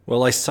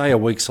Well, they say a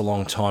week's a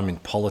long time in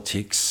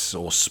politics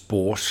or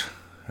sport,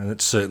 and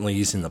it certainly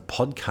is in the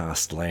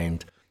podcast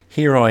land.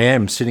 Here I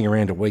am, sitting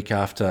around a week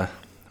after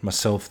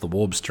myself, the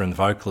Warbster and the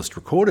Vocalist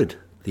recorded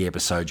the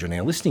episode you're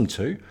now listening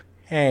to,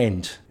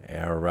 and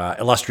our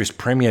illustrious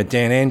Premier,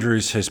 Dan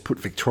Andrews, has put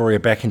Victoria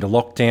back into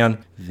lockdown.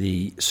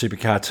 The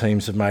supercar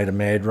teams have made a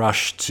mad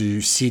rush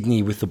to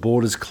Sydney with the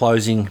borders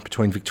closing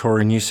between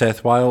Victoria and New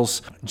South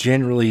Wales.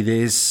 Generally,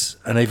 there's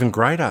an even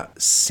greater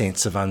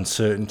sense of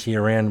uncertainty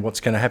around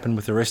what's going to happen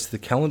with the rest of the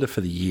calendar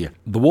for the year.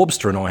 The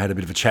Warbster and I had a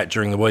bit of a chat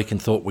during the week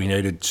and thought we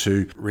needed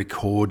to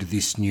record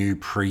this new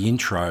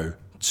pre-intro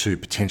to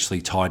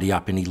potentially tidy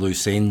up any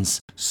loose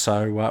ends.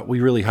 So we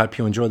really hope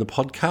you enjoy the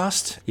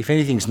podcast. If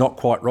anything's not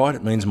quite right,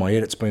 it means my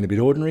edit's been a bit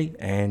ordinary,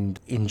 and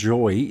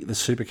enjoy the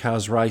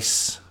Supercars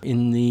race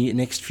in the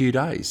next few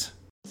days.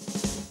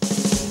 It's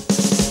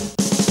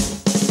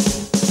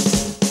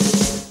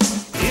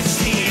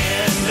the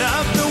end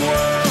of the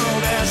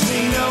world as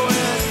we know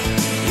it.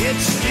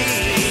 It's the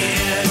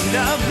end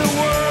of the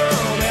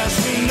world as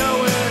we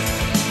know it.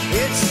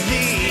 It's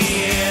the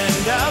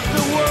end of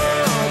the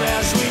world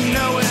as we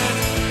know it.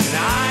 And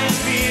I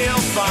feel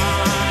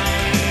fine.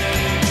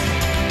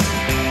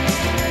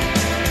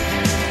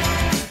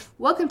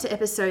 Welcome to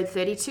episode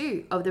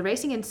 32 of the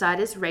Racing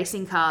Insiders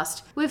Racing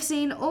Cast. We've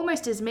seen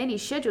almost as many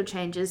schedule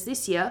changes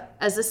this year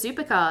as the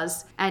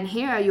supercars, and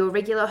here are your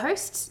regular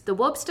hosts, the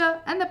Warbster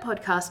and the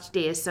podcast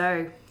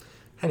DSO.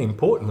 And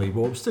importantly,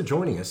 Warbster,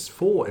 joining us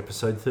for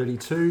episode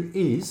 32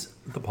 is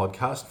the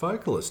podcast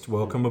Vocalist.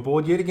 Welcome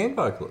aboard yet again,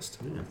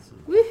 Vocalist.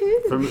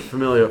 Woohoo!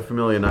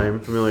 Familiar name,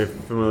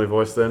 familiar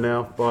voice there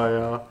now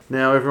by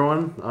now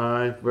everyone.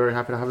 Very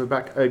happy to have her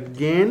back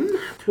again.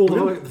 Well,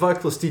 the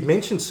Vocalist did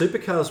mention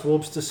supercars,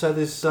 Warbster, so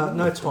there's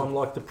no time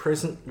like the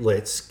present.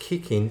 Let's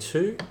kick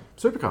into...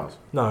 Supercars.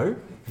 No,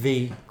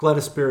 the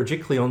Gladys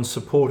Berejiklian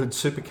supported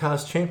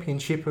Supercars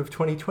Championship of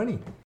 2020.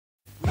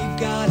 We've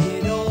got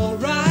it all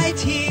right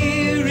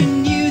here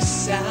in New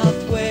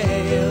South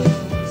Wales.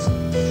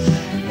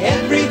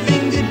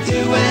 Everything to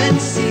do and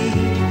see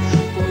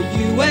for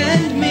you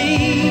and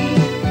me.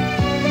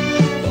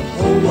 The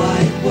whole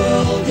wide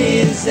world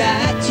is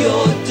at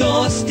your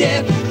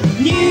doorstep,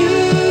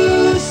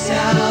 New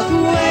South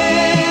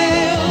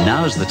Wales.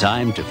 Now's the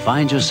time to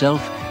find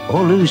yourself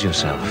or lose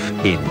yourself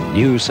in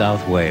New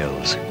South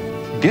Wales.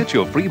 Get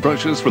your free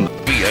brochures from the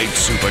V8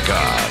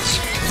 Supercars,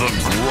 the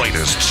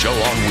greatest show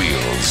on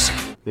wheels.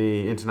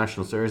 The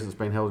international series that's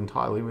been held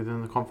entirely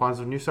within the confines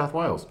of New South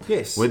Wales.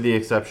 Yes. With the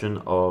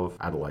exception of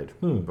Adelaide,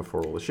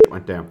 before all the shit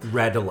went down.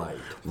 Radelaide.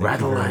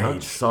 Thank you very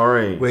much.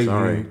 Sorry. Where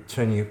you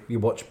turn your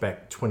watch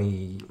back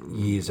 20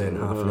 years and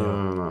half an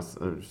hour.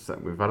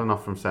 We've had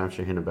enough from Sam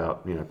Shaheen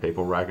about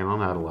people ragging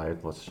on Adelaide.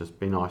 Let's just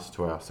be nice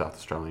to our South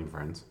Australian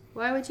friends.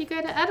 Why would you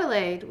go to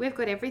Adelaide? We've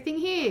got everything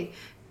here.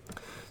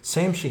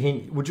 Sam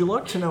Shaheen, would you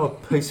like to know a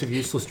piece of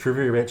useless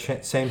trivia about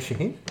Sam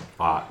Shaheen?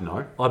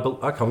 No.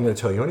 Okay, I'm going to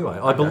tell you anyway.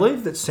 I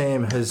believe that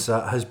Sam has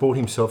bought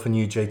himself a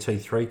new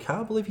GT3 car.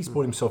 I believe he's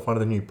bought himself one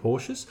of the new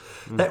Porsches.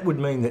 That would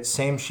mean that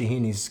Sam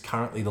Shaheen is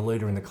currently the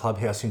leader in the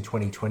clubhouse in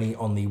 2020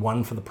 on the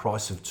one for the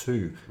price of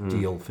two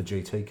deal for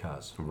GT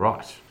cars.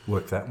 Right.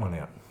 Work that one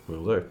out.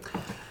 Will do.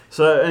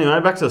 So anyway,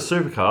 back to the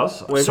supercars.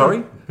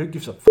 Who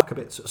gives a fuck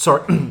about...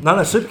 Sorry, no,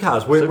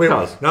 supercars.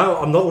 Supercars. No,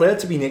 I'm not allowed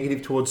to be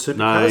negative towards supercars.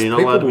 No, you're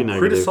not allowed to be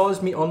negative. People will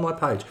criticise me on my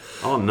page.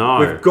 Oh, no.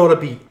 We've got to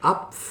be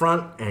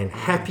upfront and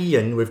happy,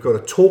 and we've got to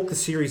talk the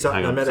series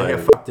up no matter how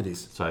fucked it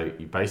is. So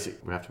we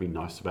have to be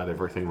nice about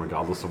everything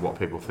regardless of what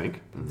people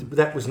think.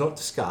 That was not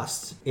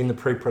discussed in the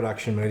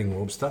pre-production meeting,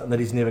 Warbster, and that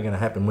is never going to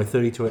happen. We're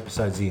 32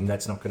 episodes in,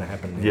 that's not going to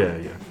happen now.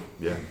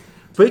 Yeah.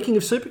 Speaking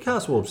of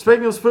supercars, Warbster.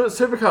 Speaking of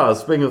supercars,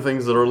 speaking of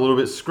things that are a little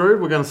bit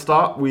screwed, we're going to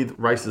start with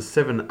races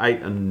 7,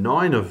 8 and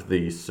 9 of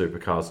the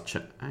supercars.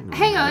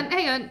 Hang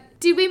on.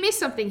 Did we miss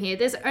something here?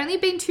 There's only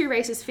been 2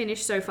 races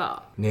finished so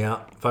far.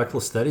 Now,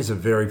 Vocalist, that is a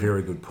very,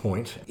 very good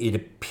point. It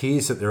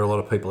appears that there are a lot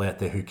of people out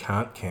there who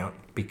can't count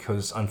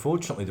because,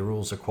 unfortunately, the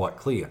rules are quite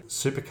clear.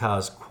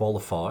 Supercars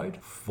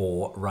qualified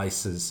for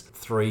races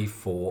 3,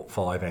 4,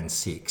 5 and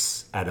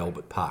 6 at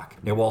Albert Park.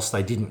 Now, whilst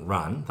they didn't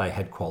run, they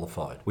had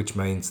qualified, which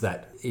means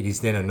that it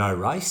is then a no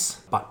race,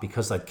 but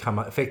because they'd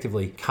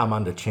effectively come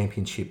under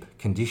championship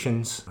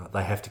conditions,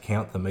 they have to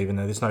count them even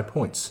though there's no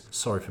points.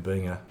 Sorry for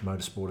being a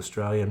Motorsport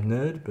Australia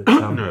nerd, but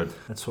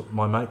that's what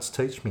my mates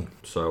teach me.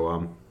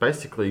 So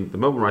basically, the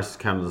Melbourne race is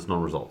counted as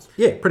non-results.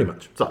 Yeah, pretty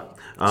much. So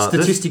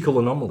statistical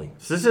anomaly.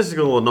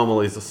 Statistical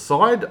anomalies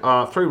aside,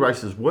 3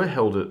 races were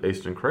held at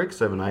Eastern Creek,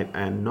 7, 8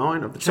 and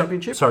 9 of the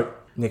championship. Sorry,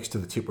 next to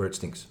the tip where it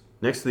stinks.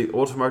 Next to the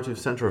Automotive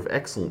Centre of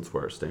Excellence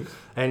where it stinks.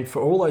 And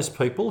for all those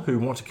people who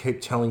want to keep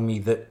telling me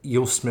that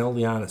you'll smell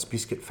the Arnott's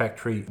Biscuit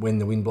Factory when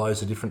the wind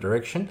blows a different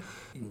direction,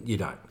 you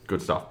don't.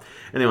 Good stuff.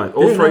 Anyway,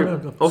 all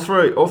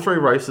three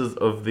races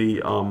of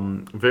the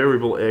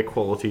variable air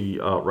quality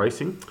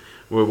racing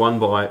were won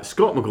by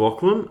Scott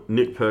McLaughlin,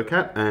 Nick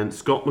Percat, and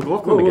Scott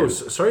McLaughlin again.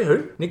 Sorry,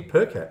 who? Nick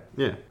Percat?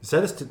 Yeah. Is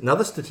that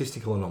another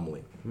statistical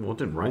anomaly? Well, it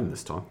didn't rain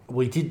this time.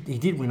 Well, he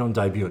did win on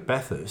debut at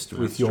Bathurst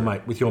with your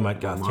mate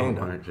Garth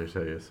Tander.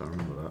 Yes, I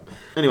remember that.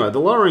 Anyway, the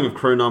lowering of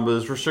crew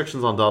numbers,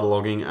 restrictions on data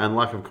logging, and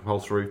lack of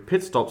compulsory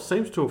pit stops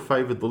seems to have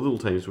favoured the little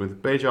teams,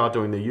 with BJR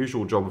doing their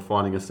usual job of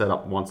finding a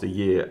setup once a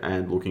year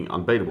and looking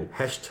unbeatable.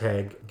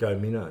 Hashtag Go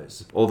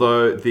Minnows.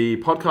 Although the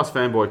podcast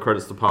fanboy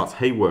credits the parts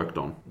he worked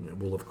on.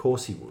 Well, of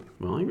course he would.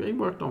 Well, he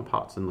worked on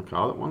parts in the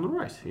car that won the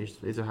race.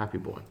 He's a happy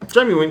boy.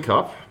 Jamie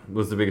Whincup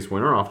was the biggest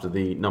winner after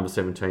the number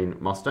 17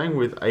 Mustang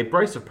with a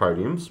brace of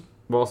podiums,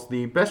 whilst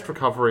the best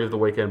recovery of the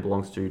weekend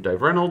belongs to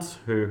Dave Reynolds,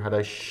 who had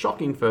a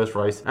shocking first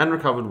race and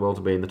recovered well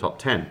to be in the top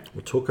 10.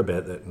 We'll talk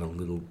about that in a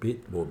little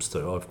bit,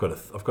 Wobster. I've got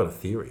a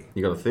theory.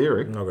 You got a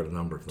theory? I've got a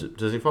number of them.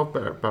 Does it involve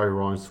Barry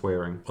Ryan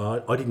swearing?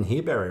 I didn't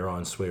hear Barry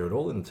Ryan swear at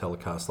all in the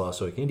telecast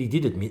last weekend. He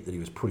did admit that he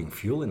was putting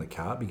fuel in the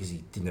car because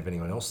he didn't have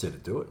anyone else there to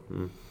do it.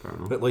 Fair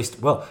enough. But at least,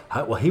 well,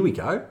 here we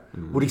go.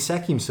 Would he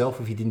sack himself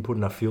if he didn't put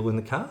enough fuel in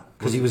the car?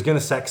 Because he was going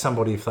to sack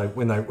somebody if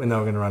when they were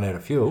going to run out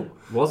of fuel.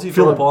 Was he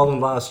Phillip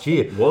Island last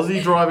year? Was he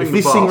driving If the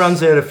this bus? thing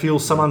runs out of fuel,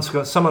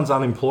 someone's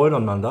unemployed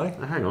on Monday.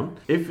 Hang on.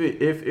 If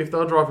they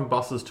were driving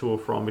buses to or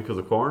from because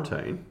of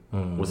quarantine,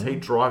 was he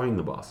driving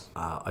the bus?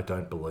 I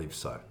don't believe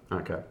so.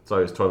 Okay.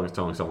 So he's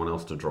telling someone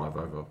else to drive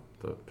over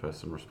the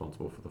person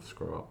responsible for the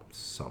screw up.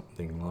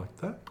 Something like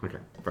that. Okay,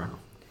 fair enough.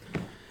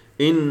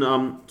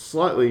 In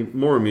slightly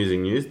more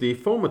amusing news, the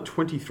former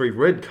 23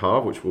 red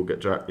car, which we'll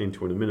get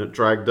into in a minute,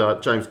 dragged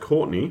James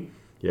Courtney.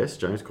 Yes,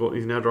 James Courtney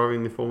is now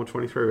driving the former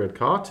 23 red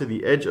car to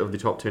the edge of the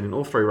top 10 in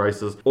all three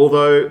races,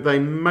 although they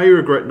may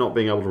regret not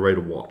being able to read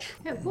a watch.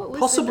 Yeah, what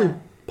was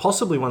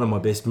Possibly one of my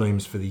best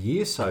memes for the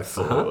year so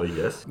far.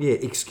 Absolutely, yes. Yeah,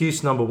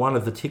 excuse number one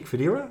of the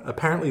Tickford era.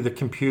 Apparently the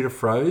computer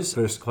froze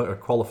first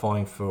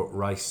qualifying for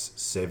race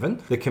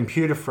 7. The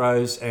computer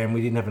froze and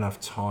we didn't have enough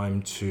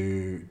time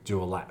to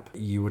do a lap.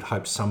 You would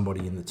hope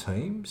somebody in the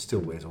team still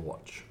wears a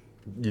watch.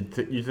 You'd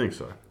think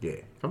so? Yeah.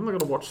 Haven't they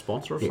got a watch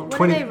sponsor or something?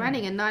 What are they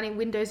running? A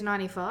Windows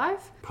 95?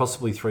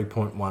 Possibly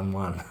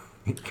 3.11.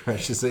 It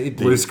crashes. It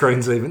blue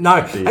screens even. No,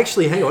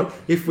 actually, hang on.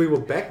 If we were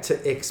back to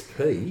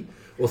XP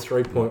or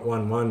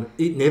 3.11,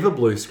 it never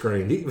blue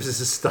screened. It was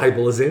as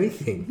stable as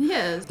anything.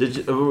 Yeah.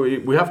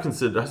 We have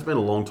considered, it has been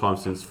a long time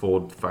since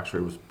Ford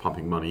factory was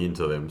pumping money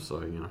into them, so,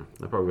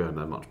 they probably haven't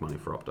had much money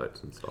for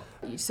updates and stuff.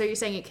 So you're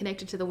saying it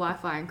connected to the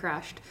Wi-Fi and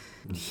crashed?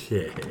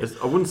 Yeah.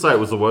 I wouldn't say it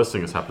was the worst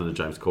thing that's happened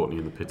to James Courtney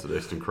in the pits at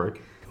Eastern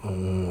Creek.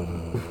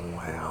 Oh,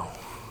 wow.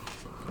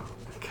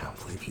 I can't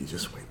believe you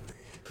just went there.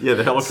 Yeah,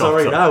 the helicopter.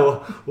 Sorry,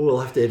 no. We'll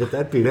have to edit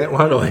that bit out,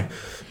 won't I?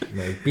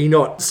 Maybe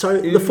not.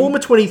 So the former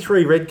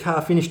 23 red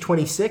car finished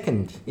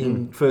 22nd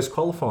in first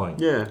qualifying.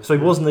 Yeah. So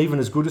he wasn't even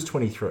as good as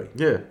 23.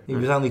 Yeah. He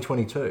was only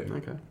 22.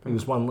 Okay. He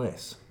was one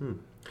less.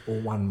 Or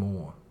one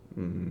more.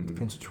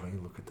 Depends which way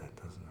you look at that,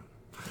 doesn't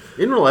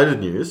it? In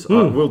related news,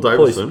 Will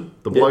Davison,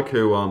 please. the bloke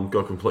who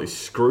got completely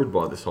screwed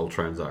by this whole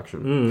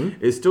transaction,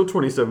 is still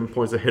 27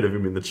 points ahead of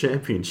him in the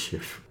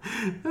championship.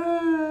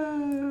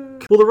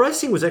 Well, the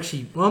racing was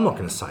actually... Well, I'm not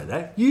going to say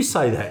that. You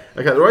say that.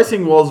 Okay, the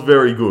racing was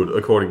very good,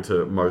 according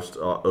to most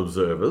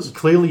observers.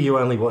 Clearly, you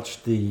only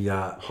watched the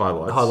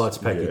Highlights.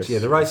 package. Yes. Yeah,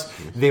 the race.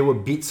 There were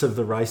bits of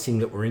the racing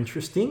that were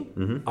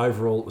interesting.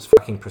 Overall, it was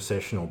fucking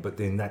processional. But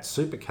then that's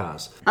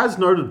supercars. As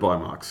noted by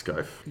Mark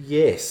Scaife,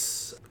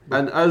 Yes.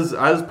 and as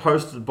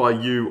posted by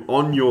you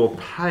on your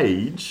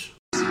page...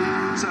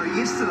 So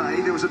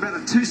yesterday there was about a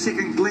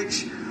 2-second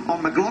glitch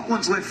on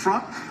McLaughlin's left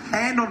front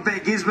and on Van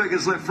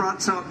Gisbergen's left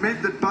front, so it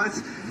meant that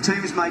both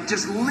teams made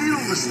just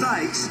little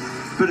mistakes,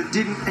 but it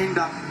didn't end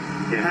up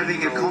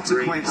having a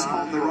consequence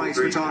on the race,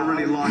 which I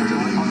really liked.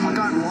 I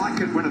don't like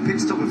it when a pit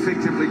stop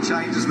effectively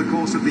changes the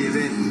course of the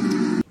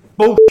event.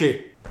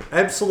 Bullshit.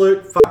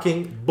 Absolute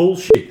fucking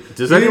bullshit.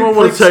 Does anyone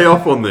want to tee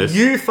off on this?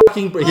 You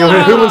fucking...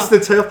 Who wants to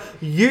tell?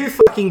 You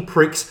fucking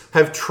pricks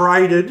have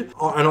traded,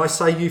 and I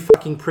say you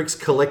fucking pricks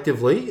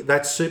collectively,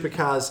 that's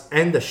Supercars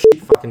and the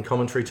shit fucking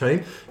commentary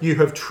team, you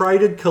have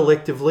traded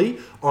collectively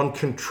on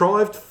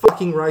contrived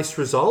fucking race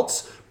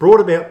results brought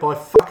about by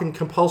fucking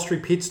compulsory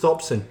pit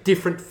stops and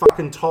different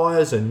fucking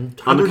tyres and...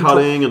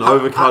 Undercutting and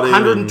overcutting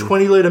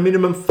 120 litre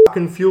minimum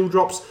fucking fuel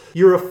drops.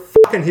 You're a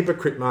fucking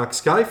hypocrite, Mark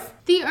Scaife.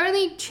 The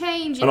only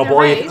change in And the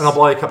race... I'll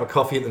buy you a cup of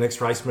coffee at the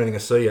next race meeting. I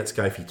see you at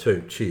Scafey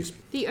too. Cheers.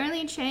 The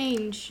only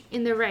change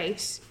in the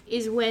race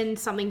is when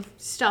something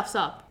stuffs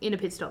up in a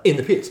pit stop. In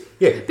the pits,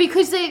 yeah.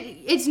 Because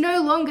it's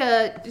no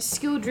longer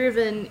skill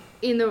driven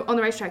on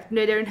the racetrack.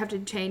 No, they don't have to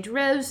change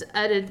revs,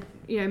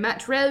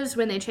 match revs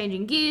when they're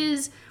changing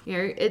gears.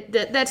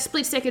 That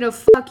split second of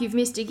fuck, you've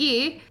missed a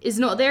gear is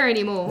not there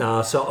anymore.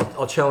 No, so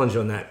I'll challenge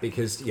you on that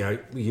because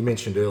you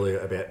mentioned earlier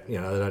about they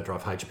don't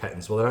drive H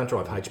patterns. Well, they don't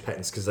drive H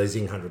patterns because they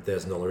zing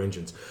 $100,000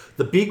 engines.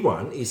 The big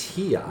one is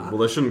here. Well,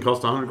 they shouldn't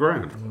cost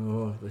 $100,000.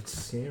 Oh,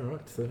 that's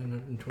right,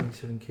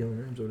 1,327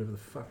 kilograms or whatever the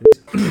fuck it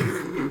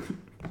is.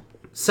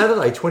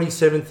 Saturday,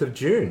 27th of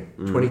June,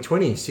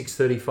 2020,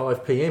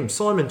 6:35 p.m.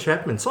 Simon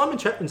Chapman. Simon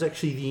Chapman's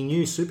actually the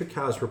new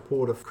Supercars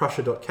reporter of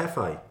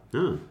Crusher.cafe.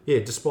 Oh. Yeah,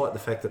 despite the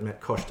fact that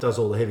Matt Koch does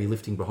all the heavy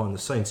lifting behind the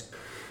scenes.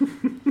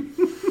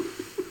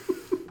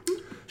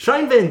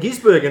 Shane Van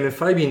Gisbergen and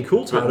Fabian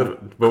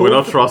Coulthard. But we're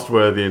not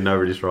trustworthy and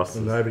nobody trusts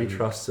us. Nobody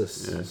trusts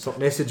us. Stop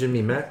messaging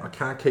me, Matt. I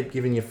can't keep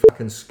giving you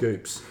fucking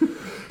scoops.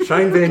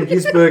 Shane Van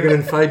Gisbergen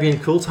and Fabian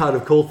Coulthard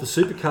have called for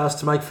supercars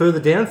to make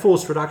further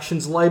downforce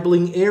reductions,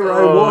 labelling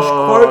Aero Wash,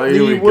 quote, here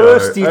the we go.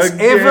 worst it's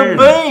Again. ever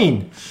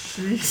been.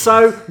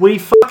 So we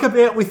fuck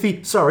about with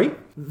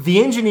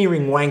the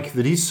engineering wank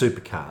that is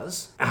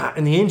supercars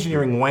and the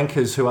engineering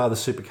wankers who are the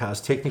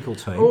supercars technical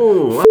team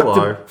Oh,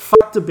 hello.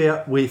 fucked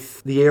about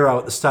with the aero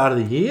at the start of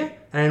the year,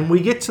 and we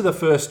get to the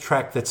first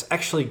track that's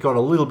actually got a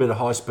little bit of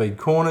high-speed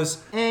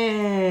corners,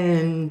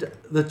 and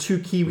the two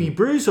Kiwi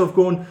brews have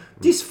gone,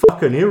 this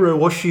fucking aero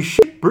wash your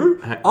shit,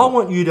 brew. I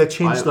want you to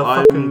change the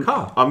fucking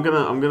car. I'm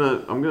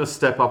gonna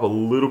step up a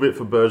little bit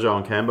for Bergeau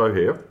and Cambo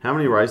here. How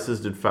many races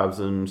did Fabs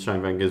and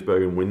Shane Van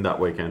Gisbergen win that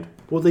weekend?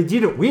 Well, they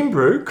didn't win,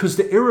 brew, because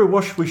the aero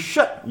wash was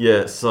shit.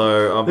 Yeah,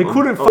 so They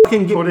couldn't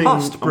fucking get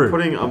past, bro.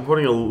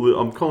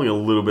 I'm calling a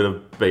little bit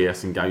of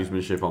BS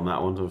gamesmanship on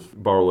that one, to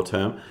borrow a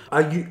term.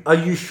 Are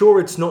you sure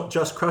it's not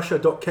just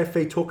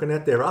Crusher.cafe talking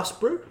out their ass,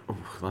 brew?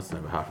 That's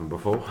never happened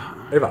before.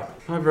 Ever.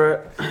 Hi,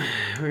 Brett.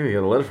 We're gonna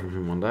get a letter from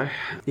him one day.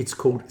 It's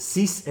called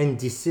cease and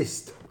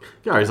desist.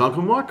 Gary's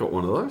Uncle Mike got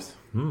one of those.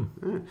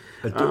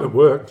 It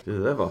worked.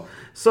 Did it ever.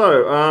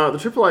 So, the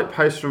 888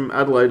 pace from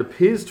Adelaide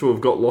appears to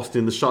have got lost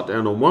in the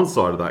shutdown on one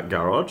side of that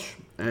garage,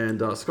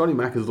 and Scotty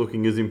Mack is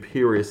looking as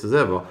imperious as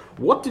ever.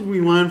 What did we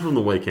learn from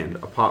the weekend,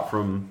 apart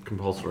from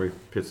compulsory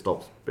pit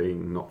stops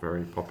being not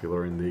very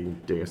popular in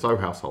the DSO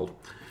household?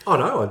 Oh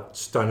no, I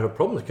just don't have a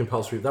problem with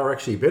compulsory. They were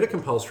actually a better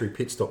compulsory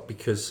pit stop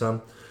because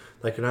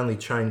they could only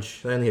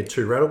change. They only had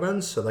 2 rattle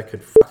guns, so they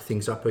could fuck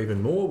things up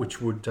even more,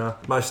 which would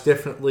most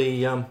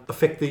definitely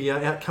affect the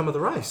outcome of the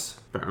race.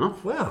 Fair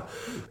enough. Wow.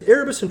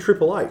 Erebus and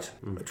 888.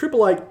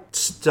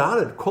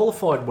 888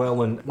 qualified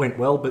well and went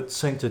well, but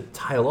seemed to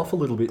tail off a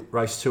little bit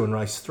race 2 and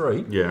race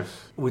 3. Yes.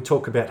 We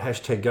talk about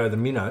hashtag go the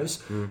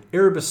minnows.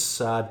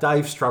 Erebus,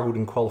 Dave struggled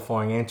in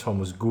qualifying. Anton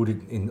was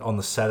good on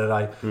the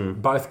Saturday.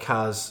 Both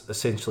cars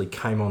essentially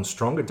came on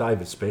stronger,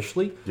 Dave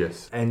especially.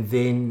 Yes. And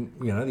then,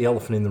 the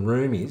elephant in the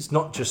room is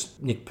not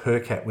just Nick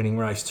Percat winning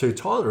race 2.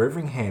 Tyler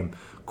Everingham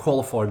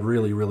qualified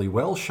really, really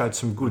well, showed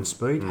some good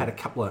speed, had a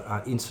couple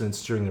of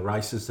incidents during the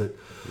races that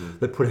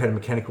had a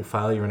mechanical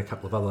failure and a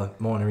couple of other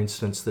minor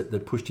incidents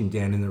that pushed him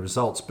down in the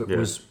results, but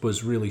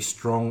was really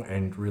strong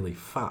and really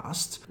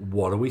fast.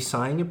 What are we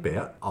saying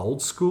about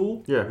old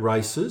school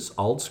races,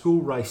 old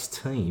school race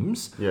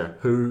teams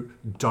who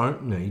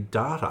don't need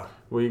data?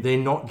 They're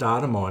not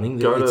data mining.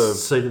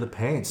 It's seat of the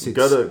pants.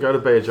 Go to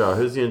BJR.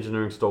 Who's the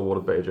engineering stalwart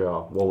of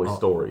BJR? Wally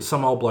Story.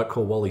 Some old bloke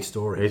called Wally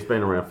Story. He's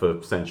been around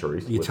for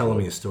centuries. You're telling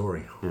me a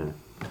story. Yeah.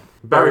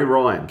 Barry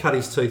Ryan. Cut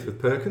his teeth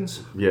with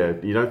Perkins. Yeah,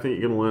 you don't think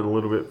you're going to learn a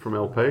little bit from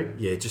LP?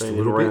 Yeah, just Being a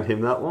little around bit.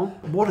 him that long?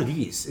 What it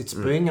is, it's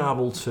being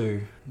able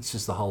to... This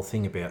is the whole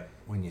thing about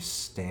when you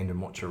stand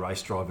and watch a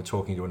race driver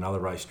talking to another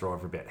race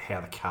driver about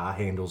how the car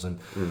handles, and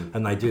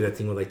they do that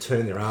thing where they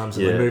turn their arms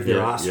and they move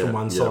their ass from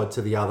one side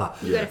to the other.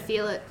 You got to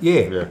feel it.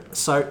 Yeah.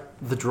 So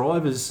the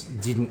drivers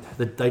didn't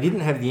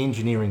have the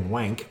engineering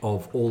wank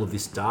of all of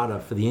this data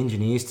for the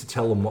engineers to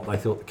tell them what they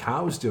thought the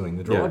car was doing.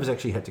 The drivers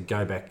actually had to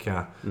go back,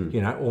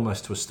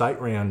 almost to a state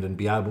round and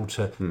be able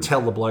to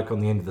tell the bloke on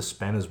the end of the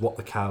spanners what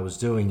the car was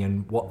doing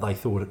and what they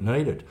thought it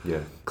needed. Yeah.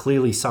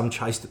 Clearly, some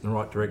chased it in the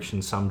right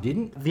direction, some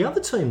didn't. The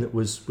other team that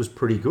was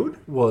pretty good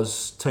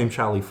was Team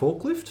Charlie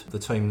Forklift, the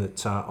team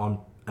that I'm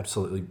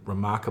absolutely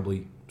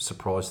remarkably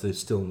surprised they're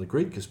still in the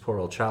grid, because poor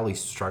old Charlie's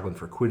struggling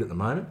for a quid at the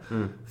moment.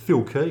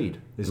 Phil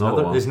Keed, there's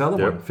another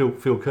one.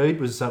 Phil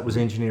Keed was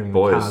engineering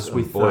the cars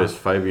with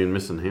Fabian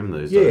missing him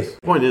these days.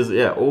 Point is,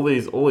 all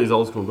these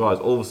old school guys,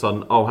 all of a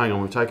sudden, oh hang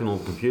on, we've taken all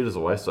the computers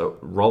away, so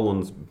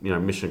Roland's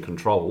mission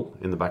control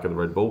in the back of the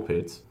Red Bull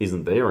pits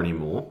isn't there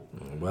anymore.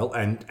 Well,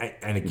 and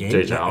again,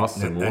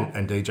 DJR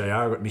and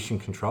DJR got mission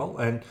control,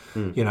 and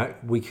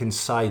we can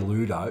say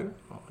Ludo.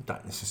 I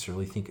don't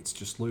necessarily think it's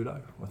just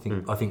Ludo.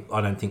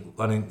 I don't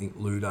think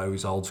Ludo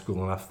is old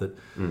school enough that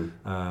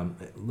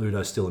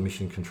Ludo's still a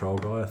mission control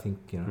guy.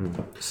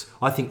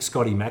 I think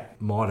Scotty Mack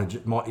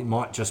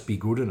might just be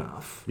good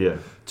enough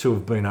to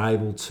have been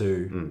able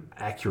to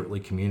accurately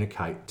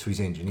communicate to his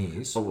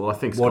engineers. Well, I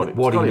think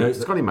Scotty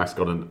Scotty Mack's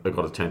got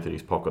a tenth in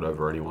his pocket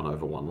over anyone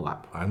over one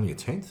lap. Only a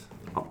tenth.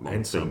 I'm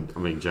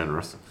being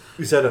generous.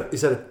 Is that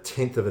a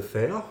tenth of a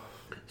thou?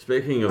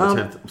 Speaking of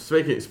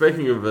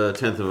a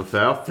tenth of a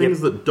thou,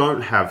 things that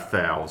don't have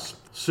thous,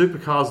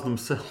 supercars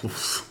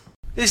themselves.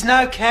 There's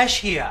no cash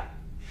here.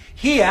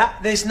 Here,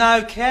 there's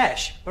no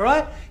cash. All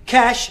right?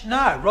 Cash,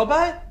 no.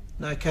 Robbo?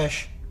 No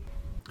cash.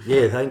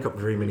 Yeah, they ain't got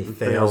very many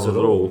thous at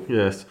all.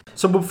 Yes.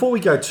 So before we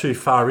go too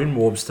far in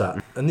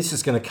Warbster, and this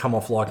is going to come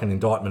off like an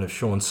indictment of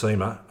Sean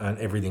Seamer and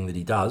everything that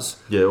he does.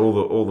 Yeah,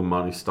 all the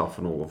money stuff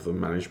and all of the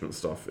management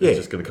stuff is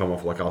just going to come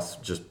off like us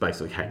just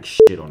basically hang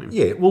shit on him.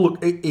 Yeah, well look,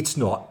 it's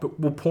not, but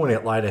we'll point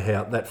out later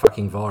how that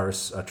fucking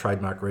virus,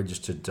 trademark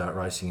registered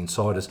Racing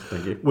Insiders,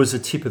 was a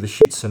tip of the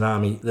shit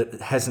tsunami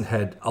that hasn't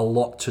had a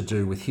lot to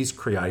do with his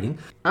creating.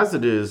 As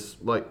it is,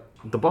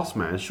 the boss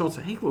man, Sean,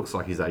 he looks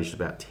like he's aged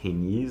about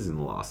 10 years in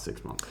the last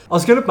 6 months. I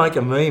was going to make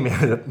a meme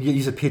out of it,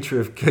 use a picture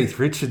of Keith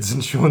Richards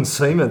and Sean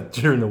Seamer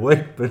during the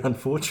week, but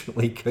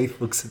unfortunately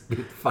Keith looks a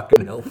bit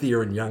fucking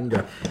healthier and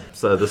younger.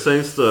 So the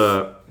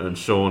Seamster and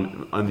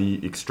Sean, on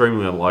the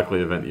extremely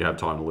unlikely event that you have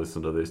time to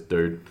listen to this,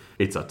 dude,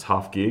 it's a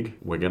tough gig.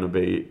 We're going to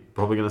be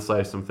probably going to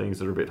say some things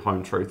that are a bit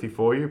home truthy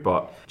for you,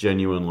 but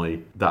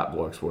genuinely, that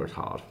bloke's worked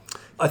hard.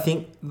 I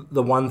think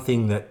the one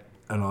thing that,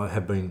 and I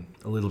have been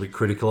a little bit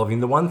critical of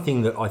him, the one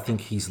thing that I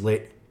think he's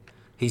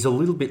a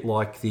little bit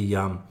like the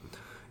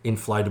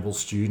inflatable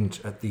student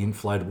at the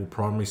inflatable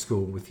primary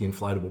school with the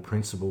inflatable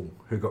principal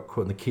who got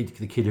caught, and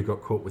the kid who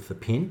got caught with the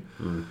pin.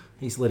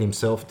 He's let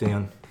himself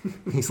down.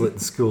 He's let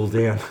the school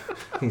down.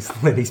 He's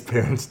let his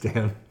parents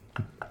down.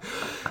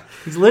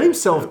 He's let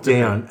himself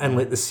down and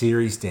let the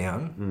series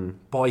down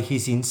by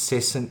his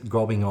incessant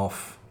gobbing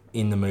off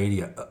in the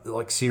media.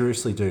 Like,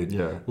 seriously,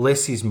 dude,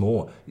 less is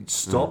more.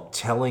 Stop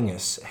telling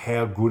us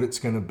how good it's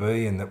going to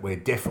be and that we're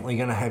definitely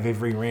going to have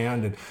every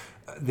round. And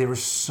there are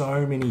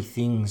so many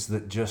things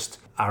that just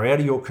are out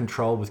of your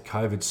control with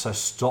COVID. So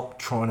stop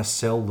trying to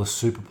sell the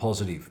super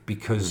positive,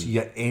 because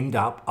you end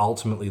up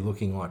ultimately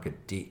looking like a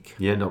dick.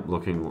 You end up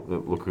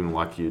looking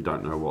like you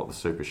don't know what the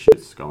super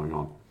shit's going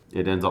on.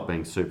 It ends up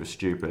being super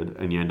stupid,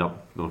 and you end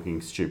up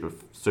looking super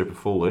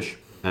foolish.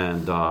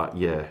 And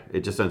it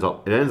just ends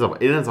up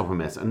a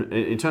mess. And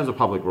in terms of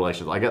public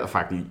relations, I get the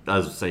fact that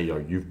as a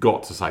CEO, you've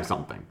got to say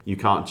something. You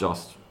can't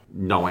just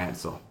no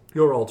answer.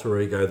 Your alter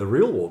ego, the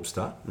real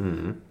Warbster,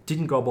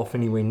 didn't gob off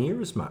anywhere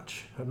near as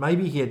much.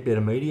 Maybe he had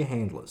better media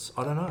handlers.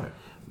 I don't know.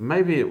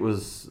 Maybe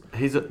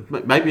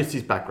maybe it's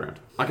his background.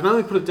 I can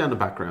only put it down to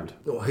background.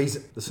 Well,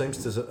 the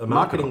Seamster's a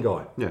marketing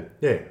guy.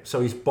 Yeah.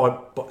 So he's by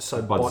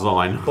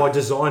design. By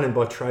design and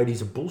by trade,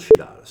 he's a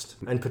bullshit artist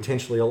and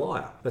potentially a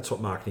liar. That's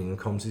what marketing and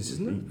comms is,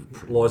 isn't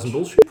it? Lies and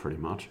bullshit. Pretty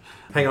much.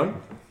 Hang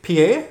on,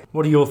 Pierre.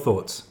 What are your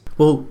thoughts?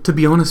 Well, to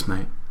be honest,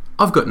 mate,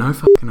 I've got no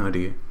fucking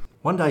idea.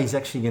 One day he's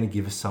actually going to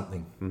give us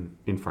something.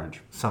 In French.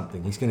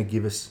 Something. He's going to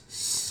give us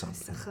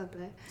something.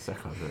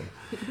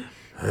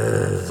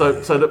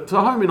 So to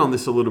home in on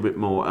this a little bit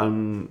more,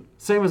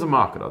 Seamer's a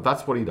marketer.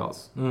 That's what he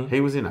does.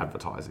 He was in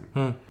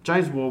advertising.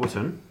 James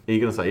Warburton, are you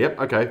going to say, yep,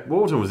 okay,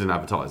 Warburton was in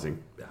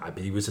advertising. But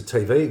he was a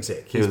TV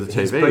exec. He was a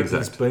TV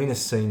exec. He's been a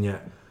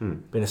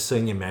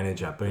senior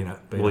manager.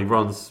 He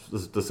runs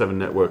the Seven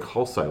Network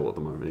wholesale at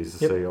the moment. He's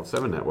the CEO of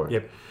Seven Network.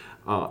 Yep.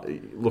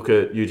 Look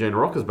at Eugene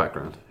Rocker's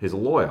background. He's a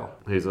lawyer.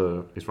 He's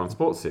run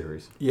sports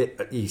series. Yeah,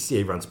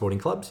 he runs sporting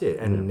clubs. Yeah,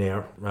 and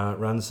now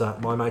runs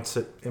My Mates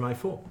at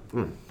MA4.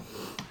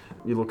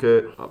 You look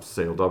at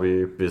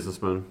CLW,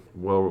 businessman,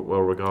 well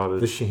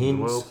regarded. The Shahins. In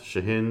the world.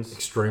 Shahins.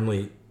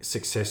 Extremely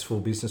successful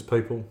business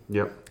people.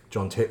 Yep.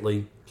 John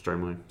Tetley.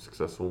 Extremely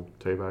successful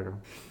teabagger.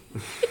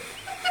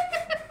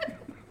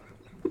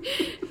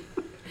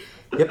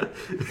 Yep.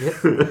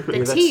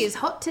 The tea is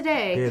hot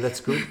today. Yeah,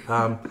 that's good.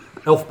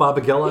 Elf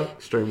Barbagallo.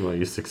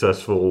 Extremely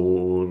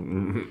successful.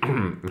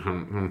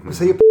 Was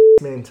he a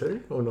man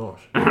too, or not?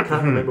 I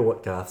can't remember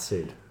what Garth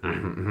said.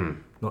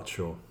 Not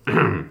sure.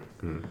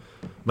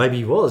 Maybe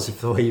he was,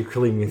 if the way you're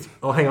clearing your...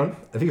 Oh, hang on.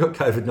 Have you got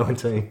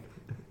COVID-19?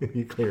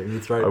 You're clearing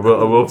your throat. I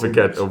will if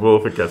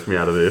it gets me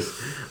out of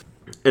this.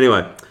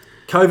 Anyway.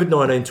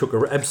 COVID-19 took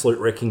an absolute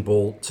wrecking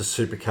ball to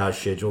Supercars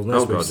schedule. And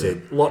as we've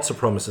said, lots of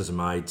promises are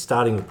made,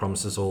 starting with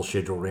promises all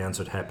scheduled rounds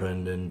had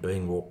happened and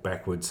being walked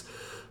backwards.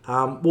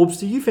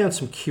 Warbster, you found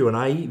some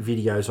Q&A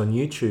videos on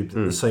YouTube that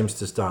the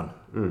Seamster's done.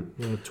 You want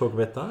to talk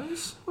about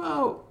those?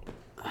 Well,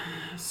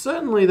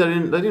 certainly they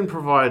didn't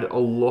provide a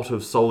lot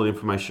of solid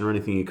information or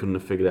anything you couldn't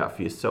have figured out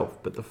for yourself.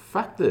 But the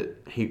fact that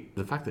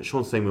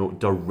Sean Seymour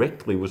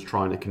directly was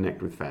trying to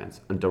connect with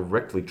fans and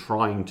directly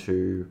trying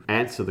to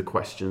answer the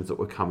questions that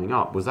were coming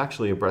up was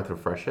actually a breath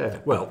of fresh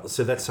air. Well,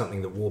 so that's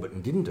something that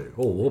Warburton didn't do.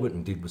 All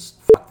Warburton did was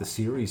fuck the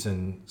series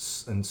and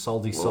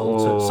sold his soul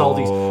to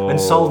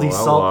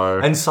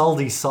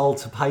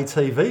pay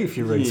TV. If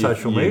you read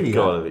social media,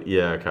 got it.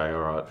 Yeah, okay,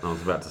 all right. I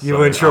was about to say you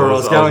weren't sure I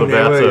was going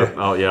there, were you?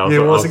 Oh yeah,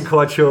 you wasn't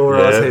quite sure where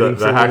I was heading.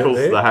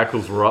 The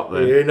hackles were up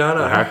then. Yeah, no.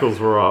 The hackles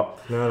were up.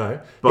 No.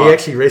 But he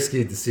actually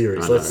rescued the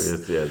series.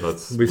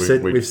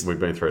 We've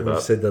been through that.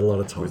 We've said that a lot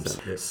of times.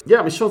 Yes. Yeah,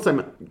 I mean, Sean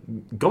Seymour,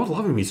 God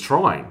love him, he's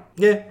trying.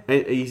 Yeah.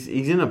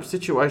 He's in a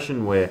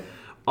situation where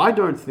I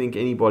don't think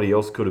anybody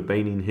else could have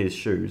been in his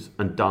shoes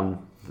and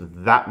done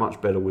that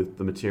much better with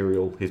the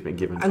material he's been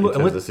given in terms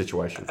of the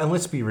situation. And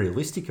let's be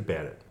realistic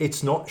about it.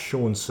 It's not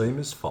Sean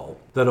Seymour's fault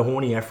that a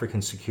horny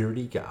African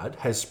security guard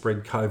has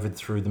spread COVID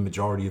through the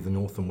majority of the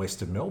north and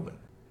west of Melbourne.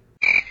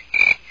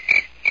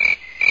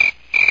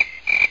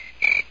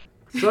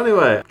 So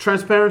anyway,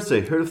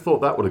 transparency. Who'd have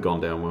thought that would have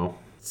gone down well?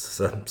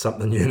 It's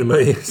something new to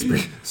me,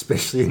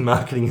 especially in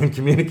marketing and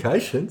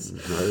communications.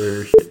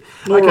 No shit.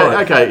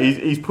 Okay,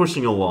 he's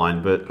pushing a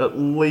line, but at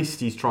least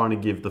he's trying to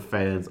give the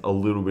fans a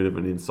little bit of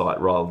an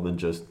insight rather than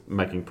just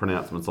making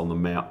pronouncements on the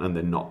mount and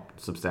then not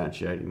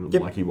substantiating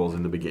them like he was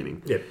in the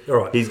beginning. Yep, all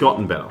right. He's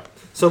gotten better.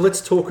 So let's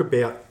talk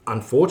about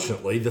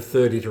unfortunately, the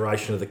third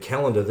iteration of the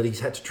calendar that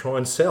he's had to try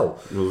and sell.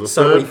 It was the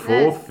So third, we-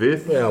 fourth,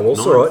 fifth. Yeah, well, it's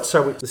ninth. all right.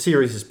 So the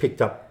series is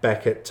picked up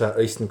back at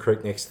Eastern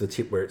Creek next to the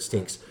tip where it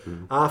stinks.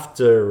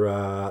 After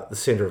the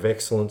Centre of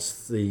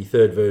Excellence, the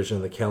third version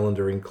of the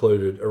calendar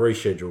included a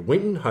rescheduled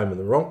Winton, home of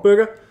the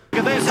Ronkburger.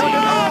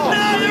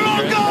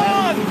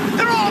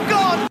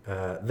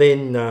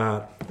 Then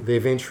they're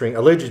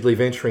allegedly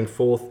venturing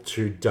forth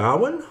to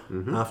Darwin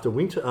after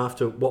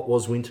what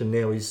was Winton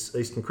now is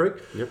Eastern Creek.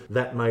 Yep.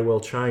 That may well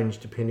change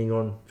depending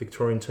on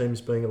Victorian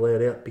teams being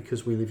allowed out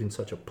because we live in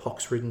such a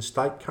pox-ridden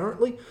state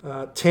currently.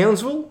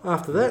 Townsville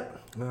after that.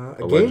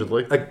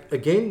 Allegedly.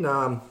 Again,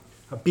 a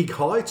big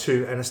hi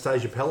to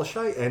Anastasia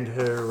Palaszczuk and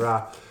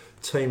her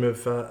team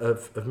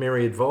of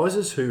merry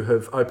advisors who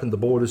have opened the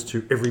borders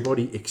to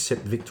everybody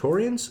except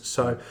Victorians.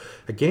 So,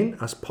 again,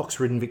 us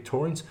pox-ridden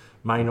Victorians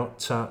may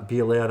not be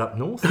allowed up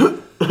north.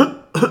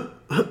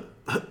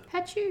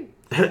 Achoo.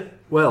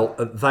 Well,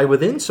 they were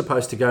then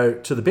supposed to go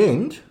to the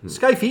Bend,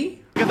 Scafie,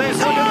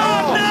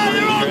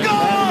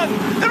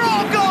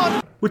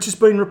 which has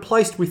been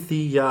replaced with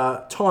the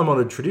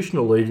time-honoured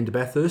traditional lead into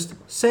Bathurst,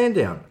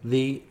 Sandown.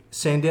 The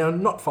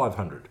Sandown Not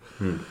 500.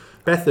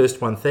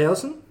 Bathurst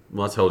 1000.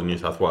 Well, that's held in New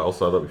South Wales,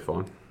 so that'll be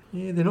fine.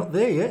 Yeah, they're not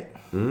there yet.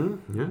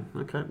 Yeah,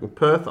 okay. Well,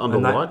 Perth under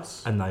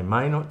lights. And they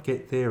may not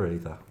get there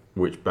either.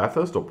 Which,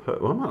 Bathurst or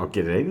Perth? Well, I might not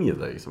get any of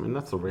these. I mean,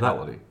 that's the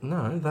reality.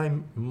 No, they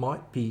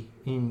might be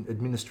in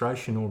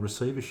administration or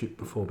receivership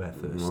before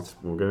Bathurst.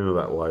 We'll get into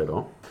that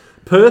later.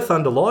 Perth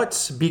under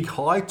lights, big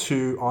hi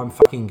to I'm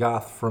fucking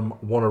Garth from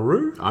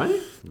Wanneroo. Eh?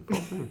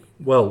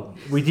 Well,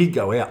 we did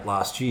go out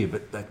last year,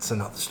 but that's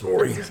another I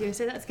story. was just going to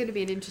say that's going to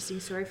be an interesting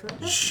story for that.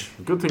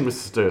 Good thing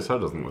Mrs.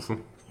 DSO doesn't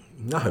listen.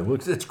 No, well,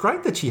 it's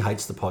great that she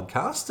hates the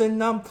podcast,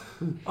 and I'm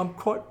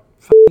quite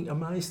fucking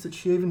amazed that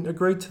she even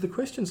agreed to the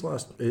questions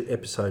last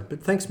episode.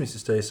 But thanks,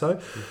 Mrs.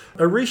 DSO.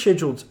 A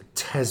rescheduled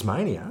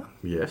Tasmania.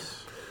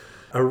 Yes.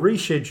 A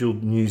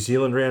rescheduled New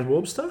Zealand round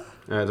Wobster.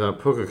 At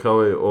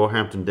Pukekohe or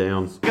Hampton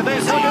Downs.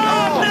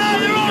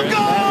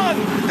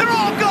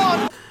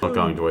 Not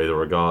going to either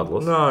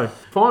regardless. No.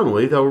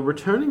 Finally, they were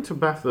returning to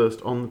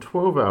Bathurst on the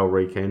 12-hour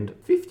weekend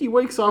 50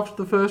 weeks after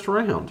the first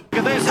round.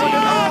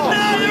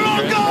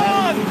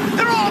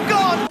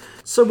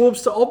 So,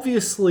 Wobster,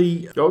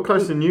 obviously... Gold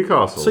Coast and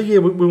Newcastle. So, yeah,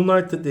 we'll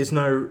note that there's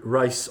no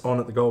race on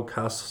at the Gold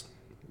Coast.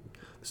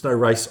 There's no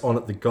race on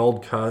at the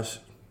Gold Coast.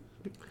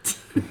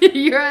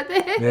 You're right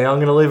there. Now, I'm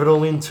going to leave it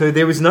all in too.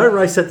 There was no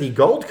race at the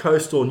Gold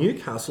Coast or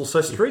Newcastle,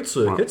 so street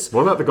circuits.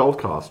 What about the Gold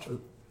Coast?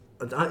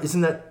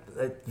 Isn't that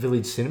at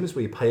Village Cinemas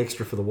where you pay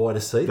extra for the wider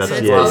seats? That's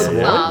Gold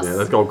class. Yeah,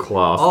 that's Gold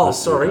Class. Oh,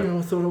 sorry.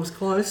 I thought it was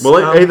close. Well,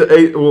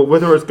 well,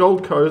 whether it's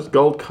Gold Coast,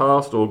 Gold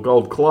Cast, or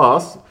Gold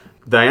Class,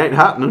 they ain't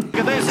happening.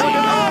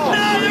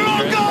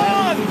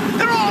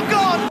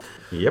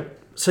 Yep.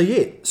 So,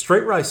 yeah,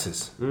 street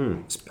races.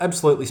 It's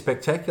absolutely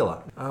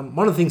spectacular.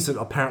 One of the things that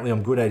apparently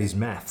I'm good at is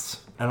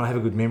maths, and I have a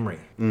good memory.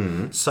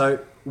 So,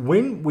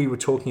 when we were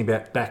talking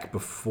about back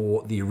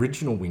before the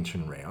original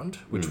Winton round,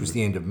 which was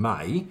the end of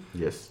May,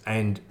 Yes.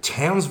 and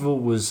Townsville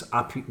was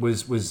up,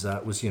 was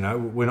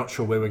we're not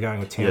sure where we're going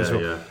with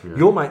Townsville. Yeah.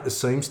 Your mate, the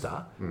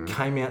Seamster,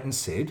 came out and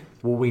said,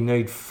 well, we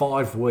need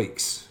 5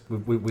 weeks.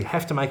 We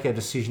have to make our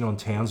decision on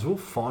Townsville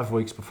 5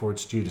 weeks before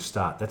it's due to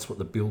start. That's what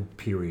the build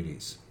period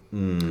is.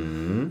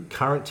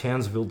 Current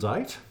Townsville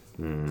date,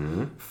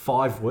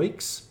 5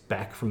 weeks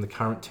back from the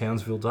current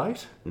Townsville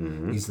date,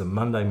 is the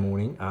Monday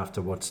morning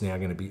after what's now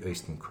going to be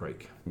Eastern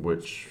Creek.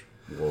 Which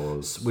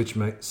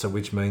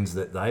means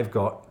that they've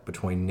got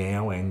between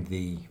now and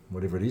the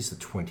whatever it is, the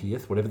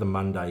 20th, whatever the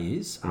Monday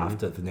is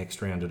after the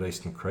next round at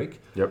Eastern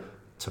Creek,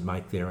 to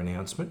make their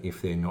announcement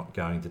if they're not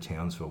going to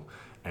Townsville.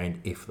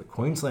 And if the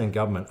Queensland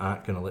government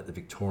aren't going to let the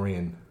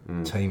Victorian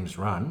teams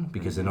run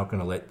because they're not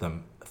going to let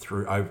them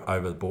through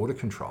over the border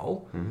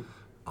control,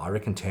 I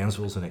reckon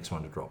Townsville's the next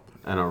one to drop.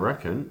 And I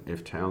reckon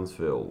if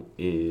Townsville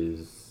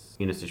is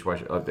in a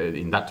situation,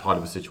 in that tight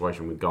of a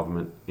situation with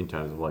government in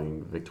terms of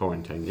letting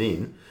Victorian teams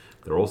in,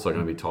 they're also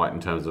going to be tight in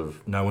terms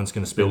of no one's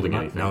going to spend building the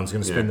money. anything. No one's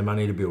going to spend the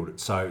money to build it.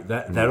 So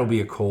that'll be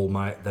a call,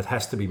 mate. That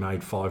has to be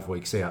made 5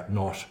 weeks out,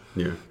 not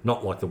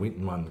like the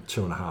Winton one,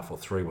 2.5 or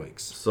 3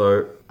 weeks.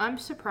 So I'm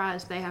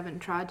surprised they haven't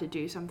tried to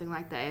do something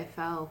like the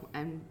AFL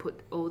and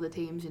put all the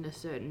teams in a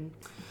certain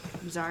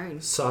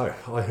zone. So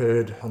I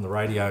heard on the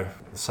radio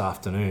this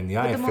afternoon the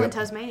Put them all in AFL.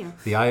 Tasmania.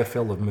 The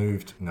AFL have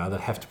moved. No, they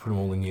have to put them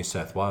all in New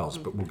South Wales,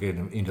 but we'll get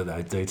into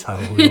that detail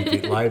a little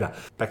bit later.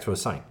 Back to what I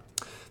was saying.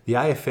 The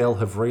AFL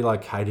have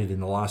relocated in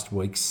the last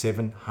week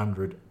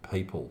 700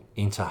 people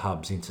into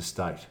hubs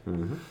interstate.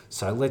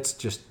 So let's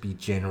just be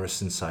generous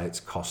and say it's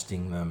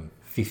costing them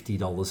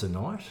 $50 a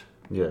night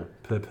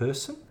per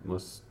person.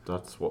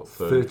 That's what,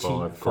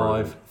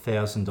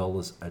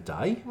 $35,000 a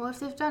day. Well, if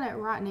they've done it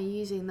right and are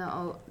using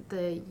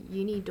the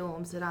uni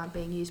dorms that aren't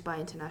being used by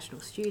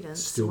international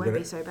students, it won't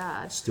be so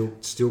bad.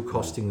 Still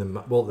costing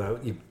them. Well, no,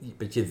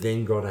 but you've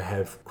then got to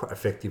have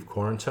effective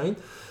quarantine.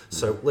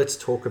 So let's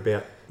talk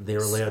about they're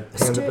allowed.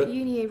 Sturt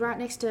Uni right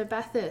next to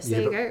Bathurst.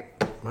 There you go.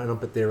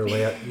 but they're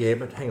allowed. Yeah,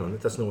 but hang on,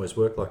 it doesn't always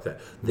work like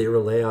that. They're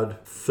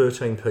allowed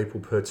 13 people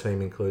per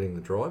team, including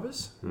the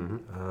drivers.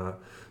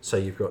 So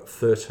you've got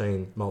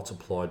 13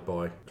 multiplied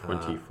by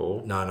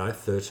 24.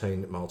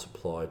 13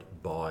 multiplied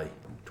by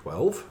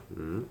 12,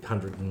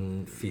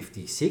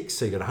 156.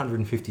 So you've got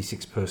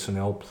 156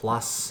 personnel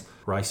plus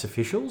race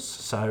officials.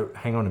 So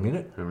hang on a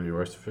minute. How many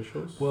race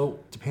officials?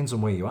 Well, depends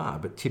on where you are,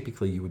 but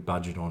typically you would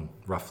budget on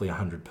roughly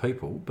 100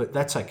 people. But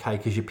that's okay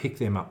because you pick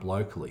them up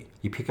locally.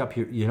 You pick up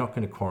you're not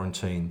going to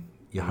quarantine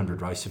your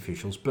 100 race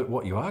officials, but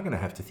what you are going to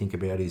have to think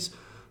about is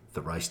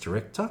the race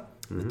director,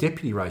 the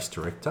deputy race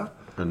director.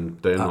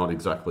 And they're not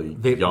exactly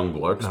young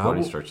blokes by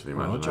any stretch of the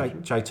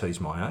imagination.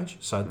 JT's my age,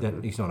 so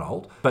he's not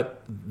old.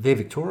 But they're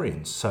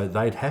Victorians, so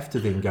they'd have to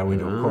then go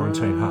into a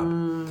quarantine hub.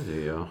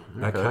 Yeah.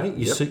 Okay.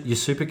 Your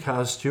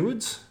supercar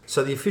stewards.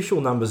 So the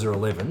official numbers are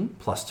 11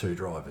 plus 2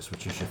 drivers,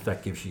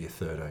 that gives you your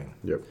 13.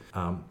 Yep.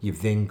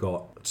 You've then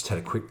got, just had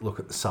a quick look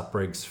at the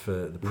supregs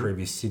for the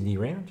previous Sydney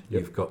round.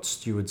 Yep. You've got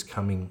stewards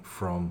coming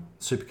from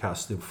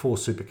supercars, there were 4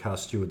 supercar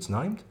stewards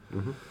named.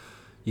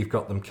 You've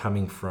got them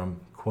coming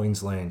from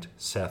Queensland,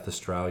 South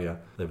Australia.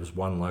 There was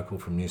 1 local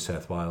from New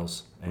South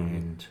Wales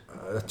and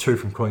 2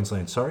 from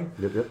Queensland, sorry.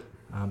 Yep.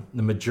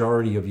 The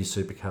majority of your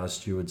supercar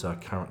stewards are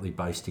currently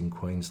based in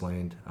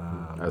Queensland.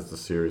 As the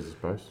series is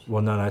based?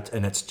 Well, no,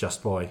 and it's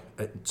just by...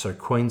 So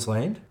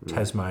Queensland,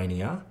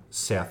 Tasmania,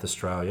 South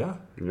Australia.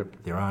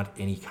 Yep. There aren't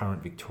any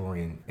current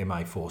Victorian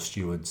MA4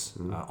 stewards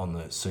on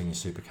the senior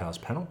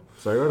supercars panel.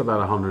 So you're at about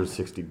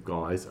 160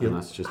 guys, and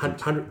that's just...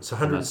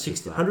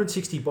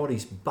 160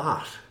 bodies,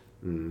 but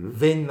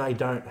then they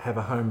don't have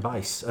a home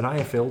base. An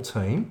AFL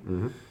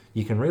team...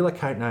 You can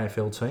relocate an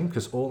AFL team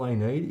because all they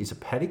need is a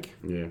paddock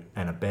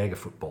and a bag of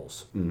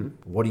footballs.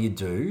 What do you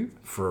do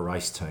for a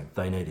race team?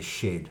 They need a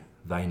shed.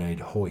 They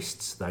need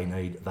hoists. They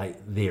need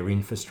their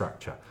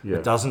infrastructure.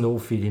 It doesn't all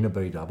fit in a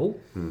B-double.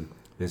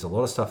 There's a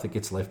lot of stuff that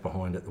gets left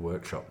behind at the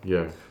workshop.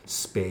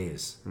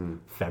 Spares,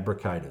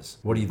 fabricators.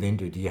 What do you then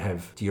do? Do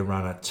you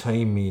run a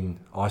team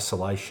in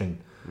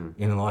isolation,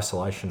 in an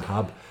isolation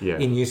hub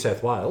in New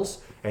South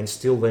Wales, and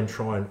still then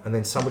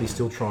somebody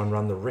still try and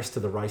run the rest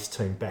of the race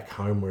team back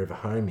home wherever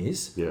home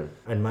is,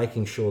 and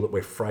making sure that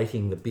we're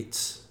freighting the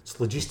bits. It's a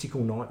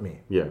logistical nightmare.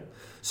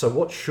 So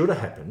what should have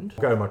happened,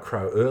 I'll go my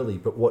crow early,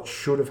 but what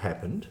should have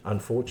happened,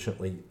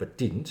 unfortunately, but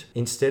didn't,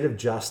 instead of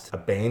just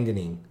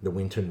abandoning the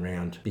Winton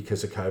round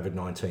because of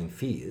COVID-19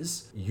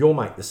 fears, your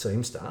mate the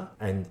Seamster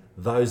and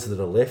those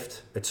that are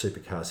left at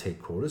Supercars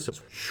headquarters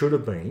should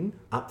have been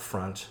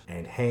upfront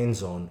and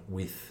hands-on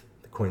with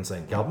the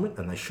Queensland government,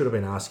 and they should have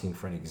been asking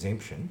for an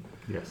exemption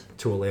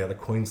to allow the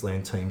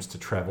Queensland teams to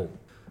travel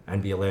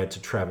and be allowed to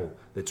travel.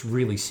 It's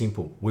really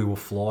simple. We will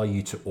fly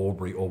you to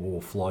Albury or we'll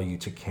fly you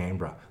to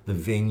Canberra. The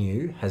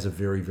venue has a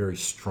very, very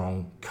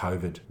strong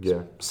COVID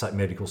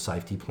medical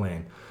safety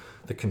plan.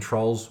 The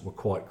controls were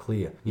quite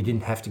clear. You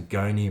didn't have to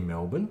go near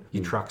Melbourne.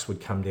 Your trucks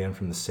would come down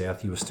from the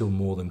south. You were still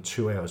more than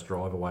 2 hours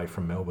drive away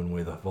from Melbourne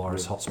where the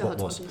virus hotspot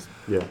was.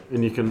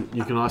 And you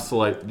can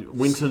isolate.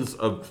 Winter's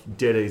are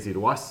dead easy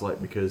to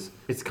isolate because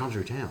it's a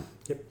country town.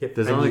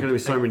 There's only going to be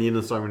so many in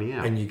and so many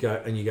out. And you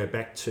go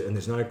back to, and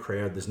there's no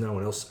crowd, there's no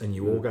one else, and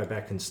you all go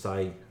back and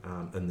stay,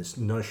 and there's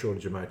no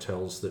shortage of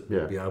motels that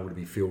will be able to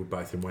be filled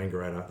both in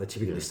Wangaratta. They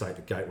typically stay at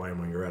the Gateway in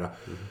Wangaratta.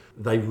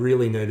 They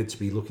really needed to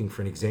be looking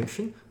for an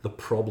exemption. The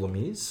problem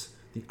is,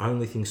 the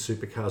only thing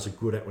supercars are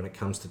good at when it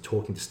comes to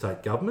talking to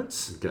state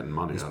governments getting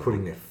money is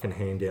putting their fucking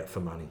hand out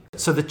for money.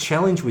 So the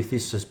challenge with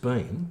this has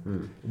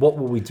been, what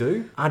will we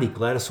do? Auntie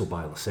Gladys will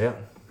bail us out.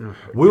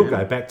 We'll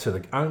go back to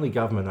the only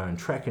government-owned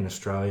track in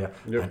Australia,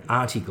 and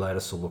Auntie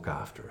Gladys will look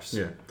after us.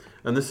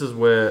 And this is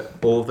where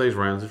all of these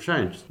rounds have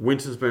changed.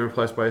 Winter's been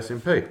replaced by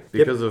SMP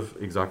because of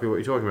exactly what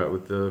you're talking about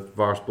with the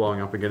virus blowing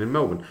up again in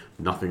Melbourne.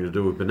 Nothing to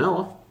do with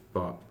Benalla,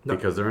 but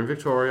because they're in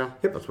Victoria,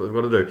 that's what they've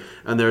got to do.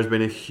 And there has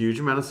been a huge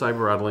amount of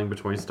sabre-rattling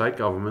between state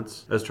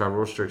governments as travel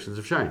restrictions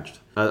have changed.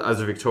 As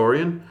a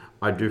Victorian,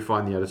 I do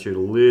find the attitude a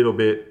little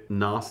bit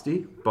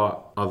nasty,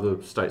 but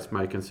other states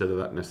may consider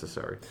that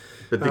necessary.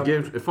 But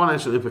the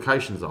financial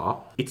implications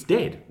are, it's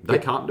dead. They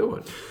can't do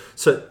it.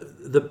 So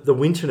the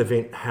Winton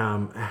event, a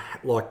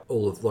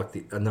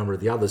number of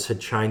the others, had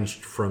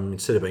changed from,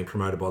 instead of being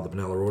promoted by the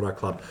Benalla Auto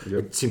Club,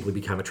 it simply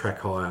became a track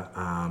hire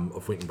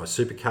of Winton by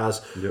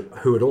Supercars,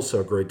 who had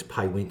also agreed to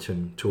pay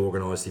Winton to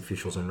organise the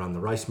officials and run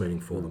the race meeting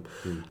for them.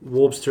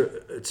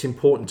 Warbster, it's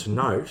important to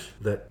note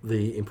that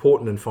the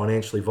important and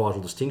financially vital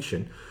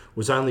distinction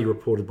was only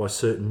reported by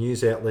certain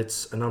news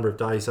outlets a number of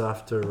days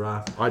after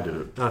I did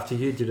it. After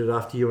you did it,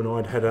 after you and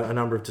I had a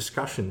number of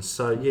discussions.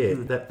 So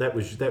that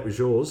was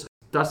yours.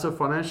 That's a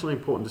financially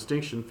important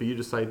distinction for you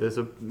to say there's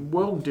a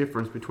world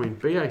difference between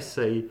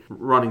BAC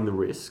running the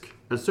risk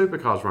and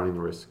Supercars running the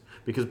risk.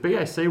 Because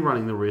BAC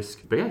running the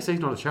risk, BAC is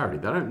not a charity.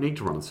 They don't need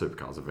to run a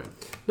Supercars event.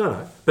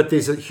 No, but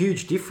there's a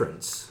huge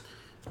difference.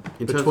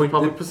 In terms of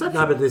public perception.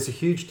 No, but there's a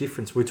huge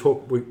difference.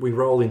 We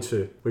roll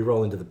into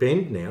the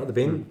Bend now. The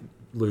Bend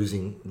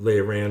losing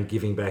their round,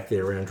 giving back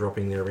their round,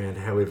 dropping their round,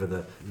 however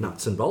the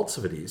nuts and bolts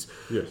of it is.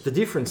 Yes. The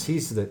difference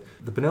is that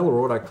the Benalla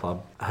Auto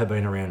Club have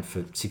been around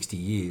for 60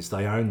 years.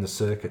 They own the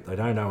circuit. They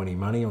don't owe any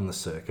money on the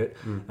circuit.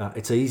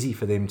 It's easy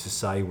for them to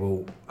say,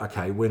 well,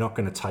 okay, we're not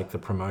going to take the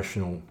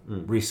promotional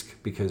risk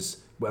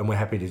and we're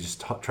happy to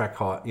just track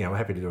hire, we're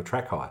happy to do a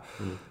track hire.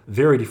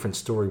 Very different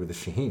story with the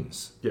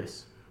Shahins.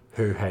 Yes.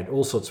 Who had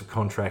all sorts of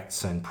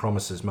contracts and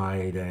promises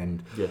made,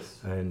 and Yes.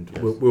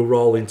 We'll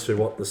roll into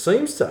what the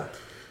Seamster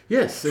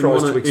tries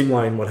to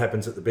explain what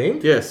happens at the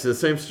Bend. Yes, the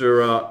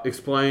Seamster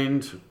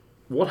explained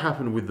what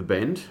happened with the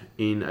Bend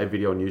in a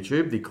video on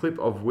YouTube, the clip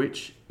of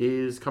which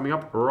is coming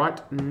up right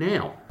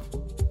now.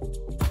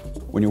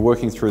 When you're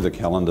working through the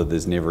calendar,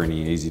 there's never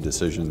any easy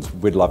decisions.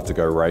 We'd love to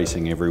go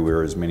racing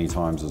everywhere as many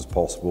times as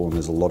possible, and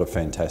there's a lot of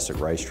fantastic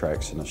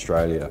racetracks in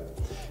Australia.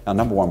 Our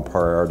number one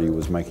priority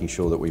was making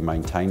sure that we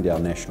maintained our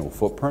national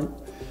footprint,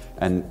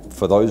 and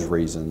for those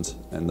reasons,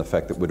 and the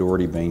fact that we'd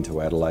already been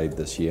to Adelaide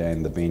this year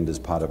and the Bend as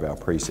part of our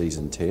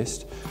pre-season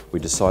test, we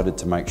decided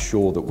to make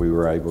sure that we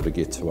were able to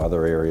get to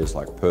other areas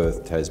like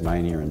Perth,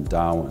 Tasmania and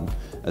Darwin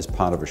as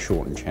part of a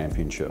shortened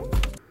championship.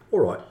 All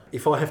right,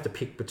 if I have to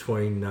pick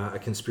between a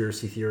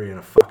conspiracy theory and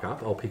a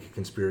fuck-up, I'll pick a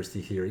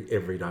conspiracy theory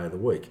every day of the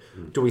week.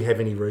 Do we have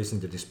any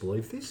reason to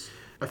disbelieve this?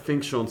 I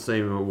think Sean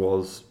Seamer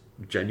was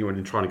genuine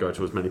in trying to go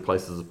to as many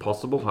places as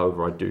possible.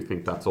 However, I do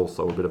think that's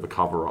also a bit of a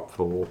cover-up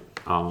for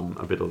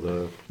a bit of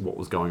what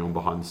was going on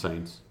behind the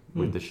scenes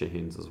with the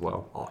Shahins as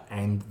well.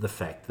 And the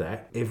fact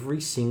that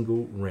every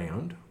single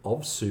round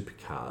of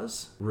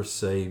supercars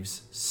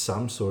receives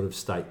some sort of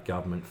state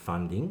government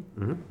funding,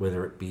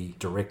 whether it be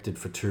directed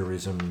for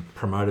tourism,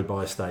 promoted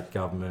by a state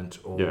government,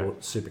 or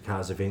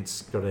supercars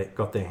events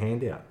got their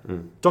hand out.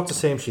 Dr.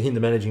 Sam Shahin,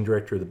 the managing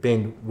director of the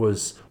Bend,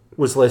 was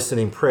less than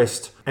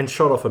impressed and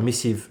shot off a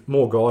missive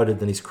more guided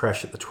than his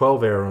crash at the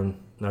 12-hour on...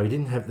 No, he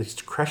didn't have...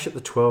 The crash at the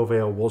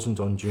 12-hour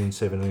wasn't on June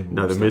 17.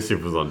 No, the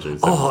missive was on June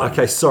 17. Oh,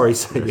 okay, sorry.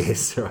 So,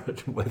 yes,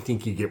 right. I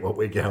think you get what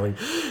we're going.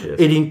 Yes.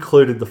 It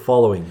included the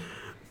following.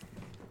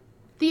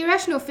 The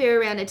irrational fear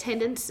around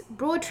attendance,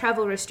 broad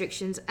travel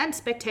restrictions and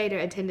spectator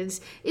attendance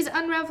is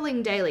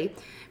unravelling daily,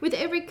 with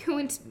every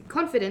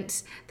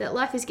confidence that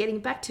life is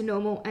getting back to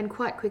normal and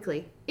quite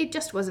quickly. It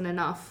just wasn't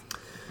enough.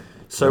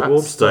 So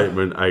that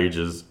statement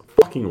ages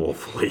fucking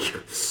awfully.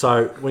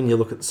 So when you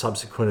look at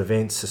subsequent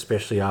events,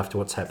 especially after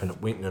what's happened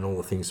at Winton and all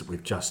the things that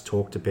we've just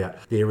talked about,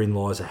 therein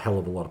lies a hell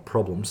of a lot of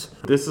problems.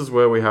 This is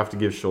where we have to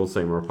give Sean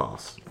Seamer a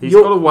pass. He's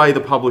got to weigh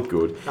the public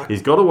good.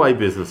 He's got to weigh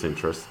business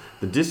interests,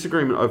 the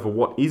disagreement over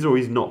what is or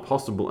is not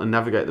possible, and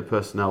navigate the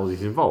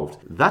personalities involved.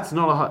 That's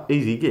not an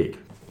easy gig.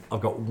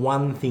 I've got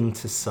one thing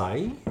to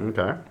say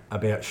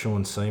about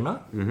Sean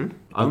Seamer.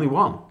 Only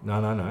one? No.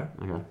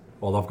 Okay.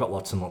 Well, I've got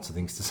lots and lots of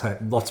things to say,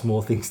 lots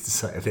more things to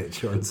say about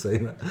Sean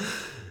Seamer.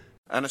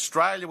 An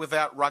Australia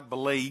without rugby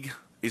league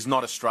is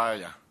not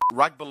Australia.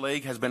 Rugby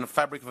league has been a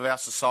fabric of our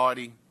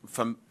society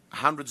for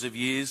hundreds of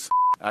years,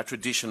 a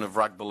tradition of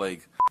rugby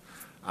league.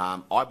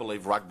 I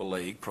believe rugby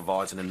league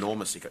provides an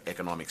enormous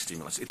economic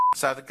stimulus.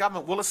 So the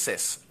government will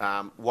assess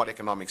what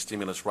economic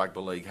stimulus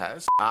rugby league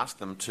has, ask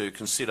them to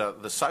consider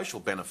the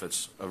social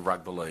benefits of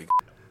rugby league.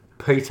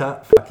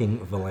 Peter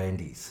fucking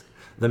V'landys.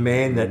 The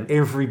man that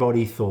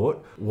everybody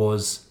thought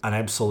was an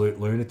absolute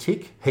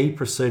lunatic, he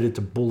proceeded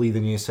to bully the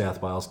New South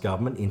Wales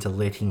government into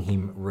letting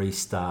him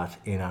restart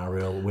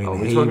NRL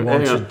when he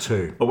wanted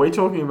to. Are we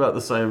talking about the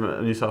same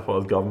New South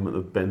Wales government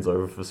that bends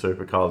over for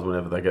supercars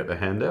whenever they get their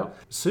hand out?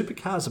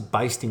 Supercars are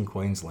based in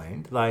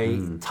Queensland. They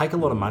take a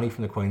lot of money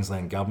from the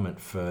Queensland government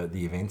for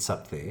the events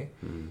up there.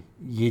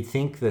 You'd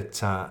think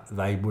that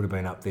they would have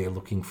been up there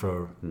looking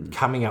for,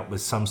 coming up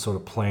with some sort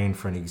of plan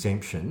for an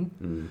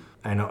exemption.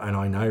 And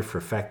I know for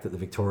a fact that the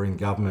Victorian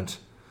government...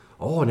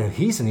 Oh, now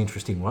here's an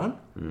interesting one.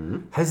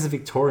 Has the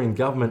Victorian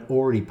government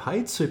already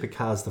paid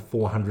supercars the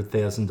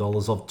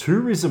 $400,000 of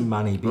tourism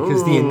money?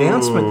 Because the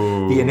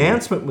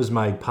announcement was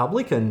made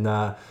public, and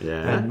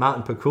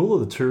Martin Pakula,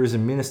 the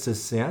tourism minister,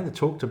 they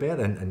talked about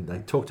and they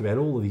talked about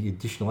all of the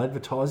additional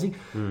advertising.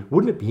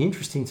 Wouldn't it be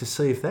interesting to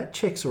see if that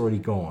check's already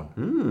gone?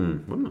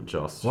 Wouldn't it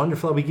just? Wonder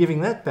if they'll be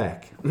giving that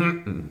back.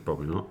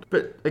 Probably not.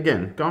 But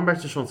again, going back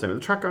to Sean Seamer, the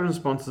track owners,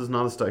 sponsors, and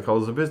other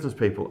stakeholders are business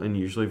people, and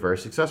usually very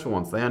successful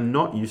ones. They are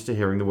not used to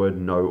hearing the word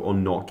no or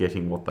not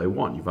getting what they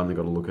want. You've only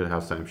got to look at how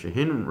Sam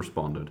Shahin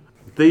responded.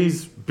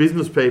 These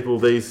business people,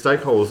 these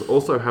stakeholders,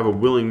 also have a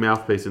willing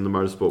mouthpiece in the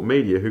motorsport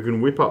media who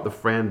can whip up the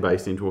fan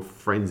base into a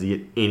frenzy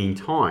at any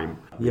time.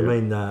 You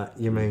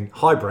mean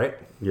hi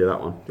Brett? Yeah, that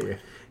one.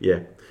 Yeah.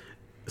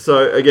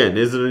 So again,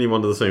 is it any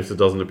wonder the Seamster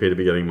doesn't appear to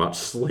be getting much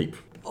sleep?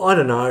 I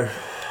don't know.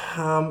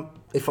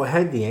 If I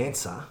had the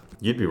answer...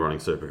 You'd be running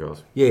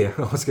supercars. Yeah,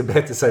 I was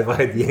about to say if I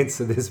had the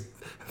answer, there's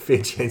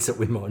fair chance that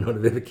we might not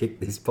have ever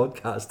kicked this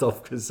podcast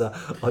off because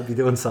I'd be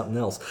doing something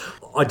else.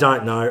 I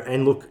don't know.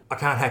 And look, I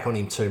can't hack on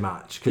him too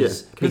much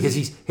because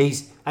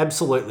he's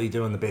absolutely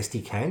doing the best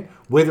he can.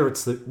 Whether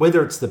it's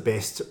the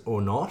best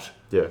or not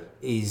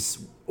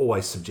is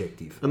always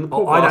subjective. And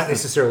I don't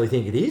necessarily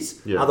think it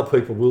is. Yeah. Other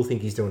people will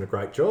think he's doing a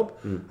great job.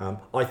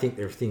 I think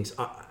there are things,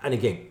 and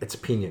again, it's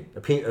opinion.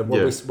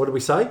 What do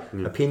we say?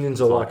 Yeah. Opinions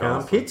are like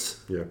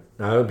armpits. Yeah.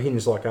 No,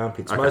 opinions are like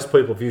armpits. Okay. Most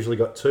people have usually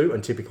got two,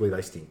 and typically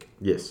they stink.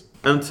 Yes.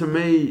 And to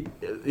me,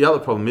 the other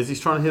problem is he's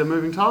trying to hit a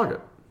moving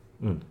target.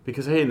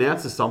 Because he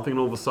announces something and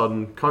all of a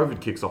sudden COVID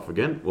kicks off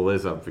again. Well,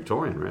 there's a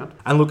Victorian round.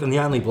 And look, and the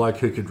only bloke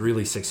who could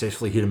really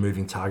successfully hit a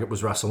moving target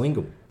was Russell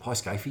Ingham. Hi,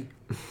 Scafey.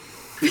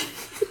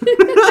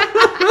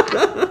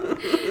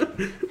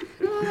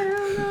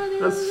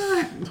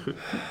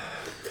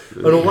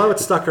 And although it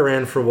stuck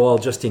around for a while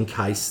just in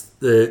case,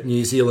 the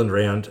New Zealand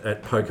round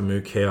at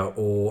Pokamukau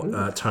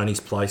or Tony's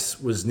Place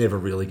was never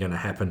really going to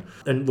happen.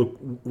 And look,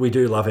 we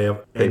do love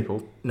our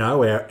people.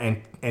 Our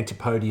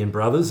Antipodian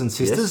brothers and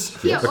sisters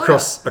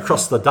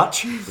across the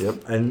Dutch.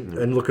 Yep.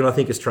 And look, and I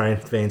think Australian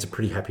fans are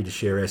pretty happy to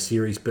share our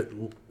series, but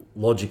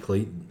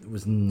logically, it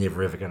was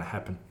never ever going to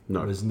happen.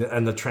 No.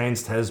 And the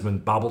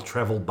Trans-Tasman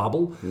travel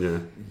bubble. Yeah.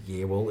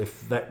 Yeah. Well,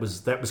 if that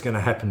was going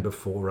to happen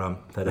before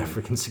that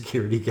African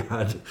security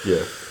guard.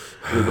 Yeah.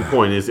 Well, the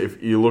point is,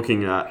 if you're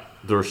looking at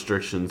the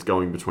restrictions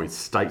going between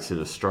states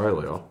in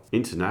Australia,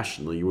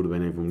 internationally, you would have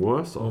been even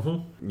worse off.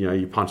 Mm-hmm. You know,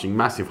 you're punching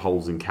massive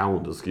holes in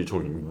calendars because you're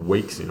talking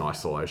weeks in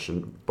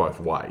isolation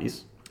both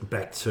ways.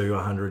 Back to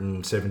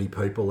 170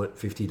 people at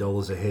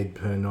 $50 a head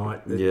per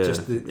night.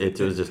 It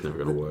was just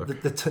never going to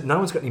work. No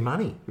one's got any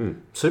money.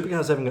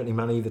 Supercars haven't got any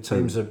money. The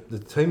teams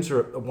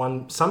are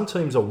one. Some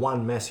teams are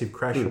one massive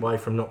crash away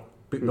from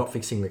not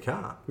fixing the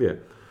car. Yeah,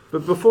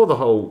 but before the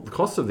whole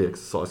cost of the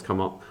exercise come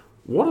up,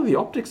 what are the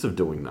optics of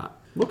doing that?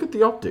 Look at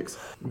the optics.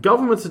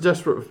 Governments are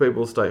desperate for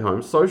people to stay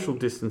home. Social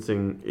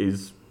distancing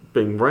is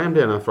being rammed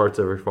down our throats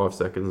every 5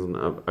 seconds. And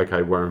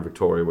okay, we're in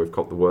Victoria, we've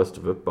caught the worst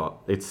of it, but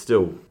it's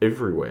still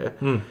everywhere.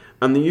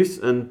 And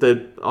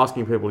they're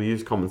asking people to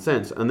use common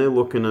sense, and they're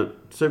looking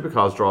at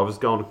supercars drivers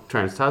going to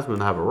Trans-Tasman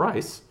to have a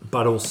race.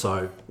 But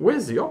also,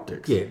 where's the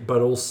optics? Yeah,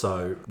 but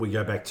also we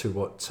go back to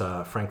what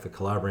Frank the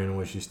Calabrian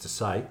always used to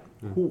say: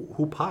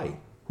 who'll pay?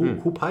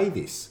 Who'll pay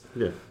this?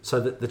 Yeah. So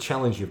the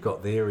challenge you've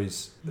got there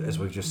is, as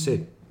we've just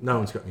said, no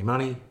one's got any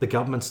money. The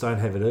governments don't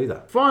have it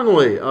either.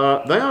 Finally, they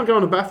aren't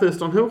going to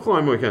Bathurst on Hill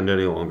Climb weekend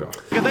any longer.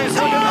 No, they're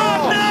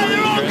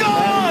all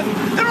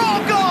gone! They're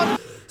all gone!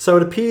 So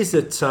it appears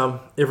that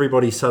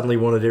everybody suddenly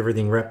wanted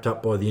everything wrapped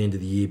up by the end of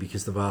the year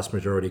because the vast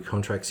majority of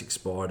contracts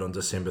expired on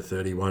December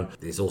 31.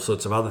 There's all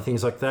sorts of other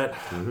things like that.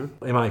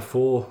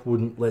 MA4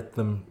 wouldn't let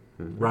them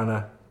run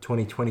a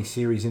 2020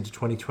 series into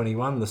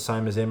 2021, the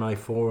same as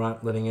MA4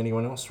 aren't letting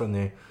anyone else run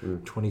their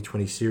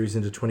 2020 series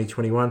into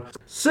 2021.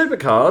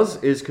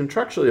 Supercars is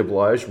contractually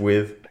obliged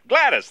with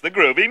Gladys the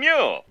Groovy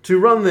Mule to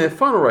run their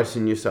final race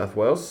in New South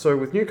Wales. So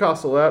with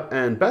Newcastle out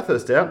and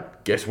Bathurst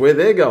out, guess where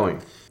they're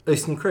going?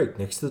 Eastern Creek,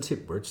 next to the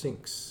tip where it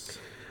stinks.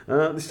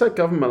 The state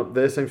government up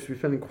there seems to be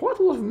spending quite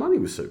a lot of money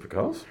with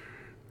supercars.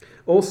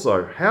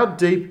 Also, how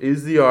deep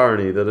is the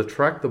irony that a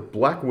track the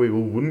Black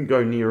Wiggle wouldn't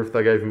go near if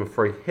they gave him a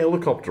free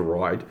helicopter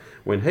ride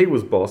when he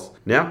was boss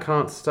now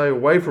can't stay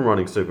away from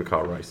running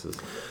supercar races?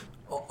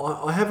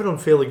 I have it on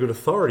fairly good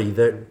authority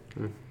that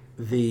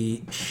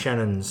the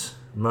Shannon's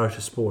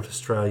Motorsport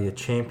Australia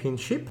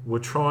Championship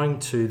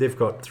they've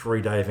got a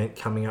 3-day event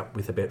coming up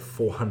with about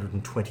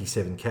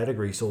 427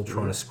 categories, all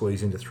trying to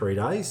squeeze into 3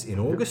 days in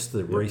August,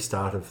 the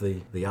restart of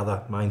the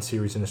other main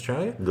series in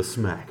Australia. The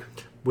SMAC.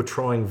 Were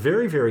trying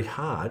very, very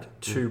hard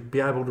to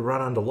be able to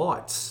run under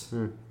lights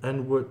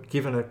and were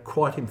given a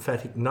quite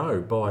emphatic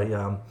no by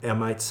our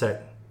mates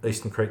at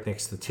Eastern Creek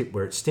next to the tip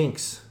where it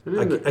stinks.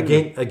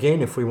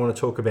 Again, if we want to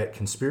talk about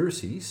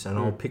conspiracies, and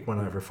I'll pick one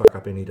over a fuck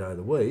up any day of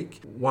the week,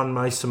 one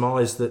may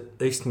surmise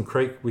that Eastern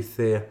Creek, with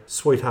their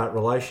sweetheart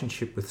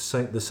relationship with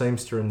the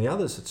Seamster and the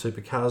others at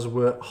Supercars,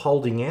 were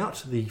holding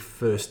out the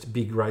first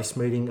big race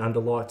meeting under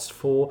lights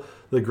for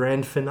the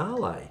grand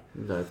finale.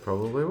 They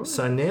probably will.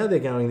 So now they're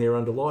going there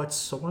under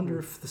lights. I wonder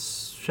if the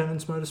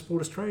Shannon's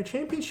Motorsport Australia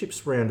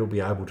Championships round will be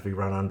able to be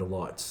run under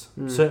lights.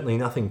 Certainly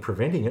nothing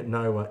preventing it,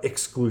 no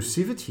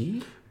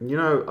exclusivity. You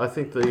know, I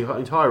think the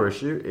entire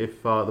issue,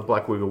 if the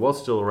Black Wiggle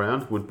was still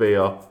around, would be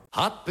a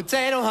hot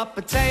potato, hot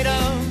potato,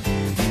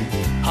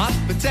 hot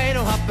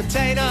potato, hot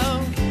potato,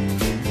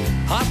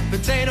 hot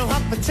potato,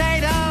 hot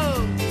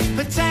potato,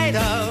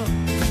 potato,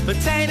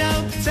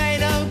 potato,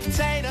 potato,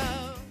 potato.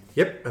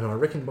 Yep, and I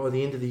reckon by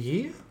the end of the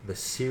year, the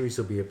series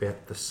will be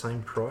about the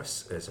same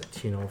price as a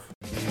tin of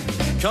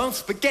cold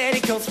spaghetti,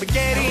 cold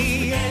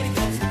spaghetti.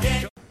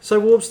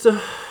 So,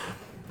 Warbster,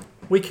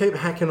 we keep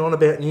hacking on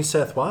about New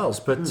South Wales,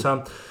 but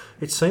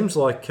it seems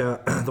like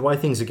the way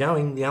things are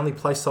going, the only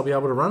place they'll be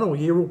able to run all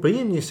year will be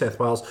in New South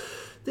Wales.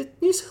 The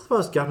New South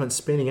Wales government's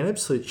spending an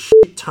absolute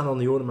shit ton on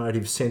the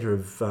automotive centre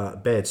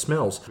of bad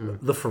smells.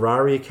 The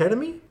Ferrari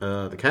Academy?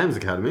 The CAMS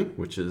Academy,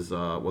 which is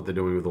what they're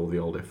doing with all the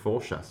old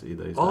F4 chassis these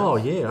days. Oh,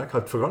 yeah,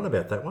 I'd forgotten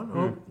about that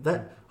one.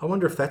 I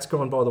wonder if that's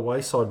gone by the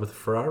wayside with the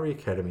Ferrari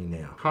Academy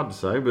now. Hard to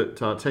say, but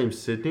Team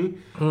Sydney,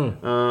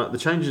 the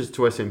changes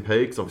to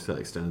SMP, because obviously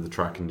they extended the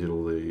track and did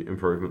all the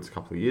improvements a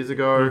couple of years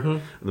ago,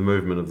 the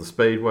movement of the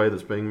speedway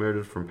that's being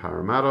mooted from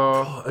Parramatta.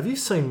 Oh, have you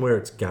seen where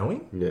it's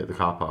going? Yeah, the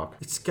car park.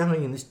 It's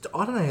going in this...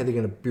 I don't know how they're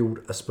going to build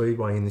a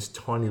speedway in this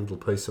tiny little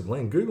piece of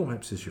land. Google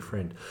Maps is your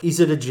friend. Is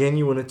it a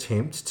genuine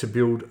attempt to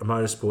build a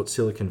motorsport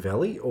Silicon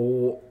Valley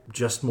or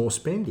just more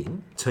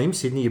spending? Team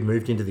Sydney have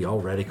moved into the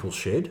old Radical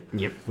shed,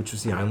 which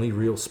was the only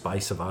real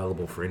space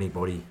available for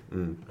anybody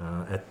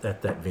at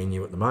that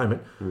venue at the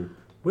moment.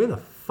 Where the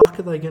fuck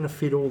are they going to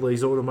fit all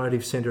these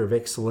automotive centre of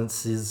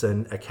excellences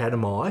and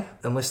academy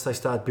unless they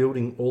start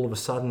building all of a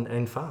sudden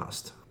and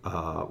fast?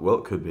 Well,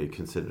 it could be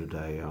considered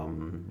a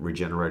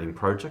regenerating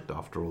project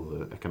after all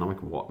the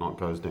economic and whatnot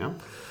goes down.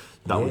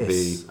 That would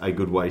be a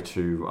good way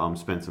to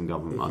spend some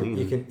government money.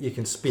 You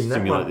can spin that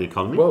stimulate the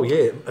economy. Well,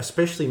 yeah,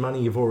 especially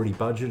money you've already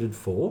budgeted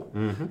for.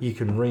 You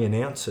can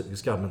re-announce it,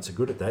 because governments are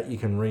good at that. You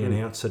can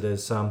re-announce it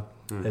as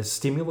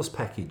stimulus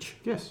package.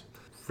 Yes.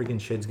 Friggin'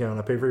 sheds going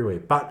up everywhere.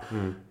 But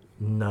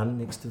none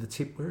next to the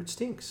tip where it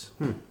stinks.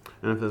 And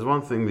if there's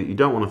one thing that you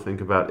don't want to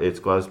think about,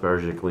 it's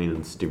Glasborough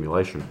and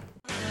stimulation.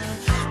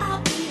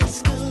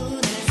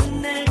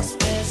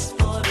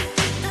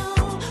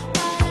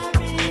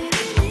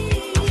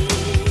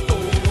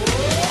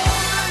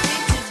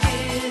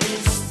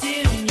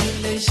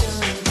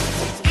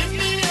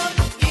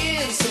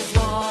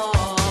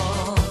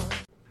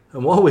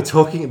 And while we're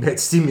talking about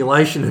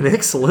stimulation and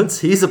excellence,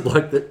 here's a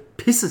bloke that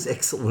pisses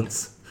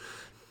excellence.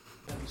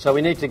 So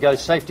we need to go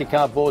safety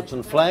car boards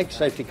and flags,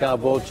 safety car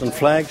boards and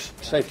flags,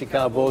 safety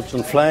car boards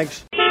and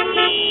flags.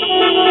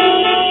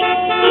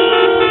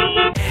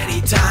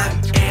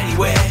 Anytime,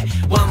 anywhere,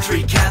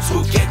 1-3 cabs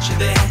will get you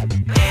there.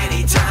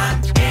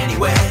 Anytime,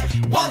 anywhere,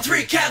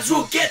 1-3 cabs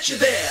will get you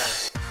there.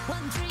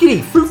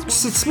 G'day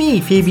folks, it's me,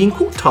 Fabian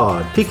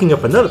Coulthard, picking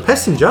up another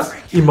passenger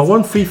in my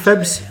 1-3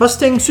 Fabs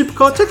Mustang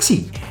Supercar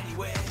taxi.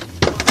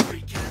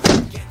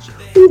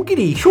 Oh,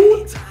 g'day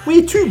Sean,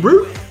 where to,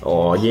 bro?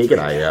 Oh, yeah,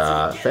 g'day,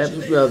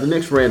 Fabs. The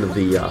next round of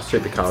the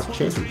Supercars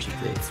Championship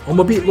there. I'm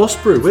a bit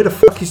lost, bro. Where the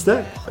fuck is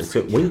that? It's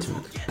at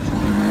Winton.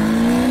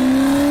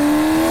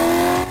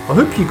 I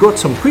hope you got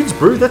some quids,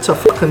 bro. That's a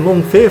fucking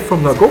long fare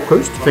from the Gold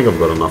Coast. I think I've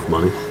got enough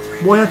money.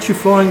 Why aren't you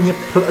flying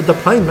the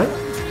plane, mate?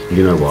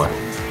 You know why.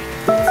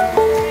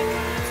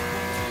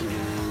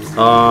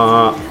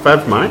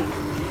 Fabs, mate.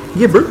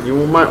 Yeah, bro.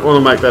 You might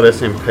want to make that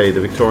SMP. The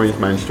Victorians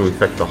managed to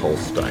infect the whole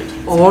state.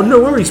 Oh, no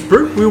worries,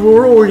 bro. We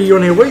were already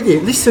on our way there.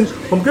 Listen,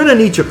 I'm going to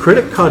need your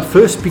credit card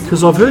first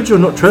because I've heard you're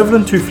not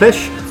travelling too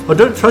flash. I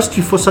don't trust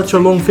you for such a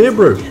long fare,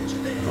 bro.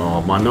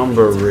 Oh, my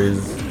number is,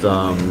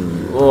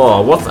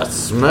 what's that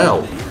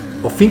smell?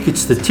 I think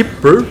it's the tip,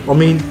 bro. I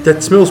mean,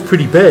 that smells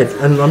pretty bad.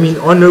 And I mean,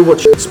 I know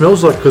what shit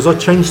smells like because I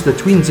change the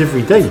twins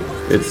every day.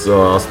 It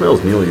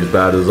smells nearly as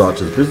bad as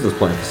Archer's business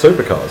plan for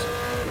supercars.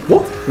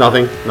 What?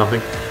 Nothing.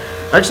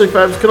 Actually,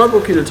 Fabs, can I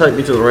book you to take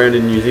me to the round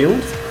in New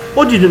Zealand?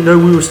 I didn't know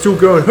we were still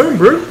going home,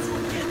 bro.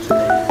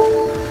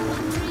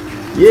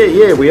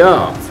 Yeah, we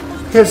are.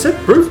 How's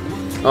that, bro?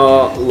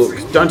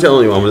 Look, don't tell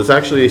anyone, but it's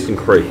actually Eastern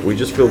Creek. We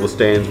just fill the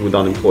stands with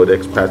unemployed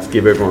expats,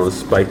 give everyone a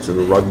Spates and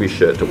a rugby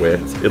shirt to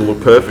wear. It'll look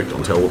perfect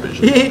on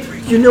television. Yeah,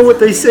 you know what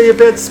they say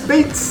about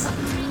Spates?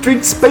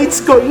 Drink Spates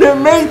got no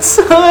mates.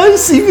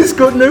 Singer's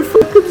got no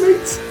fucking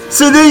mates.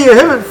 So there you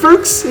have it,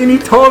 folks.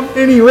 Anytime,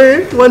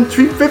 anywhere,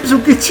 1-3 Fabs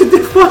will get you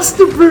there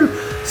faster, bro.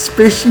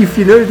 Especially if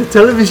you know the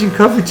television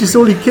coverage is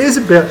all he cares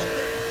about.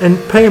 And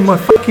paying my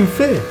fucking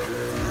fare.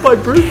 Bye,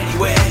 bro.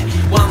 Anywhere,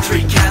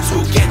 1-3 cabs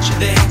will get you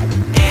there.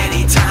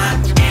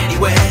 Anytime,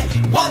 anywhere,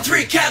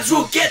 1-3 cabs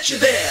will get you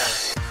there.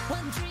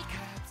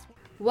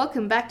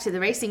 Welcome back to the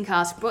Racing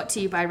Cast, brought to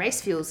you by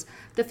Race Fuels,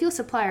 the fuel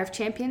supplier of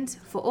champions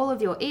for all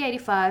of your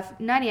E85,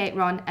 98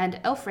 RON and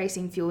ELF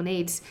racing fuel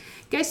needs.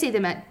 Go see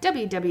them at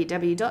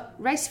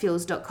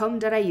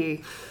www.racefuels.com.au.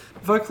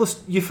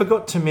 Vocalist, you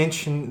forgot to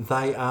mention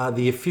they are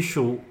the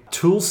official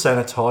tool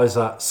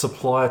sanitizer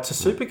supplier to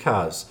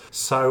supercars.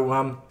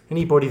 So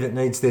anybody that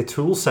needs their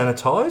tools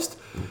sanitised,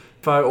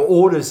 for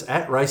orders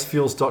at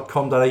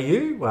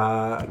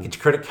racefuels.com.au, get your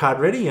credit card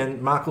ready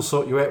and Mark will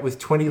sort you out with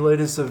 20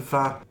 litres of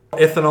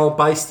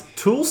ethanol-based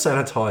tool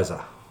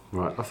sanitizer.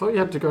 Right, I thought you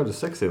had to go to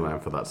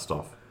Sexyland for that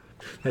stuff.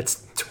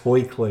 That's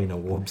toy cleaner,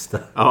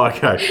 Wobster. Oh,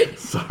 okay.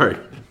 Sorry.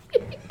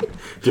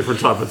 Different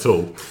type of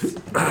tool.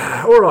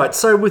 All right,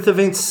 so with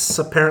events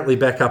apparently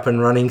back up and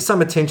running, some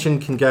attention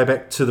can go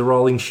back to the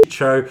rolling shit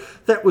show.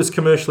 That was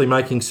commercially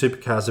making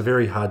supercars a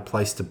very hard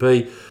place to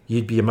be.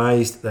 You'd be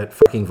amazed that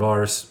fucking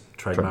virus,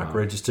 trademark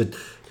registered,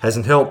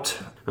 hasn't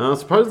helped.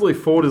 Supposedly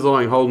Ford is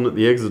eyeing Holden at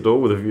the exit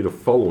door with a view to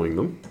following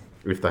them,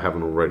 if they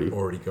haven't already.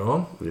 Already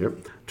gone.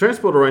 Yep.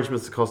 Transport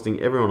arrangements are costing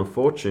everyone a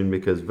fortune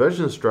because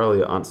Virgin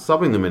Australia aren't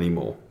subbing them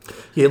anymore.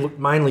 Yeah, look,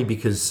 mainly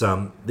because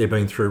they're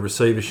being through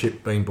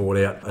receivership, being bought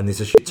out, and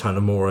there's a shit ton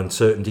of more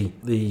uncertainty.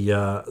 The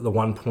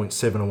 $1.7 or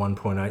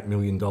 $1.8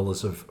 million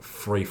of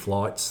free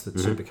flights that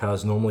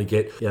supercars normally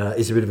get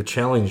is a bit of a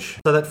challenge.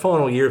 So that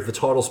final year of the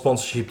title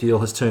sponsorship deal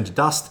has turned to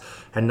dust,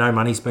 and no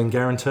money's been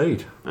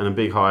guaranteed. And a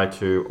big hi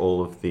to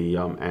all of the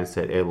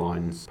Ansett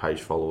Airlines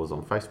page followers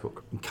on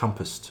Facebook. And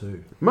Compass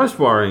too. Most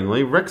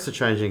worryingly, wrecks are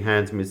changing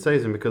hands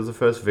mid-season because the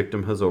first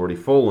victim has already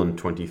fallen,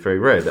 23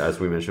 Red, as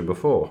we mentioned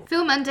before.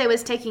 Phil Munday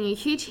was taking a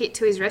huge hit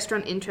to his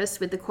restaurant interests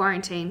with the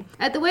quarantine.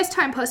 At the worst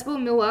time possible,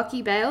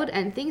 Milwaukee bailed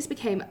and things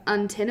became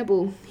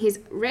untenable. His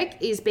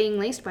wreck is being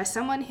leased by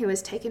someone who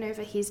has taken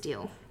over his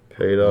deal.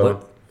 Peter.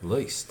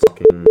 Leased.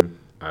 Fucking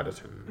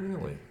Adderton.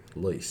 Really?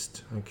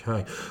 Least.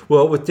 Okay.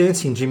 Well, with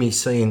Dancing Jimmy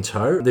C in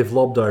tow, they've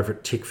lobbed over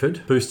at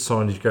Tickford. Boost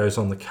signage goes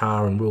on the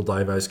car and Will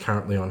Davo's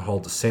currently on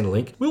hold to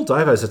Centrelink. Will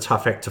Davo's a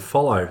tough act to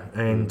follow,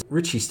 and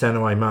Richie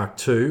Stanaway Mark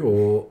II,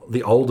 or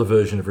the older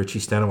version of Richie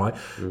Stanaway,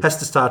 has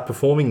to start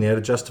performing now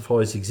to justify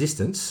his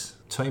existence.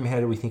 Team, how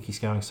do we think he's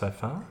going so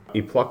far?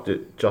 He plucked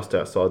it just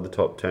outside the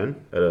top 10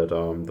 at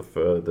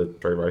the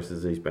 3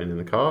 races he's been in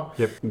the car.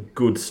 Yep.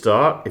 Good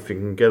start. If he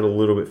can get a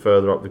little bit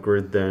further up the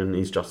grid, then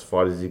he's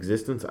justified his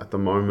existence. At the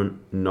moment,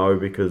 no,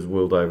 because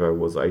Will Davo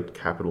was a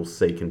capital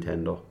C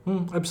contender.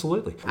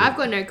 Absolutely. I've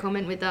got no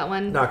comment with that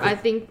one. No, I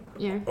think,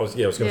 yeah. I was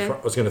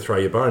going to throw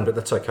you a bone, but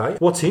that's okay.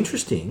 What's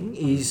interesting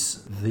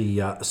is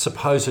the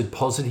supposed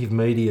positive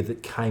media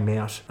that came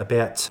out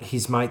about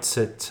his mates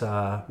at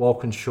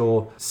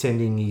Walkinshaw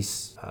sending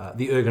his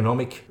the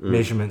ergonomic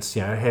measurements,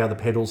 how the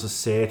pedals are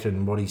set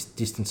and what his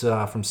distances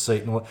are from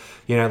seat and all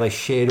that. They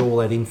shared all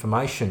that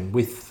information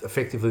with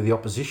effectively the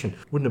opposition.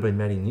 Wouldn't have been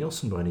Matty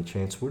Nielsen by any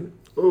chance, would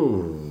it?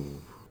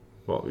 Ooh.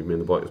 What, you mean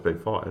the bloke that's been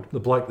fired? The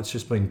bloke that's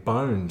just been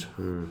boned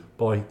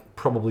by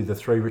probably the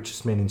 3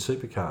 richest men in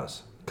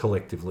supercars,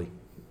 collectively.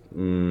 I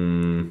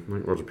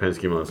think Roger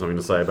Penske might have something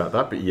to say about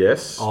that, but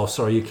yes. Oh,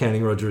 sorry, you're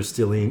counting Roger is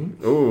still in.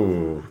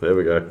 Ooh, there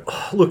we go.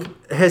 Look,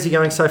 how's he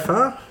going so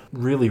far?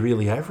 Really,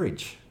 really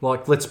average.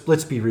 Like,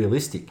 let's be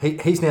realistic.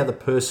 He's now the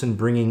person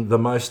bringing the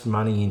most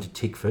money into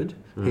Tickford.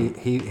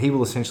 He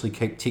will essentially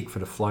keep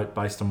Tickford afloat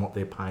based on what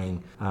they're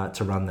paying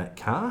to run that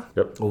car,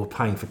 or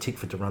paying for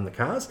Tickford to run the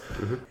cars.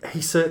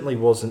 He certainly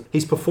wasn't.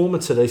 His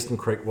performance at Eastern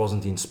Creek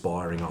wasn't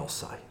inspiring, I'll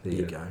say. There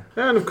you go.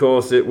 And of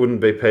course, it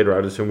wouldn't be Peter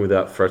Adderton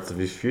without threats of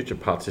his future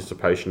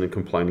participation and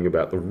complaining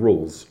about the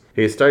rules.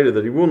 He has stated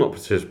that he will not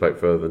participate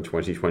further than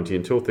 2020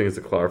 until things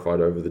are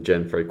clarified over the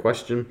Gen 3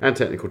 question and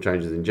technical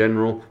changes in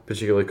general,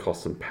 particularly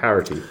cost and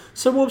parity.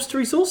 So Webster,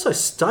 he's also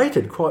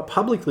stated quite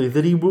publicly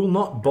that he will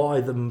not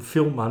buy the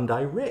Phil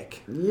Munday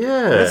wreck.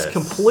 Yes. That's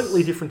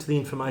completely different to the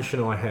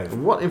information I have.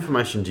 What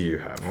information do you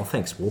have? Oh,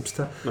 thanks,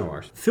 Webster. No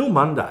worries. Phil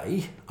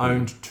Munday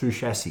owned 2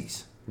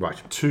 chassis.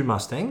 Right. 2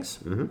 Mustangs.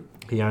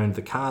 He owned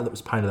the car that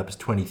was painted up as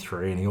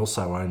 23, and he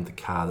also owned the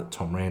car that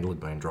Tom Randall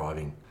had been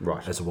driving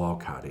as a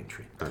wildcard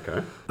entry.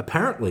 Okay.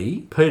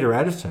 Apparently, Peter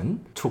Adderton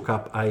took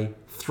up a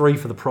 3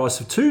 for the price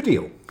of 2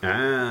 deal.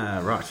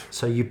 Ah, right.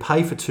 So you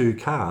pay for 2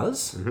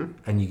 cars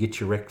and you get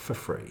your wreck for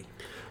free.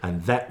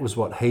 And that was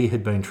what he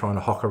had been trying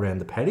to hock around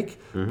the paddock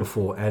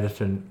before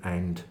Adderton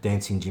and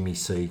Dancing Jimmy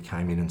C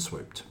came in and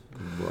swooped.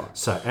 Right.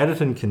 So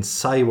Adderton can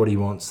say what he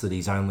wants, that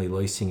he's only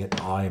leasing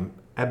it. I am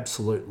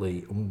absolutely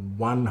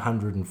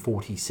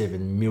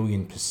 147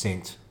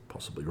 million%,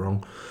 possibly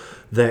wrong,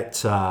 that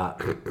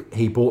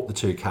he bought the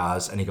 2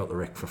 cars and he got the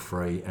wreck for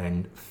free,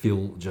 and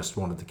Phil just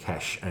wanted the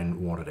cash and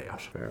wanted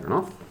out. Fair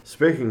enough.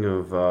 Speaking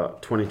of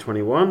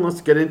 2021,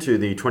 let's get into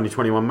the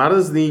 2021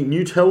 matters, the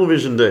new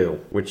television deal,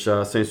 which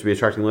seems to be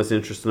attracting less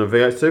interest in a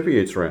V8 Super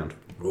Utes round.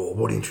 Oh,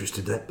 what interest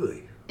did that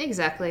be?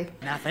 Exactly.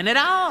 Nothing at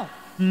all.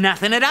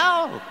 Nothing at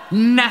all.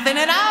 Nothing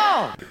at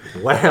all.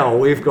 Wow,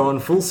 we've gone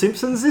full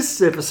Simpsons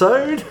this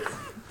episode.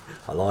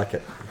 I like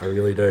it. I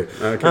really do.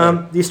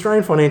 Okay. The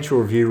Australian Financial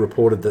Review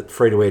reported that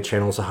free-to-air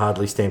channels are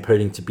hardly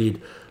stampeding to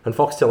bid, and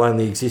Foxtel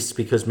only exists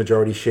because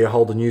majority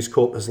shareholder News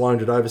Corp has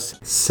loaned it over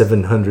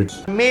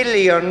 $700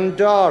 million.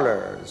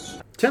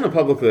 Tenor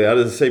publicly out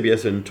as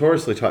CBS are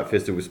notoriously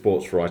tight-fisted with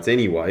sports rights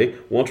anyway,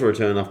 want to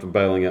return after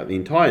bailing out the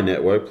entire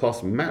network,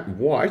 plus Matt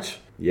White,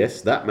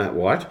 yes, that Matt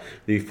White,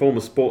 the former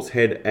sports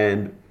head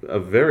and a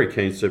very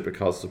keen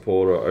supercars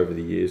supporter over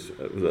the years,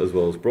 as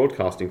well as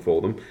broadcasting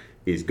for them,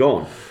 is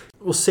gone.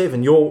 Well,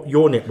 Seven,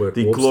 your network,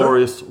 the Warpster,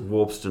 glorious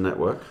Warpster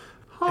network,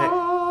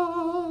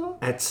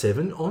 at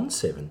 7 on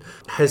 7,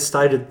 has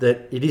stated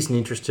that it isn't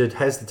interested,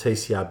 has the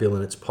TCR bill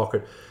in its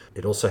pocket.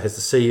 It also has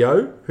the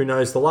CEO, who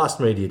knows the last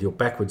media deal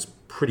backwards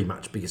pretty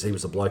much because he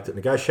was the bloke that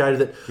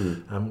negotiated it.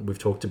 We've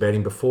talked about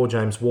him before,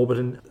 James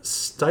Warburton.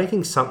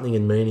 Stating something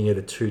and meaning it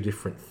are 2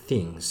 different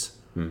things.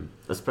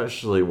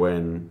 Especially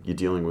when you're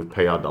dealing with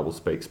PR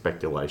doublespeak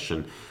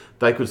speculation.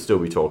 They could still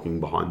be talking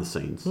behind the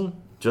scenes.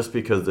 Just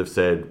because they've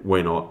said,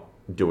 we're not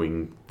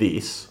doing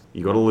this,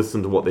 you got to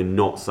listen to what they're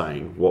not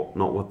saying,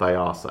 not what they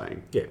are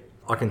saying. Yeah.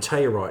 I can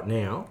tell you right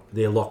now,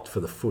 they're locked for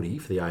the footy,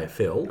 for the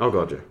AFL. Oh,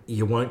 God, yeah.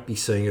 You won't be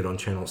seeing it on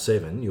Channel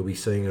 7. You'll be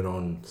seeing it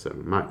on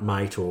 7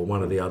 Mate or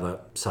one of the other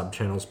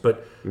sub-channels.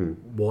 But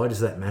why does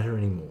that matter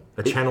anymore?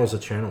 A channel's a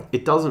channel.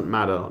 It doesn't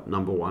matter,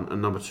 number one.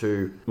 And number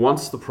two,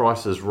 once the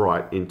price is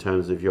right in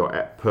terms of your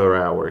per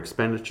hour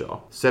expenditure,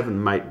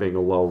 7 Mate being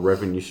a lower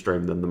revenue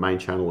stream than the main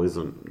channel is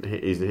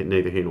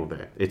neither here nor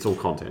there. It's all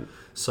content.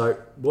 So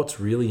what's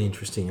really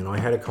interesting, and I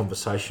had a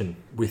conversation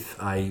with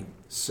a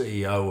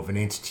CEO of an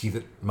entity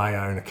that may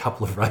own a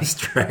couple of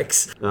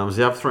racetracks. Does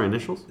he have 3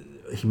 initials?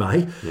 He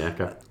may. Yeah,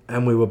 okay.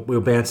 And we were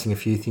bouncing a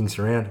few things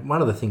around.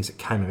 One of the things that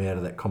came out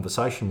of that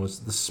conversation was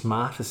the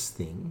smartest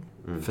thing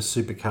for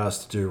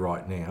supercars to do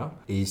right now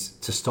is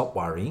to stop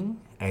worrying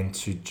and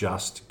to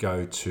just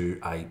go to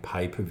a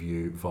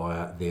pay-per-view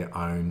via their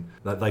own.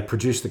 They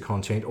produce the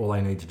content. All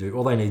they need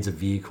is a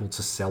vehicle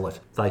to sell it.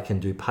 They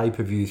can do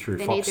pay-per-view through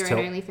They Foxtel. need their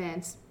own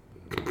OnlyFans.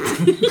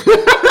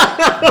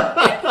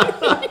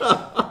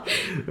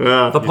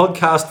 The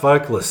podcast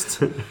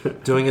vocalist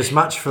doing as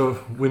much for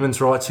women's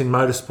rights in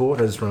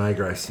motorsport as Renee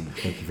Gracie.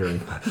 Thank you very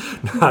much.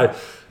 No,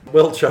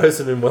 well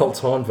chosen and well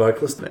timed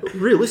vocalist.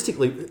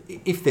 Realistically,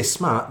 if they're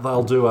smart,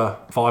 they'll do a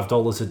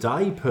 $5 a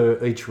day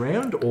per each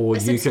round, or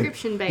you can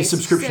subscription-based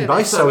subscription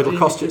based. So it'll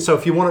cost you. So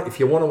if you want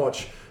to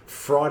watch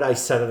Friday,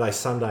 Saturday,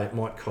 Sunday, it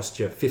might cost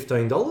you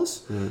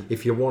 $15.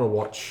 If you want to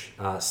watch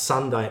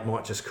Sunday, it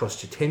might just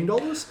cost you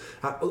 $10.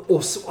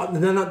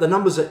 The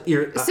numbers are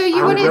So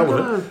you want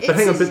irrelevant. But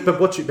hang on, but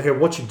what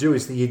you do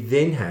is that you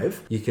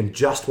can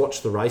just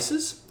watch the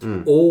races,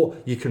 or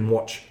you can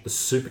watch the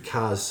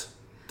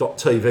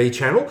Supercars.tv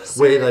channel,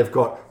 where they've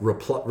got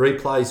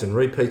replays and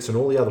repeats and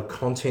all the other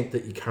content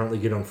that you currently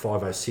get on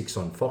 506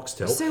 on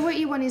Foxtel. So what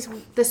you want is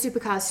the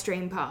Supercars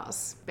Stream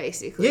Pass,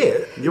 basically. Yeah,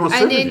 you want.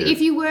 And then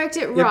if you worked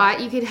it right,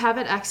 you could have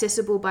it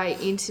accessible by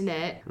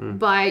internet,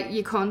 by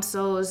your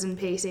consoles and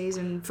PCs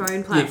and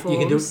phone platforms. You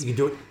can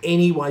do it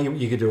any way.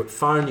 You could do it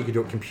phone. You could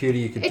do it computer.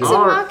 You could It's do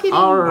a it.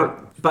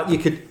 marketing. But you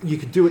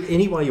could do it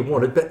any way you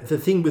wanted. But the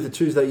thing with the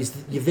Tuesday is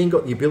you've then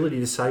got the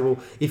ability to say, well,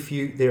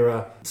 there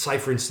are, say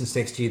for instance,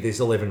 next year there's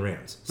 11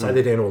 rounds. Say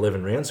they're down to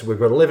 11 rounds. So we've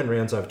got 11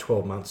 rounds over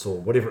 12 months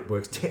or whatever it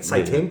works. 10,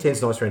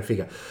 10's a nice round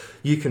figure.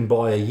 You can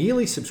buy a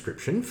yearly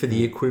subscription for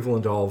the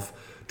equivalent of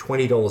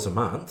 $20 a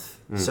month.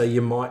 So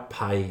you might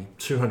pay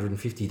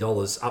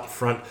 $250 up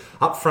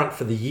front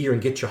for the year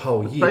and get your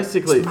whole year.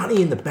 Basically, it's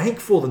money in the bank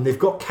for them. They've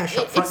got cash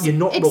up front. You're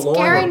not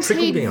relying on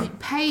trickle down.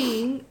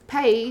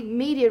 Pay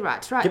media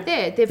rights right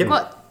there. They've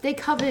got their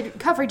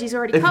coverage is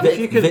already If covered.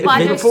 you can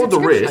afford the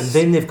risk, and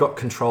then they've got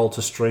control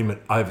to stream it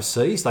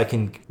overseas. They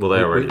can. Well,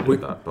 they already do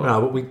that.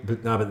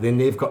 But then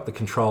they've got the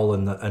control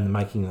and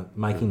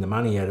making the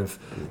money out of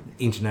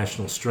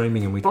international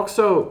streaming. And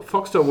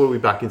Foxtel will be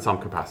back in some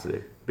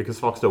capacity, because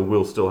Foxtel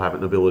will still have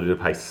an ability to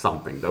pay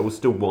something. They will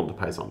still want to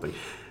pay something.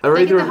 Are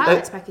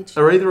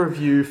either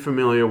of you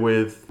familiar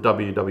with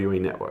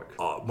WWE Network?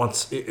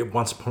 Once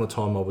upon a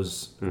time, I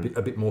was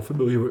a bit more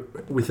familiar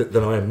with it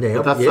than I am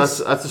now. But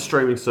that's a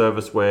streaming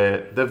service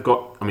where they've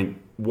got. I mean,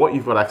 what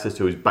you've got access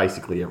to is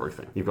basically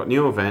everything. You've got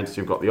new events,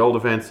 you've got the old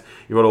events,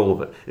 you've got all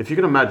of it. If you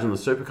can imagine the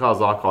Supercars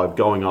archive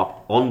going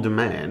up on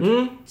demand,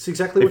 it's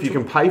exactly. If you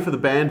can pay for the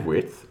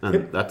bandwidth,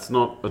 and that's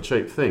not a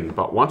cheap thing,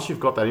 but once you've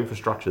got that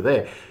infrastructure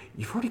there,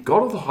 you've already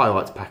got all the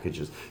highlights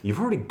packages. You've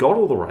already got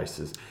all the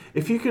races.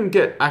 If you can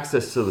get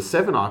access to the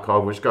 7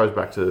 archive, which goes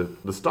back to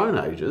the Stone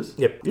Ages,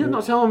 you're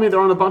not telling me there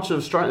aren't a bunch of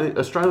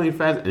Australian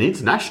fans and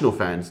international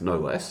fans, no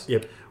less,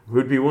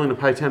 who'd be willing to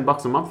pay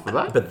 $10 a month for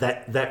that. But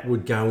that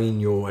would go in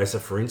your,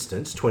 for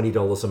instance,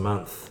 $20 a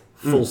month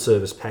full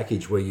service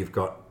package where you've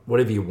got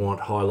whatever you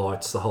want,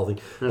 highlights, the whole thing.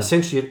 Yeah.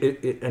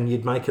 Essentially, and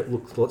you'd make it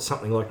look like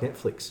something like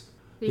Netflix.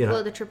 You call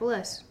it the Triple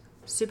S,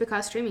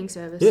 Supercar streaming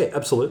service. Yeah,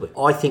 absolutely.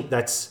 I think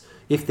that's.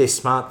 If they're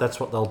smart, that's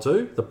what they'll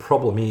do. The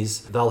problem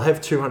is they'll have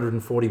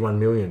 241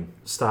 million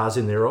stars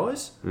in their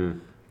eyes,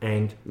 and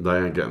they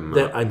ain't getting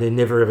that. And they're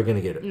never ever going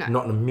to get it. No.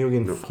 Not in a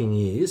million fucking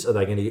years are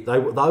they going to get. They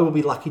will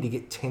be lucky to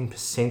get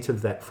 10%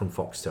 of that from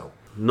Foxtel.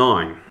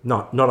 9.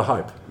 No, not a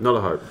hope. Not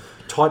a hope.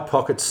 Tight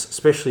pockets,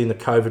 especially in the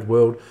COVID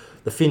world.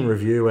 The Fin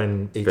Review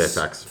and it's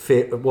Fairfax.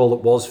 It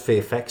was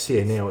Fairfax.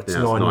 Yeah, now it's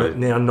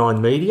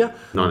Nine Media.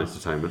 9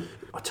 Entertainment.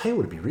 I tell you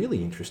what would be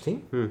really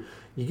interesting.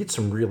 You get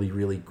some really,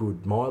 really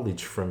good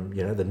mileage from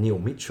the Neil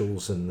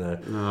Mitchells and the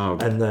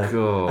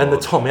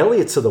Tom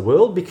Elliott's of the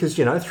world, because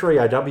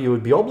 3AW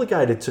would be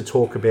obligated to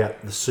talk about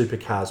the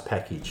Supercars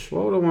package.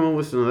 Why would I want to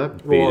listen to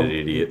that bearded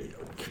idiot?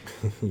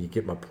 You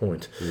get my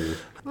point.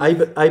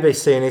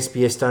 ABC and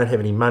SBS don't have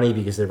any money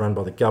because they're run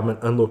by the government.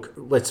 And look,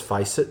 let's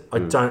face it, I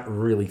don't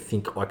really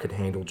think I could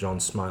handle John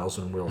Smales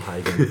and Will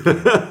Hagen.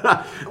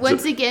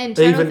 Once again,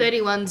 Channel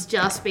 31's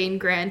just been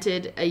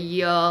granted a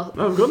year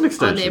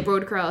on their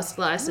broadcast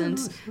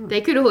license. They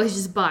could always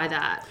just buy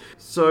that.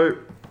 So,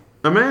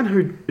 a man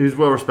who's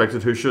well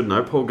respected, who should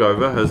know, Paul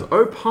Gover, has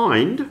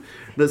opined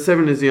that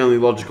 7 is the only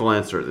logical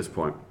answer at this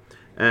point.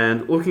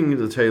 And looking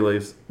into the tea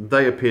leaves,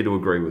 they appear to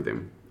agree with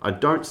him. I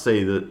don't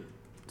see that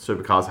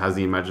Supercars has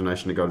the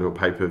imagination to go to a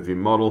pay-per-view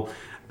model,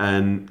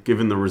 And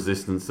given the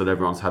resistance that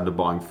everyone's had to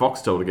buying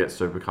Foxtel to get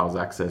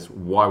Supercars access,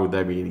 why would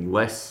they be any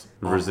less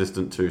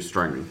resistant to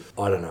streaming?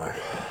 I don't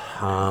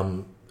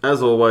know.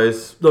 As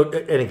always, look,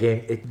 and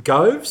again,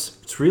 Goves.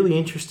 It's really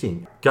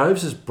interesting.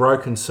 Goves has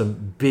broken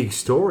some big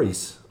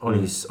stories on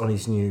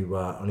his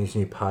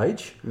new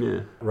page.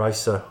 Yeah,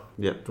 Racer.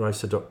 Yep.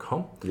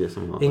 Racer.com. Yeah,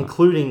 something like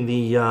including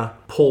the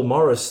Paul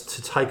Morris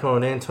to take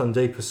on Anton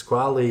De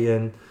Pasquale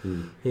and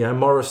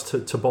Morris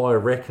to buy a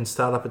wreck and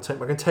start up a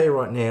team. I can tell you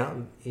right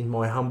now, in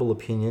my humble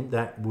opinion,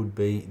 that would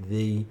be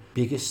the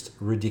biggest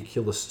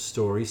ridiculous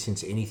story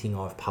since anything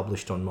I've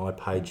published on my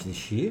page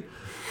this year.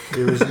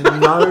 There is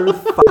no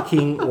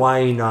fucking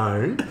way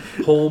known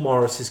Paul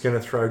Morris is going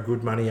to throw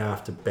good money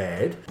after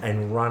bad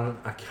and run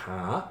a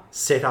car,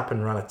 set up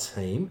and run a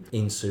team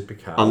in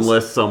supercars.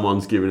 Unless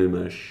someone's giving him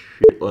a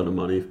shitload of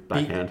money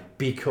backhand.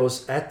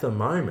 Because at the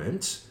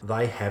moment,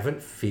 they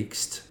haven't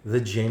fixed the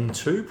Gen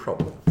 2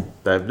 problem.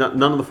 They've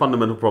none of the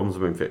fundamental problems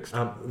have been fixed.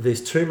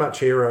 There's too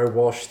much aero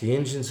wash. The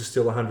engines are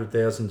still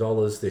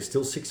 $100,000. They're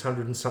still $600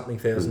 and something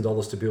thousand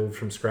to build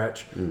from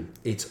scratch.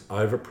 It's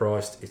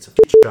overpriced. It's a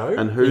show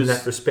in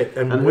that respect.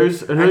 And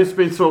who's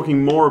been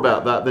talking more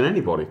about that than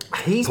anybody?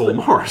 Paul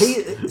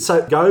Morris.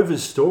 So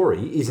Gover's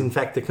story is in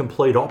fact the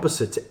complete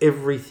opposite to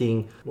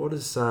everything. What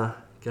does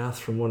Garth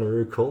from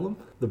Wanneroo call them?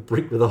 The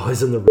brick with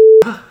eyes and the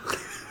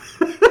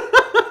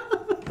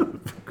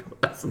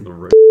That's in the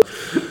room.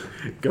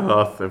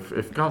 Garth,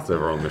 if Garth's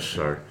ever on this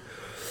show,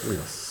 we are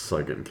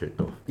so getting kicked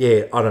off.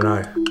 Yeah, I don't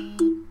know.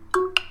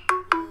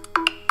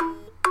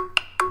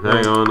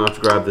 Hang on, I have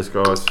to grab this,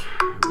 guys.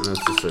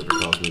 That's the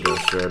Supercars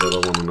negotiator. I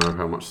want to know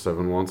how much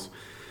Seven wants.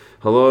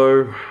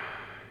 Hello?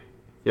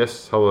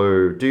 Yes,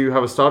 hello. Do you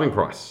have a starting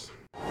price?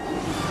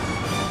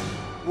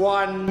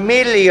 $1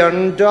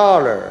 million.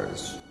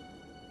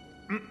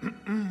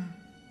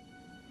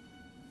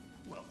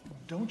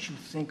 Don't you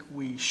think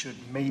we should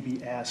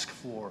maybe ask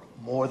for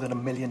more than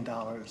 $1 million?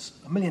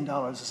 $1 million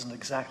isn't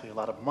exactly a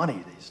lot of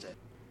money these days.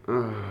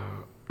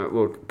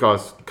 Look,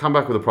 guys, come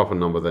back with a proper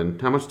number then.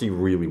 How much do you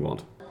really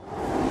want?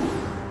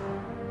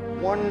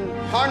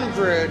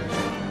 $100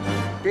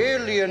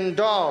 billion.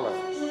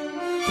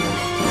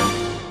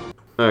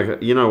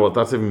 Okay, you know what?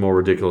 That's even more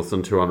ridiculous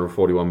than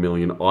 $241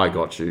 million. I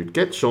got you.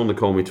 Get Sean to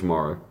call me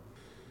tomorrow.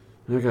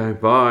 Okay,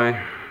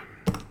 bye.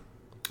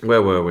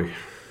 Where were we?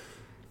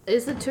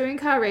 Is the touring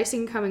car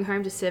racing coming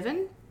home to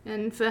 7?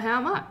 And for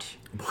how much?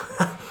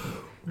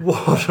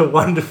 What a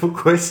wonderful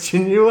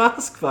question you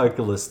ask,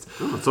 vocalist.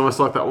 Oh, it's almost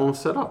like that one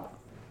was set up.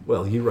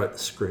 Well, you wrote the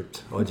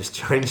script. I just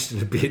changed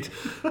it a bit.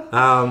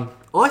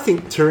 I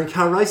think touring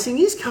car racing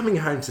is coming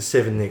home to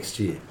 7 next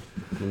year.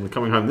 And they're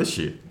coming home this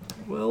year.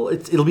 Well,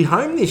 it'll be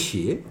home this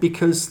year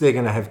because they're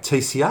going to have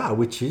TCR,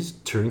 which is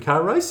touring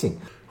car racing.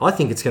 I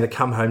think it's going to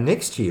come home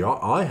next year.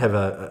 I have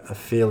a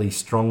fairly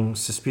strong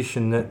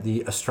suspicion that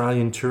the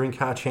Australian Touring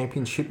Car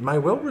Championship may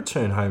well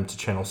return home to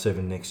Channel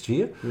 7 next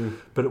year,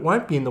 but it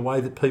won't be in the way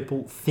that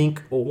people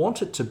think or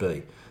want it to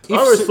be. I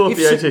always thought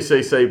the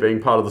ATCC being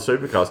part of the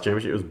Supercars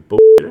Championship was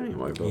bullshit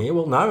anyway. But... Yeah,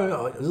 well,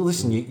 no.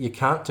 Listen, you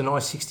can't deny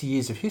 60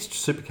 years of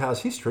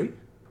Supercars history.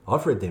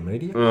 I've read their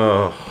media.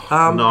 No,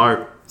 I'm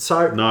out.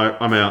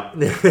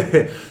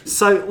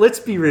 So let's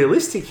be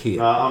realistic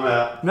here. I'm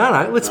out.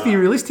 No, let's be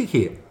realistic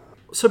here.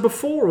 So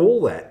before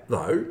all that,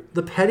 though,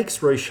 the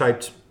paddock's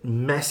reshaped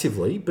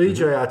massively.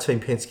 BJR Team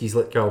Penske's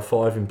let go of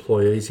 5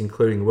 employees,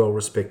 including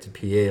well-respected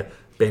Pierre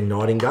Ben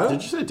Nightingale.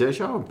 Did you say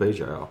Deja or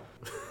BJR?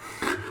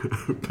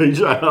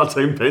 BJR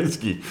Team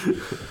Penske.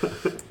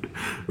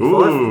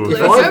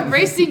 Blowjob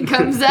Racing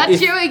comes at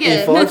you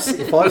again. If I've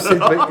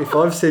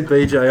said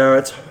BJR,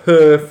 it's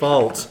her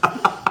fault.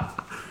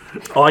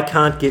 I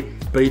can't get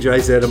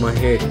BJs out of my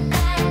head.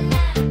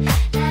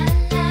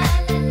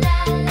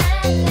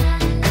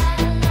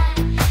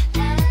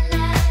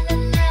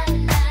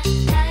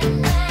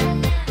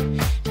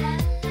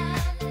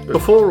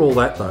 Before all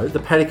that, though, the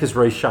paddock is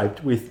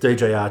reshaped with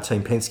DJR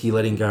Team Penske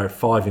letting go of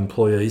 5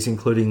 employees,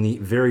 including the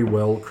very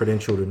well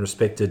credentialed and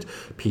respected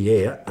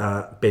Pierre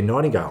Ben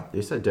Nightingale. Did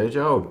you say DJ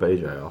or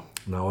BJR?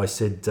 No, I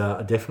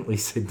definitely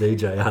said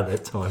DJR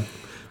that time.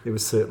 There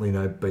was certainly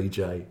no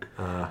BJ.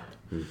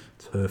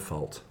 It's her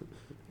fault.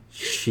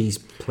 She's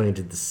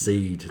planted the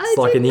seed. It's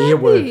like an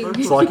earworm.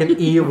 It's like an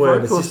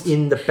earworm. It's just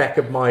in the back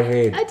of my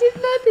head. I did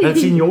nothing. And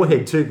it's in your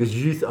head too, because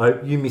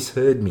you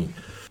misheard me.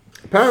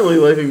 Apparently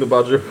leaving the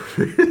budget.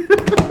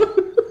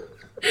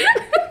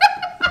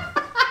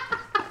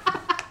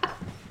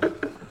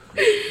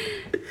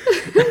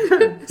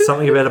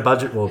 Something about a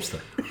budget lobster.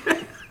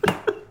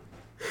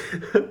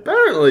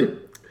 Apparently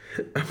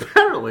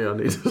I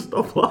need to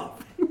stop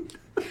laughing.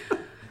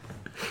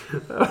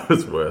 That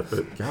was worth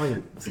it.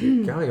 Going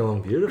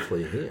along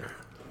beautifully here.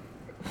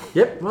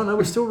 Yep, no,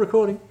 we're still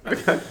recording.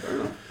 Okay, fair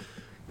enough.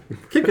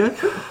 Keep going.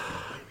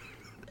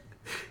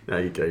 Now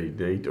you do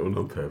it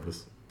on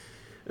purpose.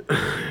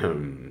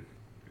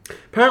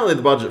 Apparently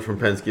the budget from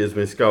Penske has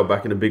been scaled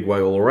back in a big way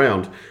all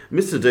around.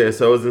 Mr.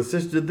 DSO has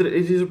insisted that it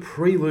is a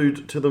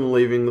prelude to them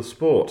leaving the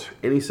sport.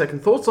 Any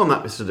second thoughts on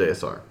that, Mr.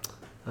 DSO?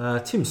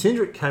 Tim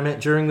Cindric came out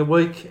during the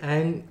week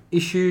and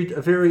issued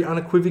a very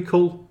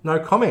unequivocal no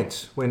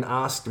comment when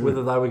asked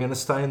whether they were going to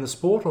stay in the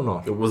sport or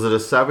not. Was it a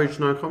savage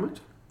no comment?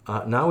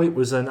 No, it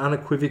was an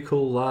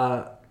unequivocal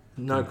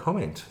no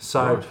comment.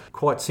 So, Right.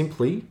 quite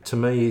simply, to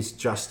me, is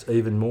just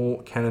even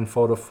more cannon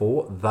fodder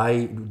for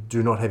they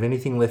do not have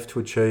anything left to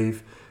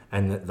achieve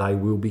and that they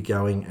will be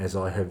going, as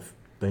I have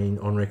been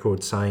on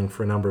record saying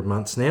for a number of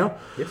months now.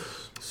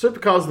 Yes.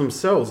 Supercars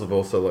themselves have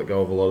also let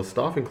go of a lot of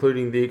staff,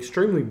 including the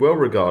extremely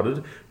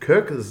well-regarded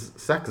Kirk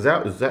Zakzewski.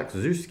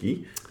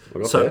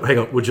 So, hang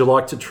on, would you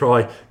like to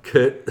try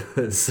Kurt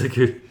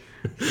Zakzewski?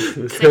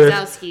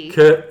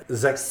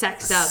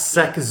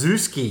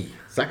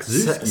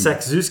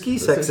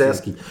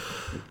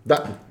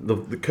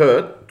 The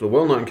Kurt, the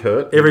well-known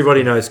Kurt.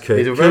 Everybody knows Kurt.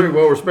 He's a very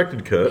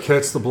well-respected Kurt.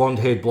 Kurt's the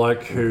blonde-haired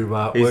bloke who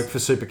worked for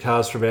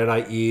Supercars for about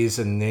 8 years,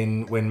 and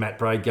then when Matt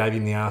Braid gave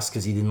him the ask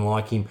because he didn't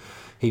like him,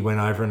 he went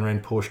over and ran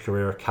Porsche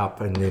Carrera Cup,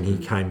 and then he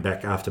came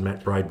back after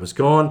Matt Braid was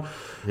gone.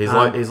 He's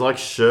like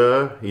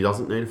Sher. He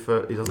doesn't need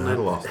a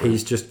last name.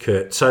 He's just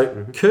Kurt.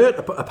 So Kurt,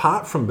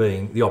 apart from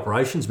being the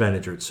operations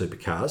manager at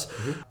Supercars,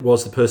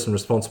 was the person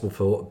responsible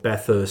for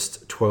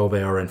Bathurst 12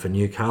 Hour and for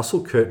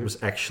Newcastle. Kurt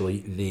was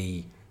actually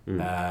the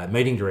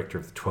meeting director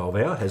of the 12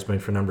 Hour, has been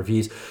for a number of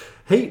years.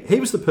 He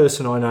was the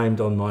person I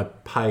named on my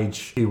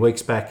page a few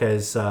weeks back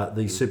as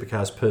the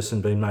Supercars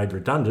person being made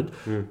redundant.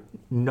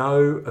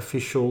 No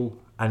official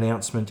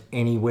announcement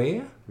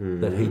anywhere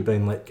that he'd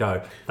been let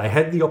go. They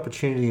had the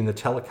opportunity in the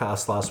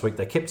telecast last week.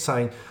 They kept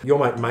saying, your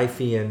mate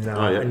Mayfield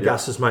and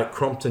Gus's mate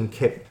Crompton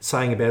kept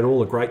saying about all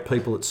the great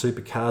people at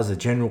Supercars, the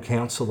general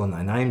counsel, and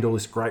they named all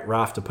this great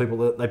raft of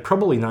people. They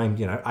probably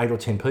named 8 or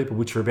 10 people,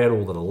 which are about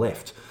all that are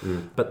left.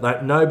 But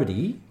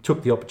nobody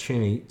took the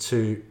opportunity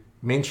to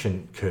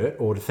mention Kurt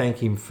or to thank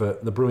him for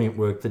the brilliant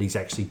work that he's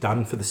actually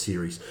done for the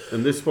series.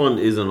 And this one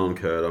isn't on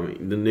Kurt. I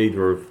mean,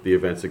 neither of the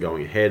events are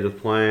going ahead as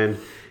planned.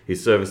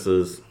 His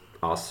services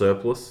are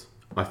surplus.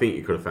 I think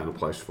you could have found a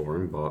place for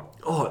him, but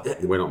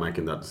we're not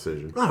making that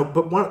decision. No,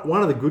 but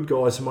one of the good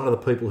guys and one of the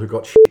people who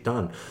got shit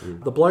done,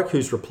 the bloke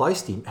who's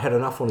replaced him had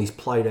enough on his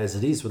plate as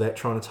it is without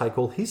trying to take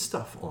all his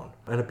stuff on.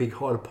 And a big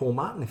hi to Paul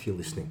Martin if you're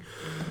listening.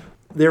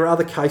 There are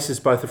other cases,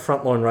 both of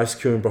frontline race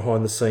crew and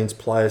behind-the-scenes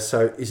players.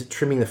 So is it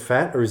trimming the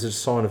fat or is it a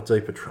sign of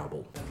deeper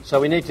trouble?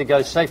 So we need to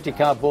go safety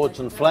car boards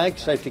and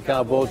flags, safety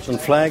car boards and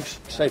flags,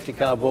 safety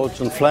car boards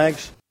and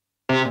flags.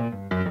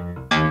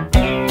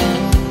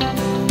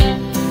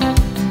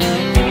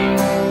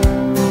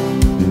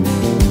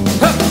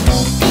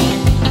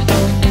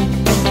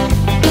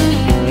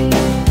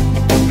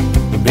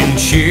 We've been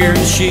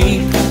shearing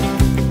sheep,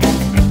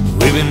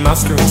 we've been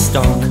mustering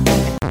stock.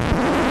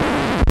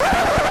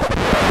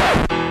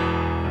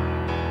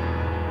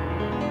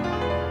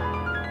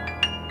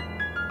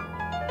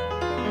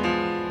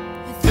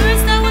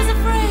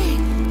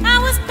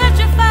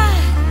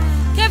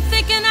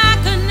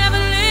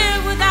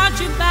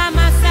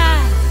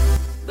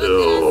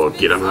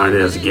 G'day mate,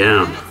 how's it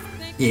going?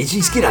 Yeah,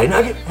 geez, g'day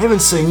Nugget.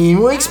 Haven't seen you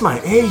in weeks,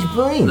 mate. How you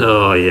been?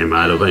 Oh yeah,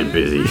 mate, I've been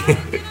busy.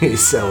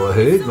 So I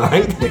heard,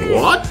 mate.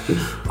 What?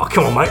 Oh,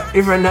 come on, mate.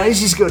 Everyone knows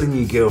she's got a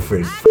new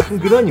girlfriend. Fucking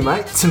good on you,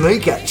 mate.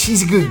 Tamika,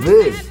 she's a good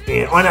bird.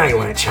 Yeah, I know you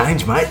won't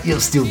change, mate. You'll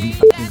still be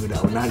fucking good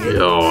old Nugget.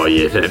 Oh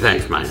yeah,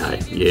 thanks mate. Hey,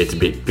 yeah, it's a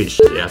bit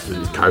shit out with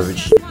this COVID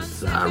shit.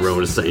 It's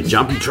ruined us seeing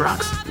jumpy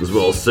trucks as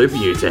well as super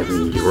utes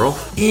having a year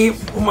off. Yeah,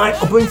 well, mate,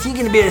 I've been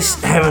thinking about us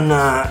having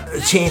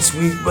a chance.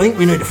 I think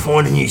we need to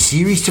find a new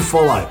series to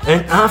follow.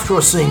 And after I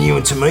seen you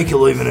and Tamika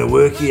leaving her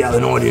work the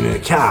other night in her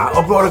car,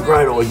 I've got a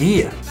great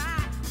idea.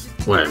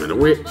 Wait a minute,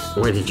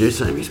 where did you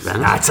see me, Spanner?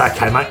 Nah, it's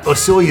okay, mate. I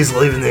saw you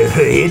leaving her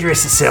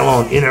hairdresser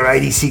salon in her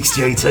 86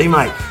 GT,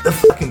 mate. The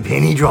fucking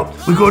penny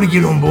dropped. We got to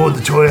get on board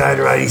the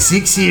Toyota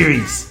 86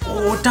 series.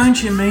 Oh,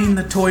 don't you mean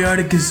the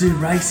Toyota Gazoo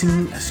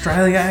Racing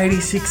Australia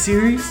 86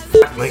 series?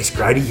 Fuck me,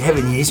 Scrady.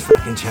 Haven't years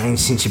fucking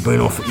changed since you've been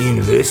off at the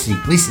university.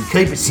 Listen,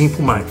 keep it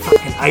simple, mate.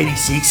 Fucking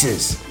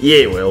 86s.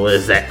 Yeah, well,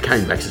 there's that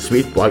Kane Baxter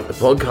Smith bloke the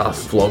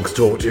podcast vlogs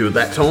talked to at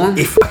that time.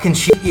 Yeah, fucking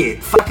shit, yeah.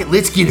 Fuck it,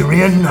 let's get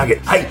around, Nugget.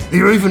 Hey,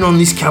 they're even on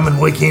this coming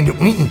weekend at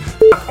Winton.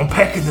 I'm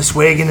packing the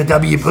swag in the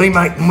WB,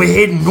 mate, and we're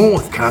heading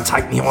north. Can't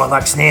take me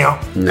Hilux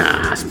now.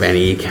 Nah,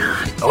 Spanny, you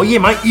can't. Oh yeah,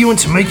 mate, you and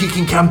Tamika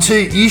can come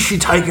too. You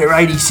should take her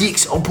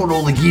 86. I'll put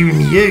all the gear in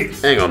the ute.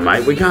 Hang on,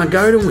 mate, we can't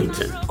go to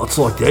Winton. It's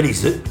like that,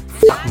 is it?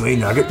 Fuck me,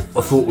 Nugget.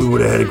 I thought we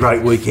would have had a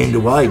great weekend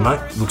away, mate.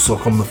 Looks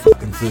like I'm the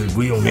fucking third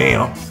wheel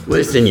now.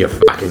 Listen, you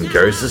fucking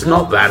goose, it's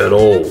not that at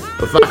all.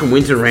 The fucking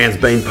Winton round's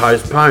been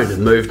postponed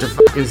and moved to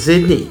fucking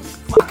Sydney.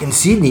 Fucking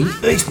Sydney?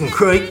 Eastern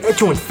Creek? That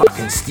joint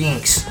fucking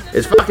stinks.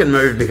 It's fucking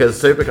moved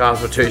because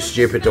Supercars were too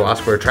stupid to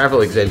ask for a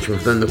travel exemption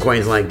within the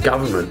Queensland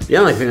government. The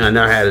only thing they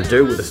know how to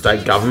do with the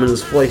state government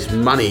is fleece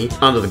money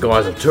under the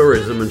guise of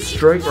tourism and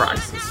street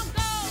races.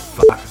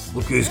 Fuck,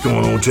 look who's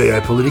gone all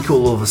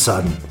geopolitical all of a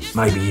sudden.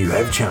 Maybe you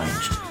have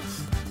changed.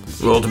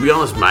 Well, to be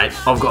honest, mate,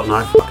 I've got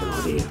no fucking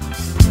idea.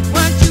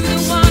 Weren't you the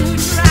one who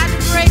tried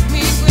to break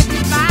me with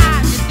your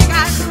vibe? You think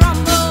I'd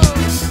crumble?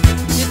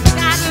 You think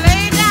I'd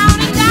lay down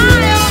and die?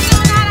 Oh,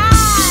 you're not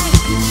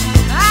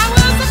I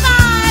will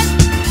survive.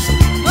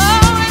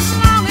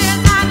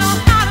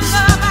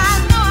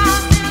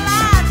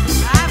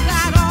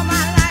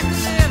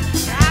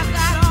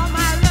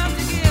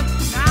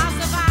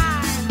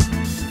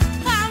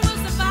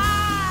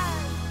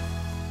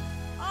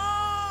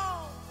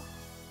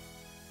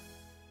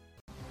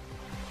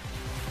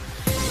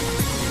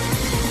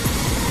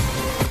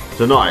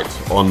 Tonight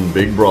on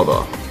Big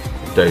Brother,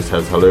 Dace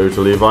has hello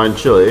to Levi and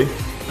Chili.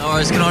 No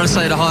worries, can I just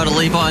say hi to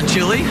Levi and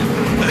Chili? You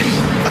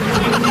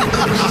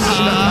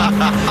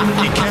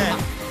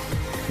can.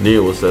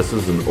 Neil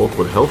assesses an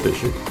awkward health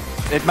issue.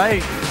 It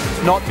may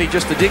not be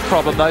just a dick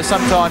problem though,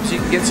 sometimes you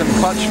can get some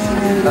clutch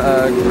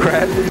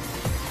crap.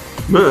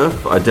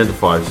 Murph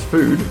identifies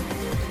food.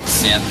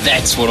 Now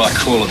that's what I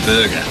call a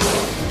burger.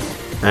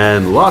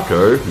 And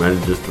Larko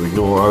manages to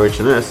ignore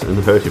OH&S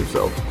and hurt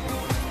himself.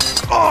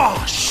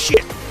 Oh,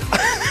 shit!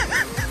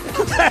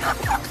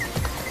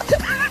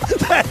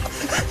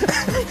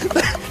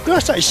 Did I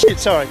say shit?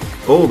 Sorry.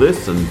 All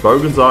this and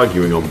Bogan's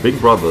arguing on Big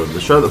Brother,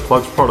 the show that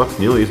plugs products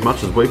nearly as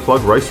much as we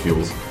plug race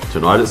fuels.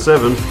 Tonight at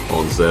 7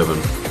 on 7.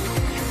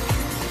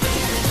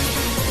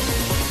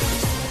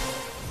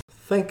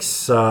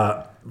 Thanks,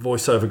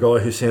 voiceover guy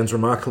who sounds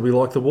remarkably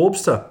like the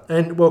Warbster.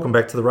 And welcome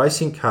back to the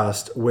Racing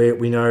Cast, where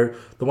we know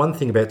the one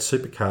thing about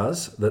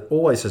supercars that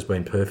always has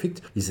been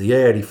perfect is the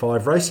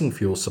E85 racing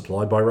fuel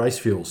supplied by Race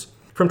Fuels.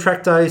 From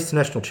track days to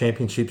national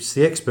championships,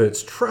 the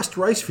experts trust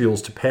Race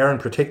Fuels to power and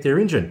protect their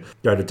engine.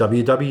 Go to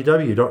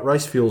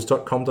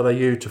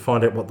www.racefuels.com.au to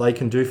find out what they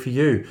can do for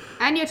you.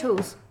 And your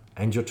tools.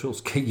 And your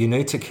tools. You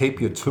need to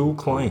keep your tool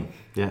clean.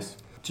 Yes.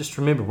 Just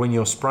remember, when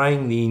you're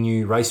spraying the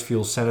new Race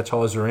Fuels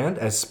sanitizer around,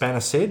 as Spanner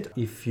said,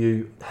 if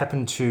you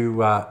happen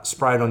to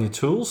spray it on your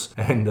tools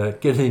and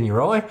get it in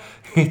your eye,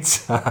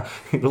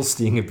 it'll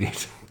sting a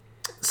bit.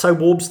 So,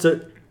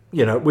 Warbster,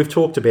 you know, we've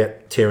talked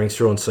about tearing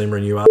through on Seamer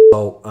and you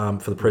arsehole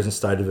for the present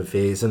state of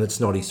affairs, and it's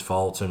not his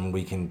fault, and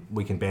we can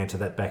banter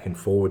that back and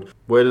forward.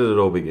 Where did it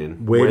all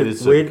begin? Where did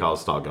supercars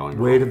start going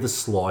wrong? Where did the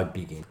slide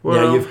begin? Well,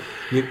 now,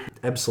 you've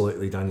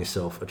absolutely done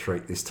yourself a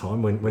treat this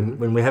time.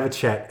 When we have a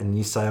chat and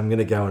you say, I'm going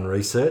to go and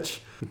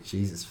research,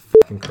 Jesus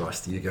fucking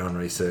Christ, do you go and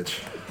research?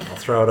 I'll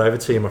throw it over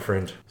to you, my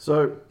friend.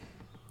 So,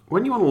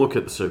 when you want to look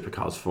at the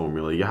supercars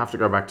formula, you have to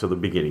go back to the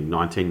beginning,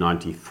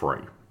 1993.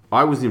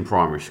 I was in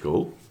primary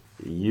school.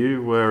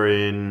 You were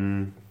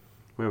in...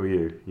 Where were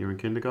you? You were in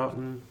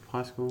kindergarten?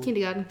 High school?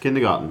 Kindergarten.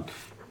 Kindergarten.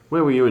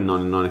 Where were you in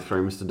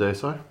 1993, Mr.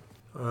 Deso?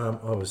 I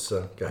was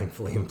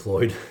gainfully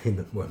employed in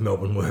the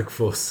Melbourne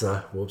workforce,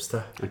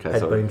 Warbster. Okay,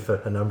 Had been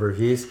for a number of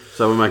years.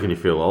 So we're making you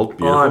feel old.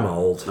 Beautiful. I'm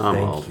old,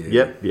 thank you.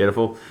 Yep,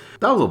 beautiful.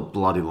 That was a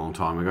bloody long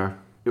time ago.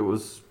 It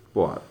was,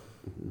 what?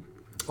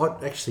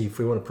 Actually, if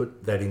we want to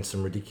put that in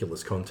some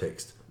ridiculous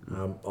context,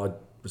 I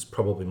was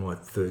probably my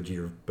third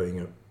year of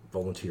being a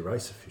volunteer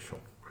race official.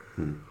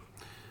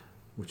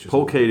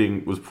 Paul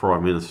Keating was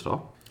Prime Minister.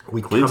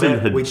 Clinton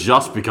had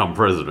just become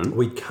President.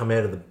 We'd come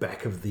out of the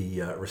back of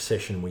the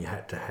recession we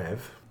had to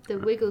have. The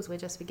Wiggles were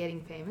just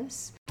getting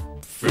famous.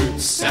 Fruit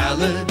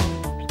salad,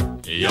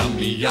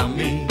 yummy,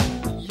 yummy.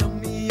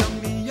 Yummy,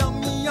 yummy,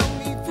 yummy,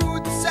 yummy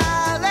fruit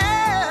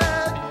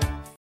salad.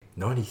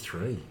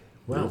 93.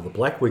 Wow, the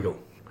Black Wiggle.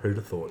 Who'd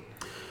have thought?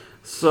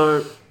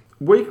 So,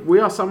 we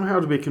are somehow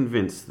to be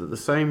convinced that the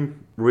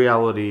same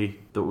reality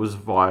that was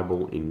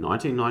viable in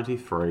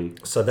 1993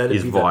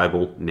 is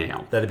viable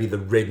now. That'd be the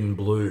red and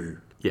blue.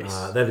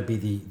 Yes. That'd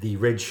be the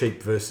red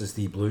sheep versus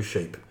the blue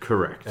sheep.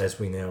 Correct. As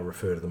we now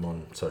refer to them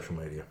on social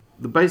media.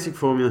 The basic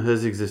formula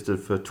has existed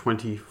for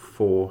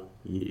 24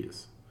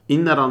 years.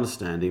 In that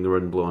understanding, the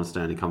red and blue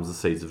understanding, comes the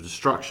seeds of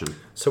destruction.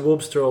 So,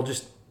 Warbster, I'll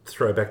just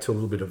throw back to a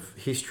little bit of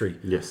history.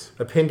 Yes.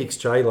 Appendix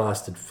J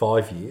lasted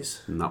 5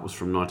 years. And that was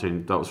from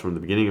the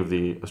beginning of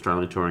the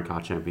Australian Touring Car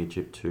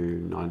Championship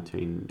to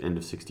end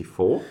of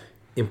 64.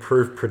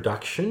 Improved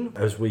production,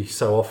 as we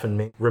so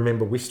often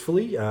remember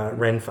wistfully,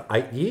 ran for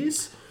 8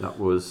 years. That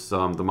was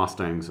the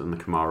Mustangs and the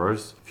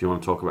Camaros. If you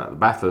want to talk about the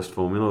Bathurst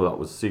formula, that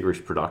was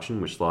Siegrist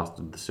production, which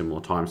lasted the similar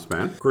time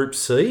span. Group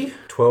C,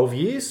 12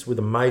 years, with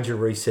a major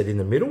reset in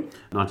the middle.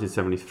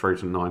 1973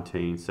 to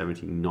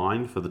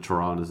 1979 for the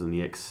Toranas and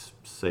the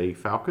XC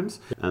Falcons.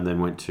 And then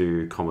went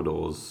to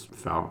Commodores,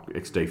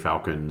 XD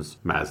Falcons,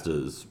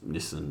 Mazdas,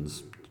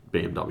 Nissans,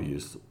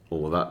 BMWs,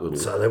 all of that little.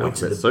 So they went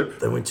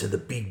to the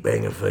big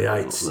bang of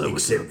V8s,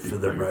 except for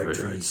the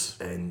Rotaries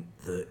and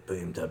the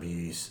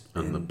BMWs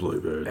and the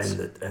Bluebirds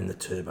and the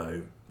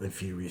Turbo, the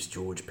Furious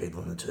George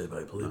peddling the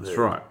Turbo Bluebird. That's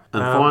right.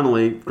 And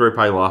finally, Group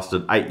A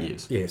lasted 8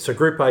 years. Yeah. So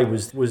Group A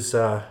was it's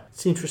an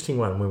interesting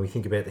one when we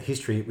think about the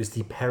history. It was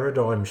the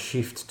paradigm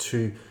shift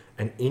to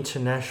an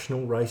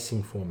international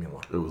racing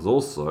formula. It was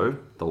also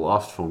the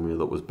last formula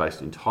that was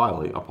based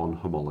entirely upon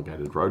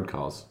homologated road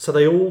cars. So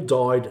they all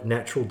died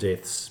natural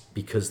deaths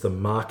because the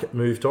market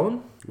moved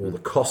on or the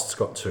costs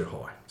got too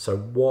high. So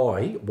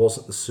why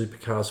wasn't the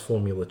supercars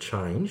formula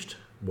changed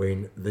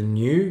when the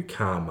new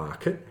car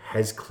market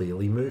has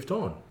clearly moved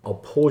on? I'll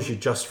pause you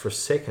just for a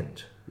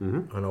second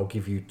and I'll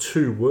give you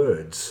 2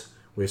 words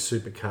where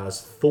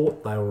supercars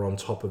thought they were on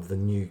top of the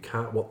new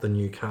car, what the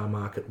new car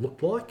market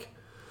looked like.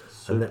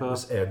 And that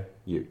was our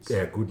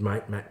good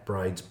mate Matt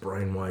Braid's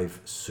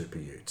Brainwave Super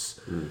Utes.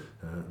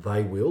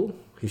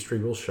 History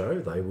will show,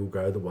 they will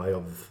go the way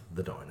of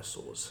the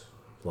dinosaurs.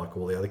 Like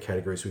all the other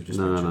categories we've just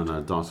mentioned.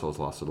 No. Dinosaurs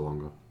lasted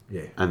longer.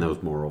 Yeah. And there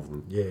was more of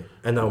them. Yeah,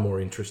 and they were more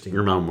interesting. They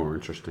were more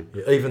interesting.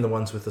 Yeah, even the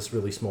ones with the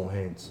really small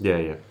hands.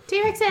 Yeah.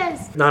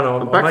 T-Rexes!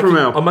 No,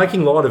 I'm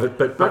making light of it,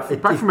 but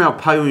back from our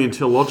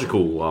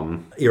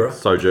paleontological era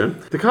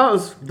sojourn, the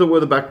cars that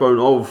were the backbone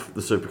of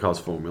the supercars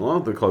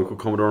formula, the Local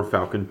Commodore and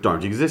Falcon,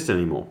 don't exist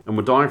anymore, and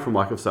were dying from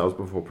lack of sales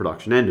before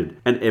production ended.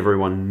 And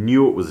everyone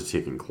knew it was a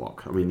ticking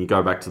clock. I mean, you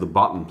go back to the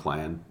Button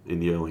plan in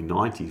the early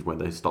 90s when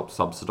they stopped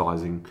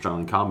subsidising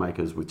Australian car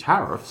makers with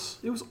tariffs.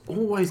 It was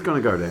always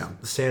going to go down.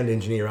 The sound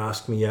engineer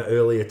asked me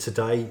earlier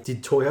today,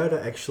 did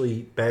Toyota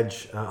actually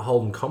badge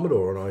Holden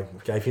Commodore? And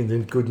I gave him the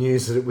good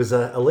news that it was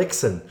a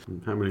Lexan.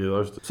 How many of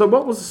those? So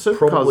what was the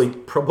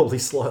supercars? Probably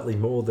slightly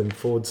more than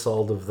Ford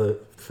sold of the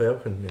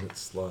Falcon in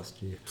its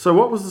last year. So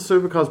what was the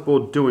supercars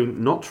board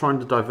doing, not trying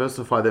to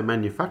diversify their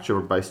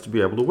manufacturer base to be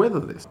able to weather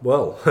this?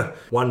 Well,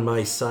 one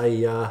may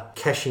say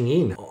cashing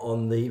in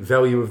on the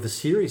value of the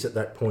series at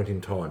that point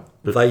in time.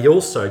 But they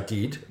also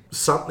did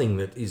something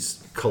that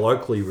is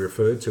colloquially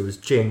referred to as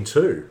Gen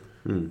 2.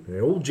 Now,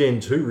 all Gen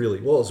 2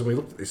 really was, and we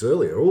looked at this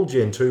earlier, all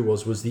Gen 2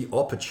 was the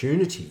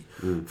opportunity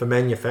for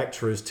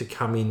manufacturers to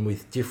come in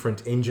with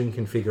different engine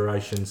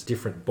configurations,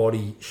 different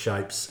body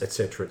shapes,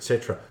 etc.,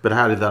 etc. But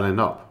how did that end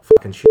up?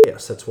 Fucking shit.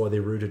 That's why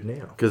they're rooted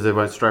now. Because they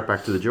went straight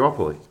back to the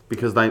duopoly.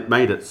 Because they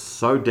made it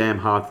so damn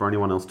hard for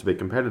anyone else to be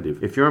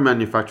competitive. If you're a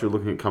manufacturer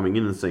looking at coming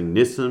in and seeing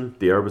Nissan,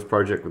 the Erebus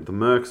project with the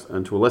Mercs,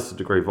 and to a lesser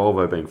degree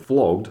Volvo being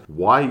flogged,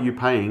 why are you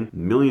paying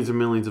millions and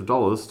millions of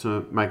dollars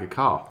to make a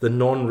car? The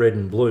non-red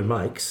and blue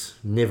makes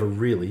never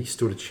really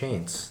stood a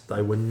chance.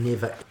 They were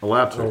never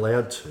allowed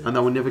to. And they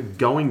were never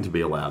going to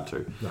be allowed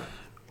to. No.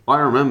 I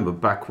remember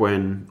back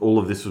when all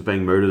of this was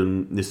being mooted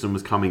and Nissan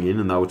was coming in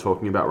and they were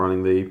talking about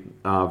running the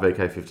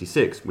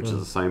VK56, which is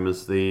the same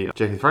as the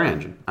GT3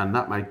 engine. And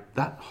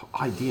that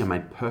idea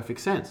made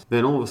perfect sense.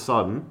 Then all of a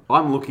sudden,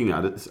 I'm looking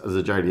at it as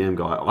a JDM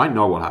guy. I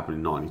know what happened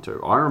in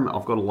 92.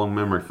 I've got a long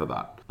memory for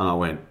that. And I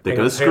went, they're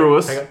going to screw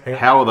us.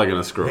 How are they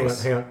going to screw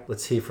us? Hang on.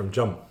 Let's hear from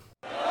John.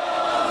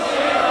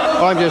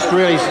 I'm just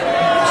really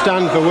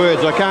stunned for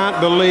words. I can't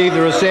believe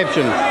the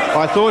reception.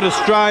 I thought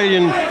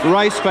Australian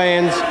race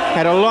fans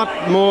had a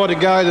lot more to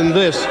go than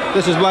this.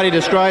 This is bloody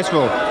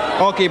disgraceful.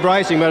 I'll keep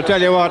racing, but I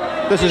tell you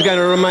what, this is going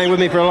to remain with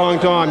me for a long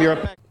time.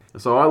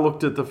 So I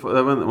looked at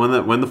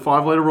when the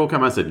 5 litre rule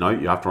came out, I said, no,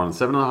 you have to run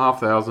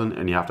 7,500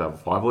 and you have to have a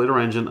 5 litre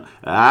engine.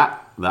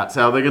 That's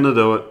how they're going to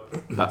do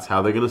it. That's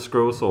how they're going to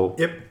screw us all.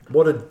 Yep.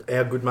 What did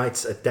our good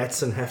mates at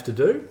Datsun have to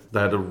do?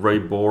 They had to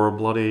rebore a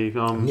bloody...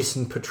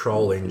 Nissan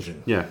Patrol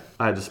engine. Yeah.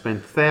 They had to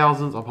spend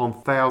thousands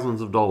upon thousands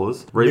of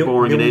dollars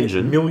reboring an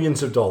engine.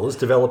 Millions of dollars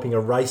developing a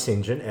race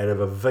engine out of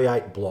a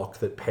V8 block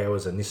that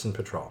powers a Nissan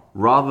Patrol.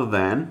 Rather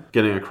than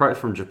getting a crate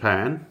from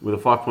Japan with a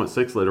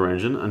 5.6 litre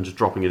engine and just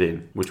dropping it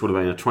in, which would have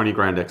been a 20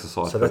 grand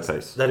exercise per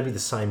piece. That'd be the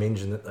same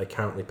engine that they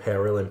currently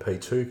power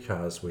LMP2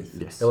 cars with.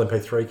 Yes.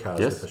 LMP3 cars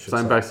with, I should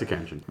same say. basic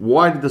engine.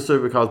 Why did the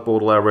supercars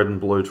board allow red and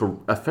blue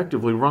to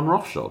effectively run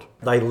roughshod?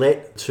 They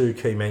let two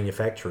key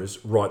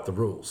manufacturers write the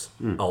rules,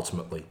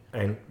 ultimately.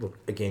 And look,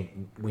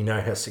 again, we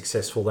know how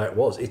successful that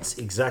was. It's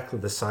exactly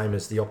the same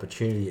as the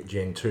opportunity at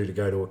Gen 2 to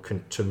go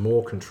to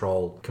more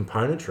controlled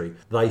componentry.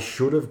 They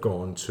should have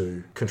gone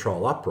to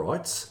control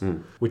uprights,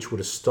 which would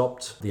have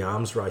stopped the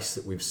arms race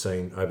that we've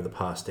seen over the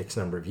past X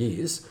number of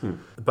years.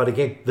 But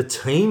again, the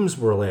teams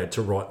were allowed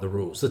to write the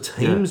rules. The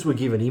teams were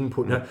given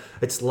input. Now,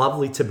 it's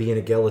lovely to be an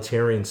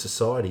egalitarian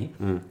society.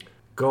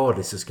 God,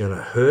 this is going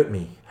to hurt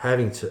me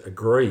having to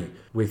agree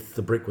with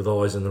the brick with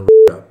eyes and the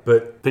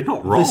but they're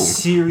not wrong. The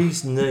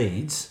series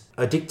needs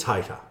a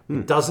dictator.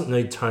 It doesn't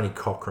need Tony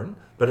Cochrane,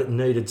 but it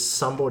needed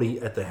somebody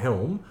at the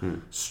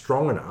helm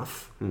strong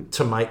enough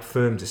to make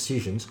firm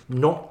decisions,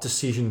 not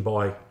decision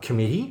by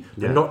committee,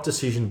 and not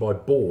decision by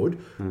board,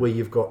 where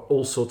you've got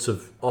all sorts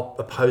of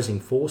opposing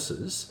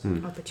forces.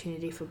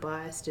 Opportunity for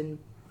biased and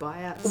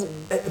buyouts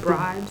and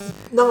bribes.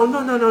 No,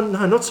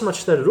 not so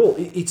much that at all.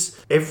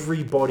 It's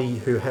everybody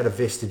who had a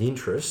vested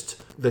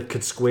interest that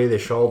could square their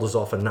shoulders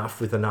off enough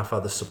with enough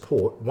other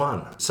support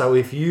won. So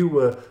if you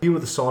were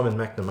the Simon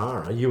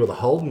McNamara, you were the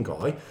Holden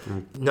guy,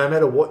 no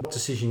matter what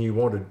decision you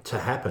wanted to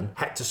happen,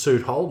 had to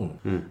suit Holden.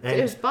 And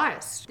it was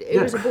biased.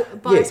 It was a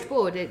biased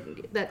board.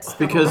 That's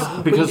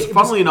because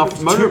funnily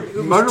enough,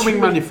 motoring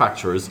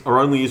manufacturers are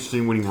only interested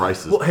in winning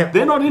races.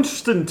 They're not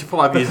interested in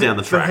 5 years down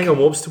the track. Hang on,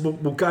 Wobster,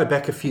 we'll go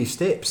back a few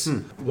steps.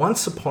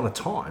 Once upon a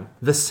time,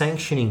 the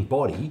sanctioning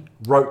body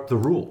wrote the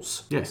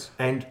rules. Yes.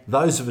 And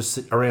those of us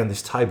around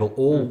this table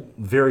all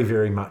very,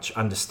 very much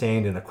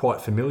understand and are quite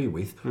familiar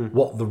with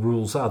what the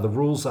rules are. The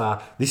rules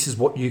are, this is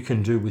what you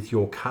can do with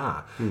your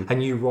car.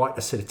 And you write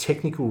a set of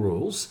technical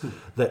rules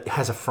that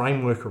has a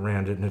framework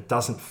around it and it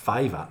doesn't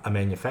favour a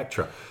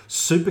manufacturer.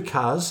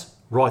 Supercars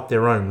write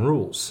their own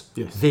rules.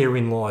 Yes.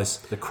 Therein lies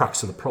the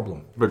crux of the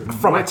problem. But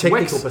from a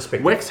technical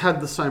perspective. Wex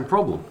had the same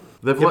problem.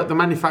 They've let the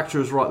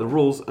manufacturers write the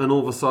rules, and all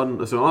of a sudden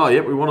they say, "Oh,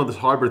 yeah, we wanted this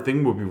hybrid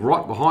thing. We'll be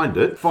right behind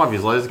it." 5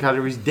 years later, the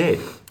category's dead.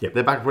 Yep.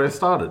 They're back where it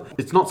started.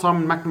 It's not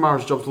Simon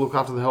McNamara's job to look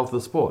after the health of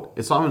the sport.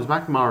 It's Simon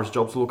McNamara's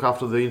job to look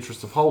after the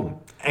interests of Holden.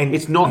 And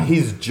it's not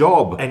his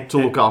job to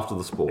look after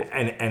the sport.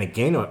 And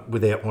again,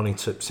 without wanting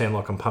to sound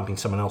like I'm pumping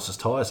someone else's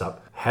tyres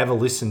up, have a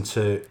listen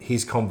to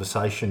his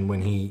conversation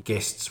when he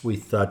guests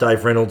with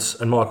Dave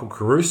Reynolds and Michael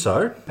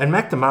Caruso. And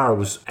McNamara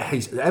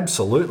he's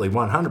absolutely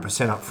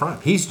 100% up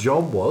front. His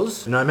job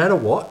was, no matter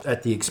what,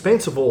 at the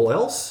expense of all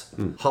else,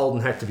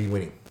 Holden had to be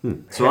winning.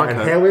 So, and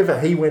however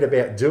he went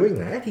about doing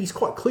that, he's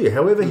quite clear.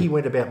 However he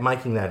went about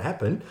making that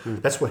happen,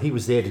 that's what he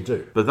was there to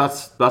do. But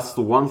that's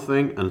the one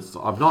thing, and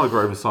I've not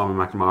agreed with Simon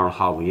McNamara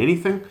hardly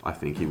anything. I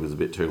think he was a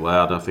bit too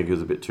loud. I think he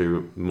was a bit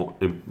too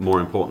more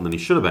important than he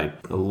should have been.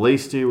 At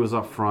least he was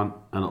up front,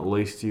 and at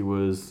least he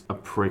was a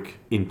prick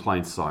in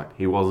plain sight.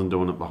 He wasn't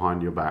doing it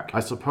behind your back.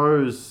 I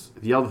suppose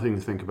the other thing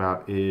to think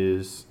about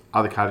is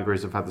other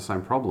categories have had the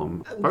same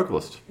problem.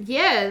 Vocalist.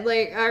 Yeah,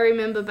 like I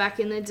remember back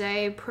in the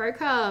day,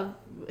 Procar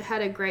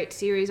had a great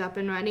series up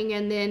and running,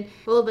 and then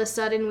all of a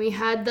sudden we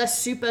had the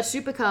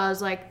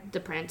supercars like the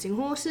Prancing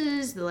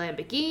Horses, the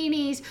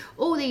Lamborghinis,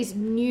 all these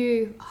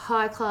new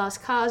high-class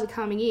cars are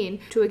coming in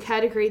to a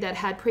category that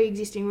had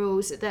pre-existing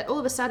rules that all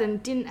of a sudden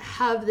didn't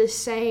have the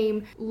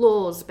same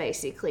laws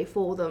basically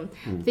for them.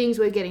 Things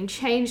were getting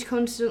changed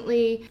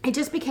constantly. It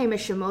just became a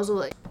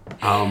schmozzle.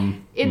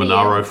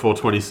 Monaro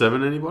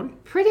 427, anybody?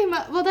 Pretty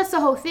much. Well, that's the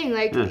whole thing.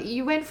 Like,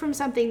 you went from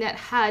something that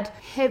had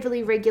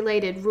heavily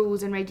regulated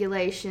rules and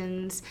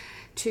regulations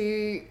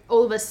to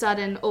all of a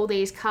sudden all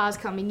these cars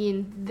coming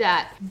in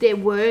that there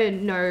were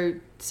no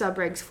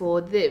subregs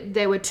for.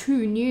 They were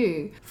too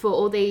new for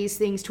all these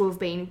things to have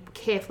been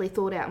carefully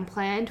thought out and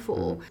planned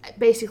for.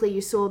 Basically,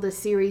 you saw the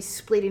series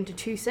split into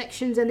two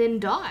sections and then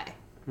die.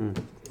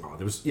 Oh,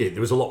 there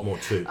was a lot more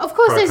to. Of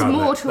course, there's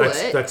more to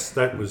it.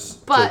 That was.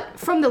 But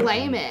from the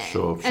layman,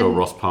 Sure,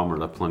 Ross Palmer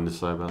had plenty to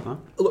say about that.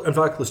 Look, and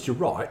Vocalist, you're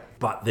right,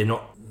 but they're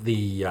not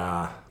the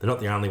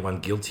only one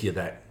guilty of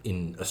that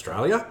in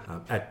Australia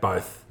at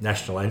both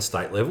national and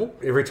state level.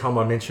 Every time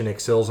I mention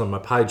XLs on my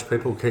page,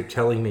 people keep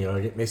telling me,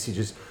 I get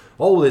messages,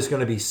 oh, there's going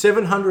to be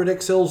 700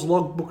 XLs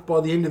logbooked by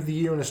the end of the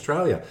year in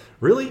Australia.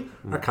 Really?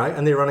 Okay,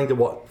 and they're running to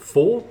what,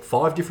 4,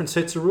 5 different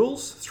sets of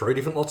rules? 3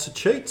 different lots of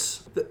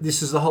cheats?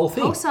 This is the whole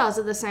thing. Pulsars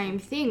are the same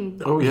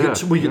thing. Oh, yeah.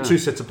 We get 2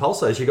 sets of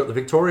pulsars. You've got the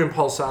Victorian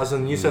pulsars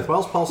and the New South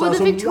Wales pulsars. Well,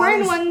 the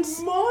Victorian ones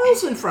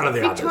miles in front of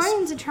the others.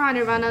 Victorians are trying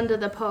to run under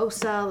the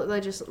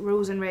pulsar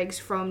rules and regs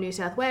from New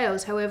South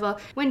Wales. However,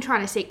 when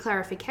trying to seek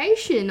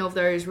clarification of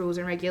those rules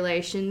and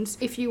regulations,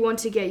 if you want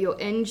to get your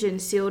engine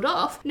sealed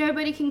off,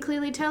 nobody can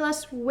clearly tell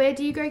us where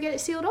do you go get it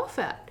sealed off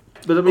at.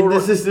 But I mean,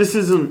 this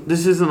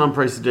isn't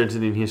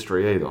unprecedented in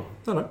history either.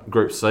 No.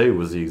 Group C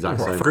was the exact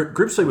same.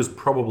 Group C was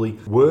probably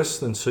worse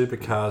than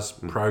Supercars,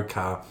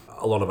 Procar,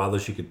 a lot of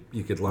others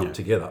you could lump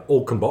together,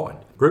 all combined.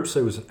 Group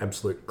C was an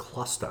absolute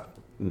cluster.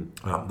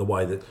 The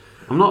way that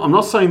I'm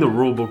not saying the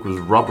rule book was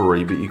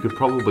rubbery, but you could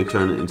probably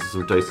turn it into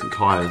some decent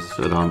tyres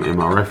at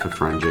MRF if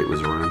Ranjit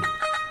was around.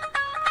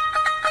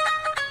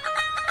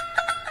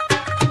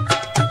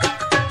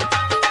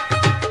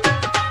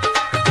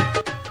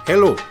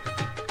 Hello.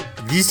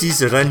 This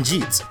is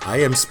Ranjit.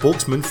 I am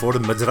spokesman for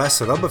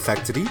Madras Rubber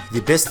Factory,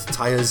 the best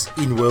tyres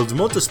in world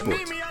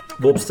motorsport.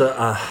 Wobster,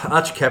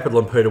 Archer Capital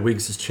and Peter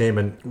Wiggs as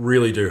chairman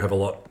really do have a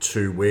lot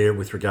to wear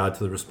with regard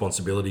to the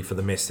responsibility for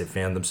the mess they've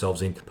found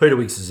themselves in. Peter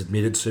Wiggs has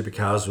admitted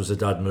Supercars was a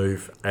dud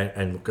move,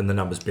 and the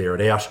numbers bear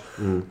it out.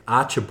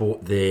 Archer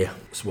bought their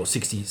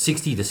 60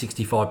 to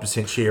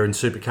 65% share in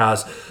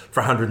Supercars for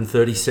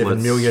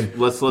 137 million.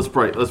 Let's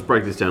break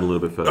this down a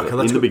little bit further.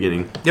 Okay, in the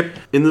beginning,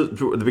 in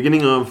the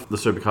beginning of the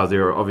Supercars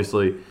era,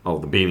 obviously,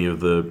 the beginning of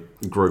the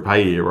Group A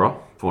era,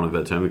 for want of a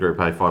better term, the Group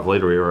A 5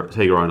 litre era,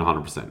 Tega owned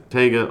 100%.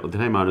 The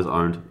team owners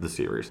owned the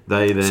series.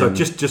 They then... So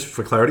just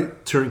for clarity,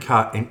 Touring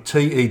Car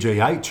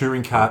TEGA,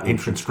 Touring Car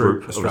Entrance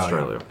Group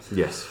Australia.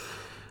 Yes.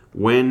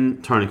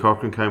 When Tony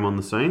Cochrane came on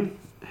the scene,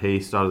 he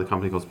started a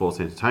company called Sports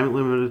Entertainment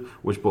Limited,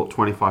 which bought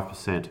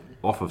 25%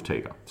 off of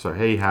Tega. So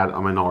he had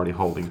a minority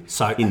holding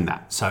in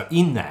that. So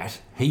in that,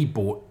 he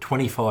bought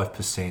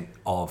 25%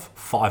 of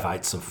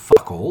 5/8 of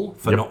fuck all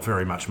for not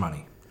very much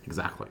money.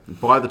 Exactly.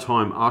 By the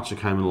time Archer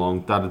came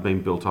along, that had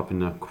been built up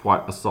in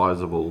quite a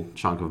sizable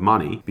chunk of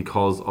money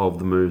because of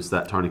the moves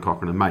that Tony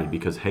Cochrane had made,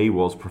 because he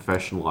was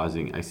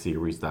professionalising a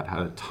series that had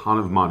a ton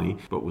of money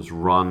but was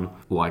run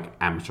like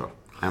amateur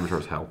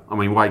as hell. I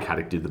mean, Wade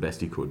Haddock did the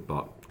best he could,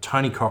 but...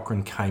 Tony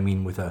Cochrane came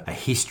in with a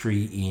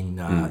history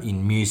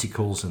in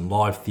musicals and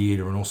live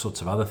theatre and all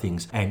sorts of other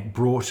things, and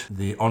brought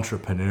the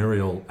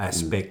entrepreneurial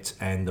aspect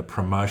and the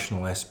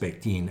promotional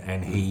aspect in,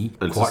 and he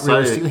quite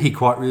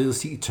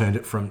realistically turned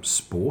it from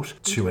sport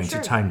to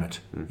entertainment.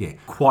 Yeah,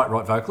 quite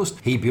right,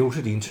 Vocalist. He built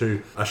it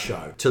into a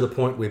show to the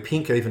point where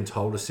Pink even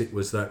told us it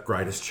was the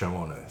greatest show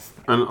on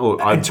earth. And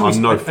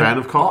I'm no fan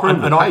of Cochrane,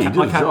 but he did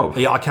a job.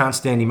 Yeah, I can't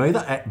stand him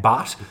either,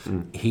 but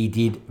he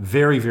did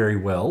very, very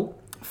well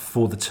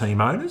for the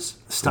team owners.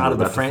 We're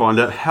about to find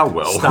out how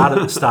well.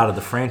 started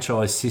the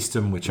franchise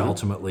system, which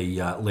ultimately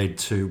led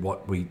to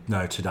what we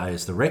know today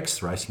as the RECs,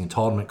 the Racing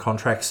Entitlement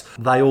Contracts.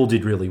 They all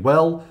did really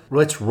well.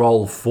 Let's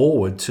roll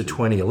forward to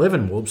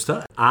 2011,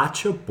 Warbster.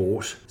 Archer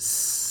bought,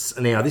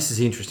 now this is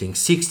interesting,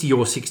 60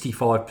 or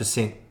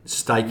 65%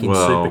 stake in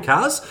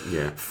supercars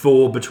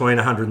for between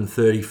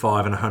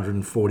 135 and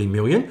 140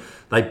 million.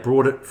 They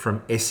brought it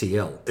from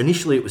SEL.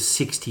 Initially, it was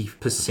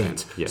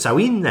 60%. Yep. So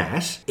in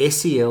that,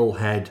 SEL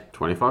had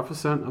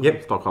 25% of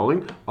the stock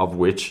holding, of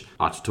which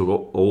Archer took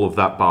all of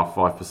that bar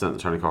 5% that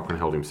Tony Cochrane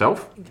held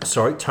himself.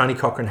 Sorry, Tony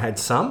Cochrane had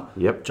some.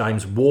 Yep.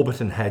 James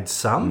Warburton had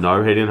some.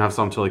 No, he didn't have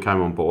some until he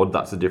came on board.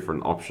 That's a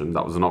different option.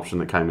 That was an option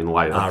that came in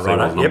later. So he right.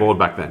 wasn't on board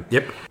back then.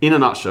 Yep. In a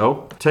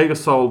nutshell, Tega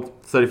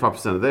sold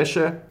 35% of their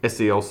share.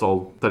 SEL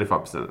sold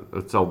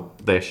 35%. Sold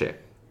their share.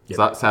 Yep.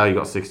 So that's how you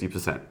got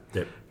 60%.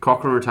 Yep.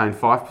 Cochrane retained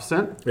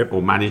 5%, Yep.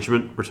 or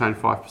management retained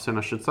 5%,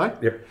 I should say.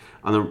 Yep.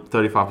 And then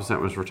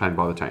 35% was retained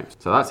by the teams.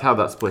 So that's how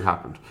that split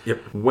happened. Yep.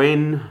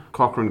 When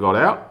Cochrane got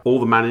out, all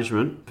the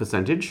management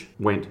percentage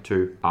went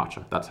to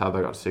Archer. That's how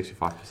they got to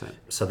 65%.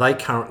 So they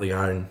currently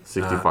own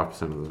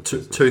 65% of the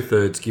business.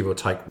 2/3, give or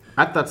take.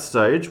 At that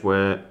stage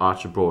where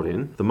Archer brought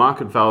in, the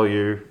market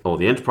value, or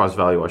the enterprise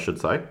value, I should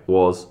say,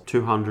 was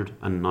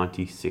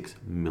 $296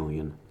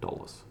 million.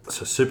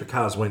 So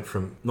supercars went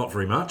from not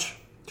very much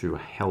to a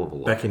hell of a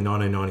lot. Back in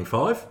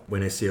 1995,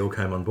 when SEL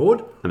came on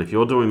board. And if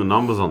you're doing the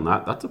numbers on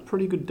that, that's a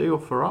pretty good deal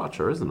for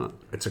Archer, isn't it?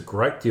 It's a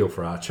great deal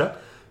for Archer,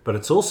 but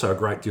it's also a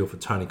great deal for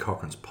Tony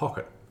Cochrane's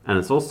pocket. And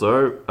it's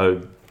also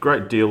a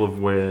great deal of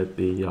where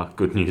the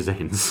good news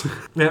ends.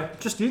 Now,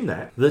 just in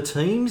that, the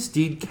teams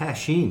did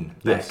cash in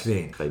back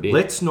then. They did.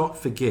 Let's not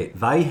forget,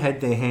 they had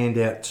their hand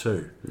out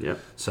too. Yep.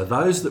 So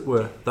those that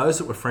were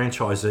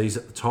franchisees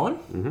at the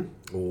time,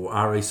 or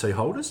REC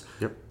holders,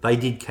 they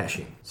did cash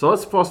in. So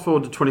let's fast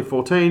forward to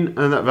 2014,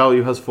 and that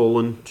value has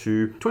fallen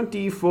to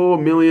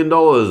 $24 million.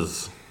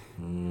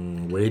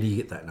 Where do you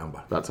get that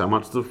number? That's how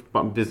much the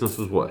business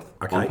was worth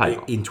on Okay,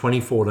 paper. in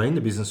 2014,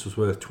 the business was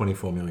worth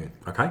 $24 million.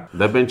 Okay.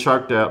 They've been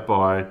choked out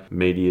by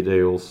media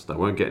deals. They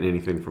weren't getting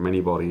anything from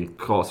anybody.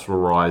 Costs were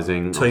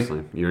rising.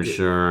 Obviously, your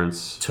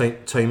insurance.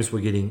 Teams were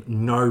getting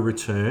no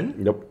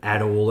return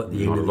at all at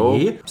the end of the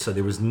year. So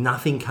there was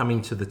nothing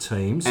coming to the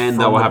teams. And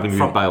they were having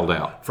to be bailed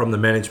out. From the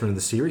management of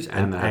the series.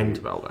 And they had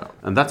to be bailed out.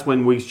 And that's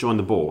when Weeks joined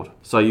the board.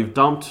 So you've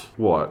dumped,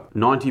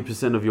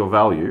 90% of your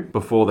value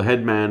before the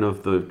head man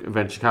of the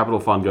venture capital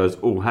fund goes,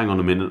 oh, hang on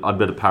a minute, I'd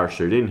better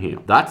parachute in here.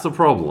 That's a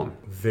problem.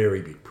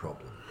 Very big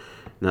problem.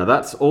 Now,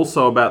 that's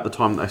also about the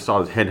time that they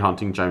started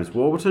headhunting James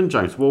Warburton.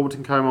 James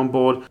Warburton came on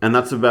board, and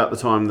that's about the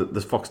time that the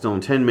Foxtel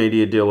and 10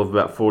 media deal of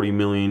about $40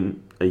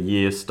 million a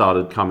year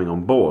started coming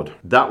on board.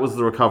 That was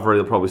the recovery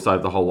that probably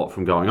saved the whole lot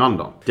from going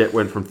under. Debt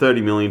went from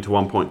 30 million to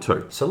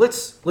 1.2. So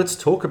let's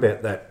talk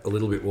about that a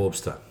little bit,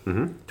 Warbster.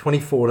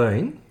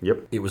 2014,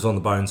 it was on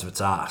the bones of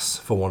its arse,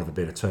 for want of a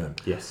better term.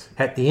 Yes.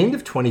 At the end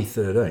of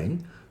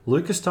 2013,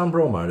 Lucas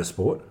Dumbrell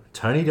Motorsport,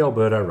 Tony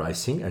D'Alberto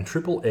Racing and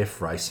Triple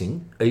F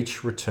Racing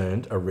each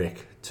returned a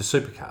REC to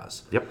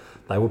supercars. Yep.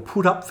 They were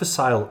put up for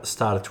sale at the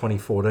start of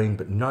 2014,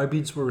 but no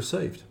bids were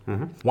received.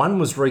 One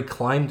was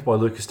reclaimed by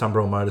Lucas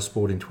Dumbrell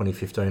Motorsport in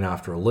 2015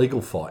 after a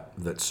legal fight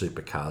that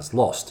supercars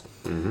lost.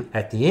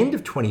 At the end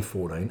of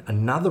 2014,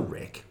 another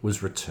REC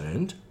was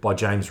returned by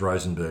James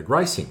Rosenberg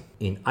Racing.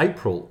 In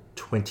April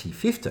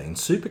 2015,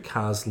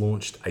 supercars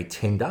launched a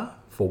tender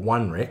for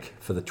one REC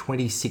for the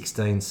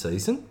 2016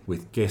 season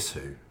with, guess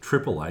who?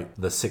 Triple Eight,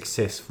 the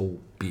successful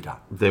bidder.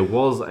 There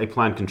was a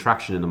planned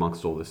contraction in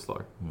amongst all this,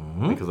 though,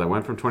 because they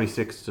went from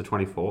 26 to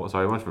 24.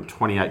 Sorry, they went from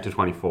 28 to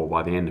 24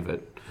 by the end of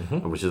it,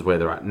 which is where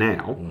they're at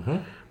now.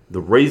 The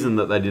reason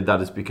that they did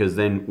that is because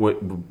then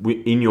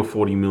in your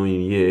 40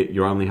 million a year,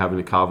 you're only having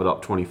to carve it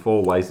up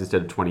 24 ways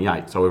instead of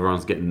 28. So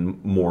everyone's getting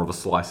more of a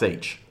slice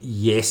each.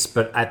 Yes,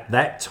 but at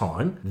that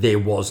time, there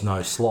was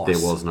no slice.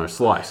 There was no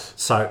slice.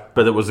 So,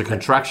 but it was a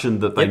contraction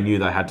that they knew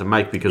they had to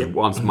make because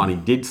once money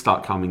did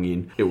start coming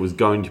in, it was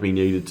going to be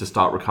needed to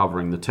start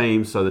recovering the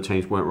teams, so the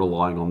teams weren't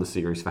relying on the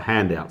series for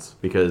handouts.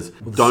 Because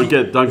don't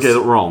get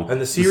it wrong, and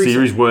the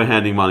series were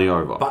handing money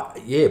over. But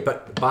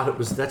it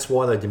was that's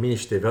why they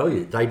diminished their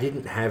value. They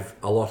didn't have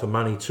a lot of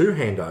money to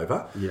hand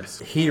over. Yes.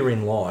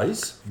 Herein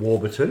lies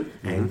Warburton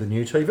and the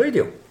new TV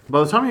deal.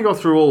 By the time you got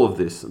through all of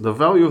this, the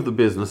value of the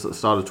business at the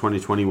start of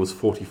 2020 was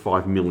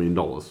 $45 million.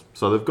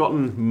 So they've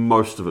gotten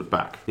most of it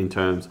back in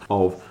terms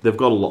of they've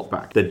got a lot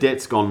back. Their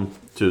debt's gone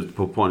to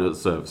a point that's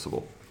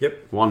serviceable.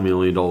 Yep. $1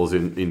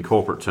 million in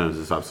corporate terms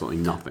is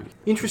absolutely nothing.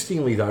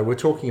 Interestingly, though, we're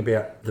talking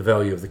about the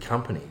value of the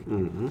company.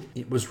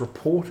 It was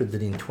reported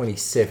that in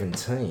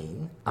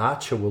 2017,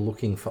 Archer were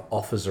looking for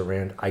offers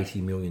around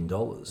 $80 million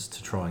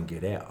to try and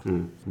get out.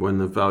 When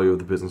the value of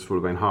the business would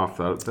have been half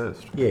that at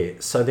best. Yeah,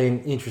 so then,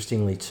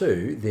 interestingly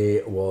too,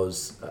 there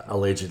was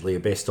allegedly a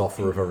best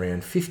offer of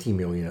around $50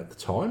 million at the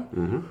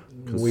time.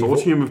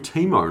 Consortium of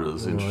team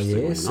owners,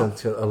 interestingly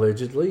enough.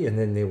 Allegedly, and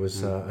then there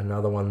was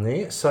another one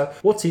there. So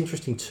what's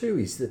interesting too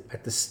is that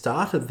at the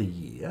start of the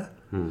year,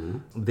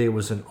 there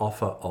was an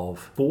offer of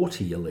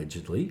 40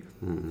 allegedly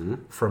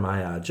from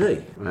ARG.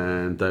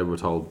 And they were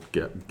told,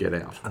 get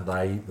out. And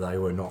they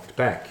were knocked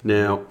back.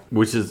 Now,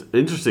 which is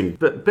interesting,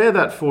 but bear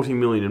that 40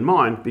 million in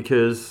mind,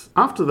 because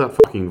after that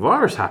fucking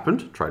virus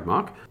happened,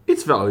 trademark,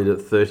 it's valued at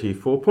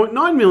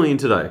 34.9 million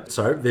today.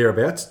 So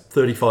thereabouts,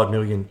 35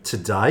 million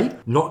today,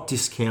 not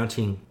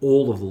discounting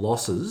all of the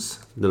losses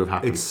that have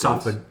happened. It's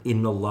suffered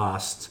in the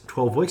last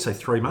 12 weeks, so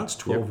 3 months,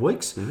 12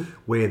 weeks,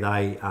 where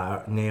they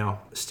are now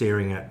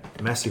staring at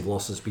massive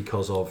losses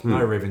because of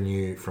no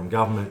revenue from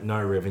government,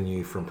 no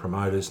revenue from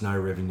promoters, no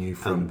revenue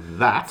from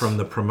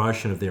the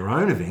promotion of their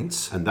own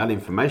events. And that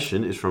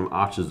information is from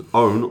Archer's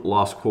own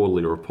last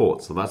quarterly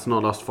report. So that's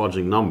not us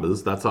fudging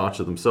numbers, that's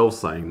Archer themselves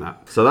saying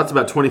that. So that's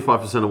about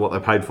 25% of what they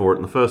paid for it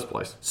in the first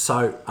place.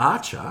 So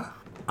Archer,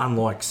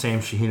 unlike Sam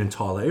Shaheen and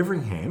Tyler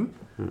Everingham,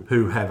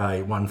 who have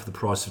a 1 for the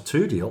price of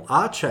 2 deal,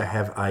 Archer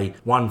have a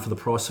 1 for the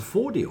price of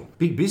 4 deal.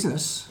 Big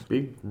business.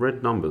 Big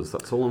red numbers,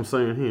 that's all I'm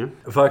saying here.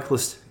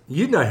 Vocalist,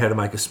 you know how to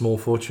make a small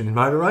fortune in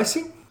motor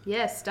racing?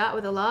 Yes, start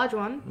with a large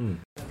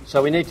one.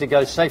 So we need to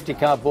go safety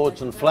car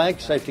boards and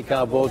flags, safety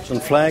car boards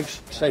and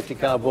flags, safety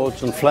car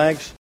boards and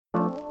flags.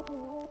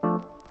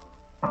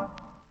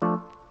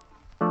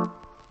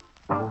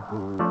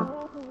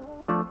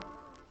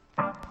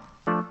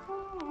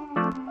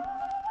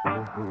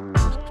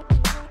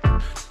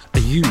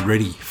 Are you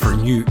ready for a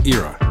new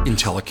era in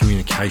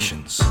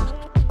telecommunications?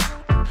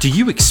 Do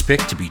you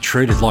expect to be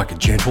treated like a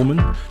gentleman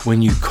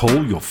when you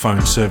call your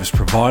phone service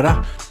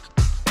provider?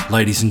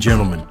 Ladies and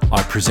gentlemen,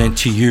 I present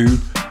to you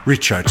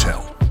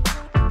Richotel.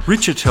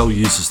 Richotel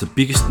uses the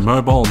biggest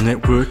mobile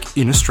network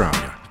in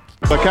Australia.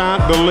 I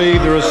can't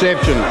believe the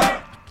reception.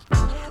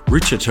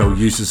 Richotel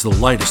uses the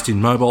latest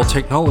in mobile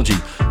technology,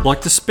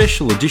 like the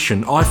special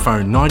edition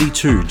iPhone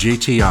 92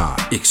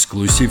 GTR,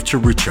 exclusive to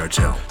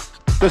Richotel.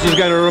 This is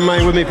going to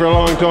remain with me for a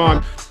long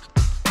time.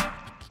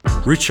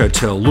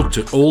 Richotel looked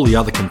at all the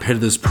other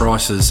competitors'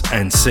 prices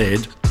and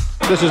said,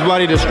 "This is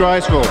bloody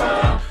disgraceful."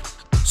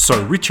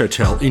 So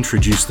Richotel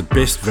introduced the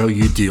best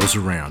value deals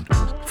around.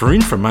 For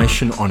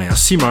information on our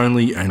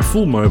SIM-only and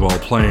full mobile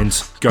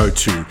plans, go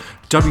to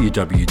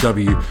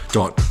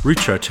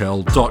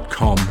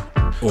www.richotel.com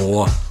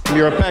or...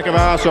 You're a pack of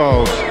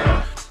arseholes.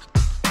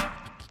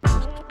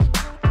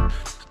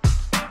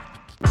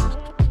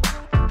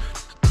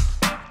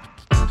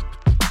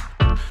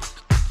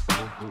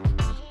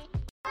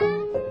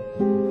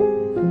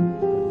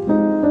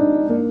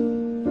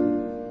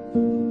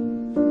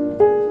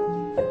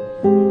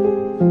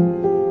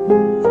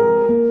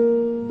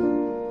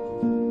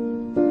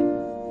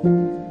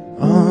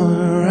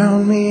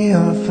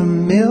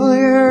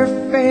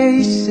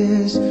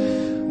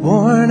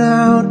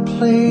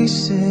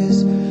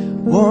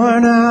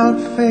 worn out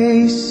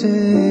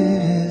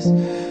faces,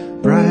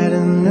 bright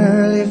and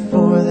early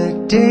for the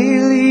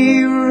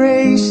daily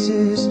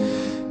races,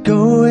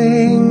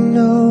 going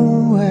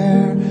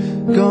nowhere,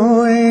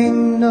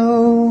 going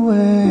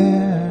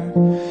nowhere.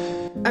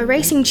 A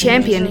racing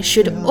champion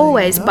should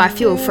always buy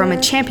fuel from a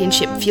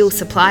championship fuel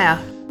supplier.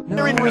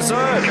 You're in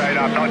reserve. Jade,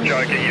 I'm not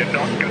joking. You're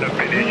not going to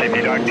finish if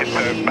you don't get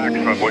to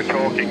maximum. We're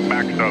talking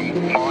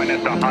maximum,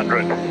 minus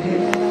 100.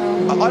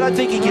 I don't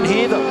think he can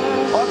hear them.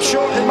 I'm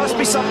sure there must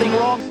be something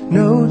wrong.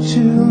 No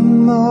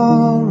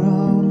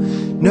tomorrow,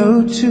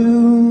 no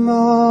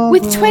tomorrow.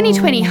 With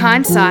 2020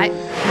 hindsight,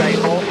 Say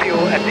more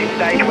fuel at this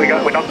stage.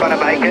 We're not going to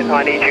make it.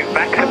 I need you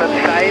maximum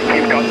save.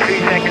 You've got 2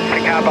 seconds to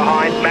car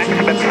behind.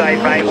 Maximum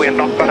save, mate. We're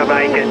not going to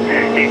make it.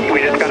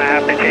 We're just going to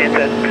have to chance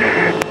it.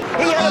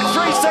 He had a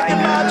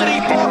 3-second margin.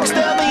 He blocks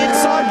down the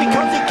inside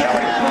because he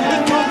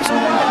comes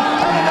away.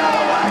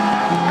 Another one.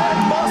 And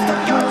Boston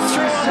goes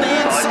through on the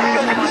inside.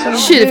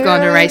 should have gone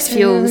to race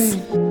fuels.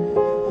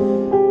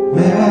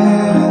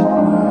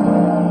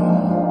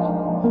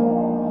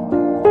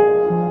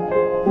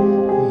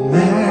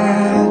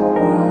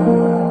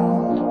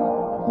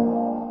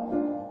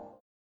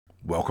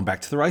 Welcome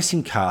back to the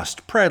Racing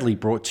Cast, proudly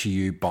brought to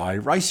you by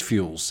Race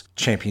Fuels,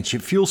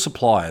 championship fuel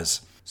suppliers.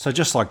 So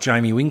just like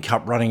Jamie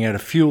Whincup running out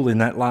of fuel in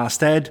that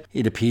last ad,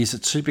 it appears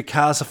that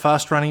supercars are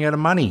fast running out of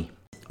money.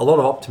 A lot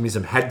of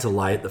optimism had to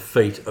lay at the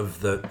feet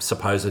of the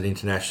supposed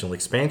international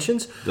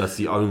expansions. That's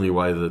the only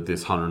way that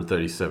this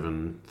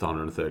 137,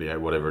 138,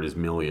 whatever it is,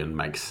 million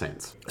makes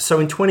sense. So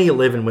in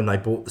 2011, when they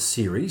bought the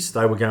series,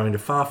 they were going to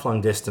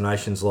far-flung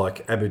destinations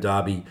like Abu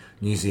Dhabi,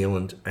 New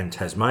Zealand and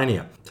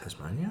Tasmania.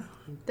 Tasmania?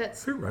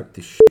 That's... Who wrote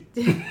this shit?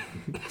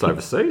 It's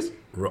overseas.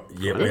 Right,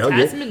 yeah, The well,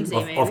 Tasmans, yeah.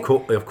 you mean? I've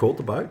caught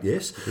the boat,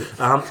 yes.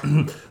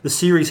 The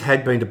series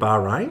had been to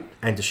Bahrain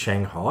and to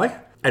Shanghai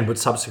and would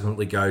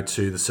subsequently go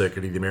to the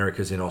Circuit of the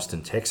Americas in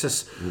Austin,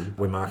 Texas,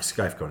 where Mark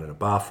Skaife got in a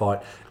bar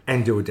fight,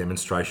 and do a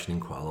demonstration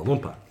in Kuala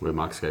Lumpur. Where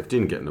Mark Skaife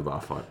didn't get in a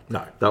bar fight.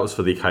 No. That was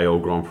for the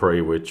KL Grand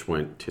Prix, which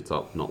went tits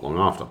up not long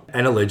after.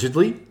 And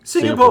allegedly,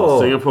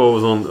 Singapore. Singapore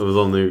was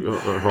on the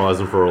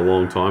horizon for a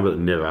long time, but it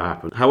never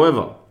happened.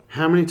 However,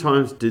 How many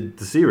times did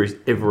the series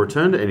ever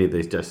return to any of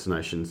these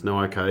destinations?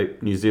 Now, okay,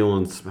 New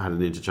Zealand's had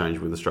an interchange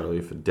with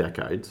Australia for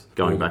decades,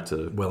 going back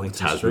to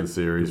Wellington Tasman Street.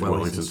 series, Wellington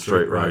Wellington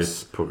Street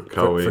Race,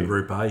 Pukekohe. For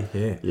Group A,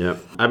 yeah. Yeah.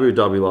 Abu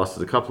Dhabi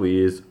lasted a couple of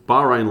years.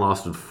 Bahrain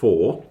lasted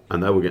 4,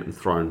 and they were getting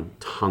thrown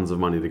tons of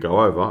money to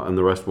go over, and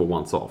the rest were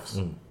once-offs.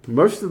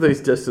 Most of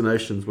these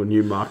destinations were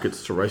new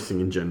markets to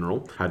racing in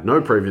general, had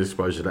no previous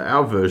exposure to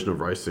our version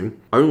of racing,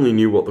 only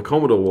knew what the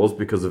Commodore was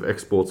because of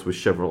exports with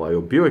Chevrolet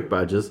or Buick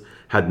badges,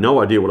 had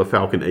no idea what a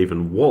Falcon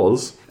even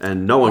was,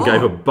 and no one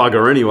gave a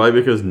bugger anyway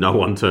because no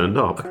one turned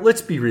up.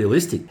 Let's be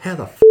realistic. How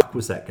the fuck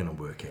was that going to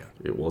work out?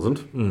 It wasn't.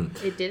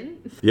 It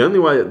didn't. The only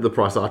way the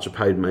price Archer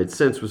paid made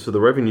sense was for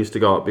the revenues to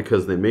go up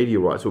because their media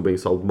rights were being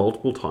sold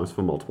multiple times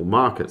for multiple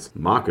markets.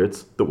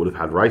 Markets that would have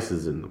had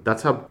races in them.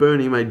 That's how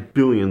Bernie made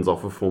billions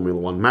off of Formula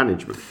One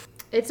management.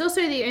 It's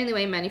also the only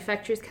way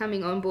manufacturers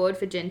coming on board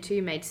for Gen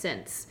 2 made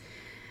sense.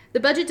 The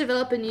budget to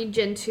develop a new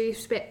Gen 2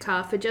 spec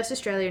car for just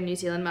Australia and New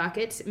Zealand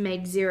markets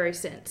made zero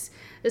sense,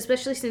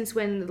 especially since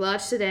when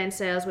large sedan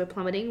sales were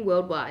plummeting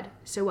worldwide.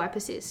 So why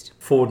persist?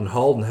 Ford and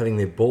Holden having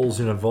their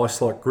balls in a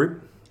vice-like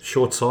grip,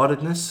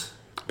 short-sightedness,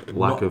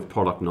 Lack of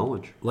product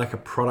knowledge. Lack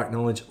of product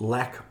knowledge,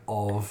 lack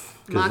of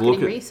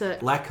marketing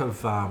research. Lack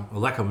of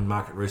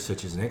market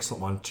research is an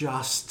excellent one.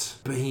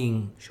 Just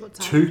being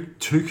Short-sighted.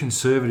 too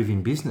conservative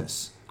in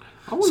business.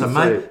 So,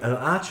 mate,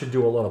 Archer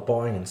do a lot of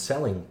buying and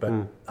selling, but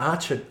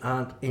Archer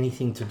aren't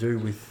anything to do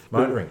with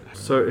motoring.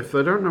 So if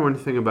they don't know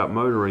anything about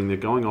motoring, they're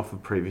going off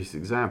of previous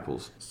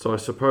examples. So I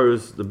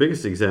suppose the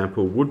biggest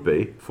example would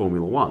be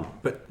Formula One.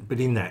 But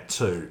in that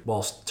too,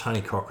 whilst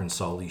Tony Cochran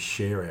sold his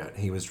share out,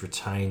 he was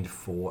retained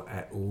for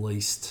at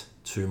least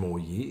 2 more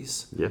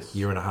years. Yes.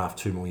 Year and a half,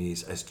 2 more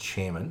years as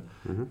chairman,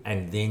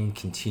 and then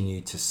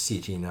continued to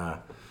sit in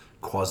a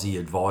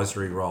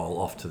quasi-advisory role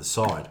off to the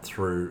side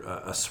through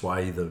a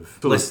swathe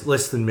of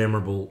less than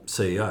memorable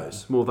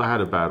CEOs. Well, they had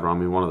a bad run. I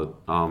mean, one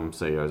of the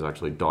CEOs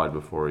actually died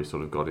before he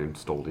sort of got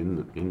installed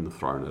in the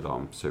throne at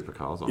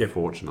Supercars,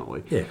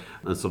 unfortunately. Yeah.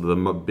 And sort of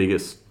the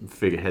biggest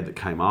figurehead that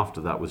came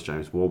after that was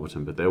James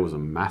Warburton, but there was a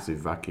massive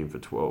vacuum for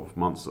 12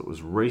 months that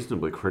was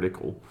reasonably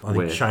critical. I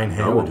think Shane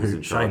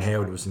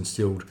Howard was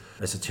instilled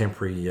as a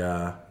temporary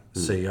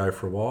CEO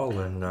for a while,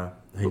 and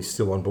he's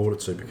still on board at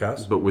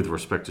Supercars. But with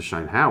respect to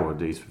Shane Howard,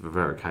 he's a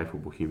very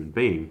capable human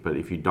being. But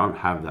if you don't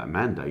have that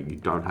mandate, you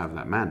don't have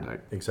that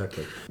mandate.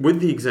 Exactly. With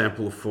the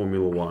example of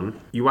Formula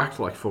One, you act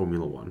like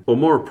Formula One. Or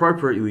more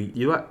appropriately,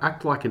 you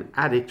act like an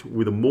addict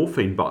with a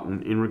morphine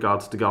button in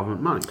regards to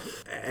government money.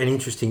 And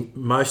interesting,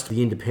 most of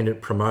the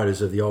independent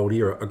promoters of the old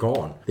era are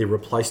gone. They're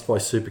replaced by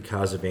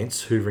Supercars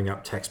events, hoovering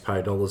up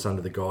taxpayer dollars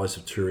under the guise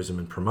of tourism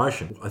and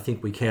promotion. I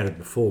think we counted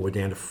before, we're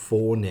down to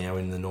 4 now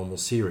in the normal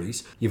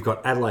series. You've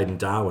got Adelaide and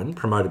Darwin,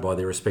 promoted by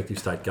their respective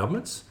state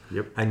governments.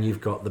 Yep. And you've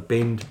got the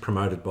Bend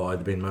promoted by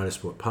the Bend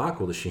Motorsport Park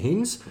or the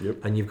Shahins. Yep.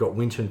 And you've got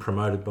Winton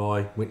promoted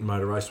by Winton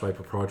Motor Raceway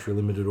Proprietary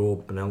Limited or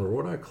Benalla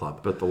Auto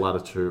Club. But the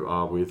latter two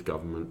are with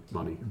government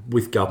money.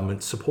 With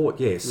government support,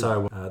 yeah.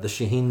 So the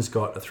Shahins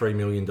got a $3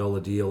 million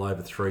deal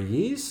over 3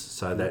 years.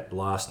 So that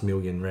last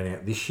million ran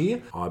out this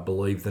year. I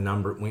believe the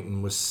number at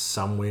Winton was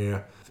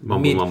somewhere...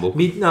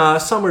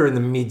 somewhere in the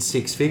mid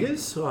 6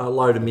 figures,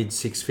 low to mid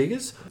 6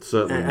 figures.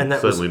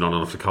 Certainly not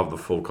enough to cover the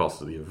full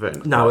cost of the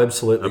event. No,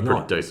 absolutely not. A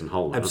pretty decent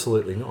hole.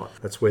 Absolutely not.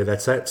 That's where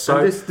that's at. So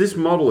and this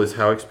model is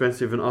how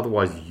expensive and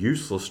otherwise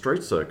useless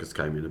street circus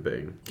came into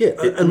being. Yeah,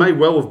 it may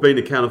well have been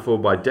accounted for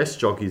by desk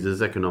jockeys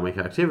as economic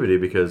activity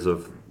because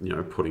of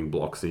putting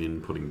blocks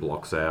in, putting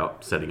blocks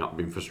out, setting up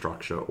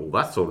infrastructure, all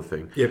that sort of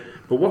thing. Yep.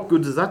 But what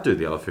good does that do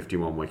the other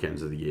 51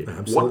 weekends of the year?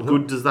 Absolutely what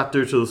good does that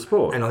do to the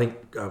sport? And I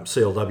think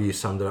CLW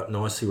summed it up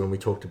nicely when we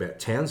talked about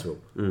Townsville.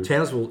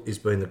 Townsville has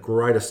been the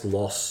greatest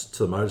loss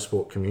to the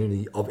motorsport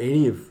community of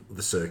any of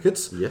the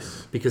circuits.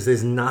 Yes. Because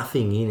there's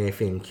nothing in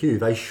FNQ.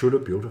 They should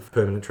have built a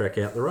permanent track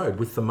out the road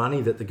with the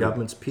money that the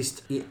government's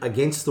pissed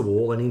against the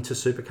wall and into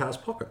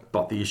Supercars' pocket.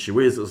 But the issue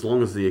is, as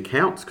long as the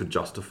accounts could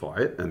justify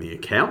it and the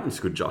accountants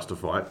could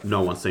justify it,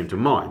 no one seemed to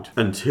mind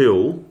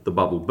until the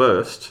bubble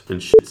burst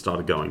and shit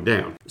started going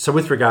down. So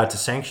with regard to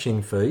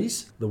sanctioning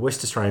fees, the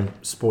West Australian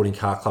Sporting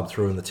Car Club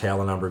threw in the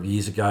towel a number of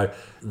years ago.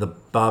 The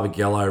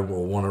Barbagallo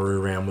or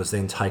Wanneroo round was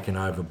then taken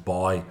over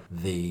by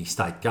the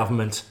state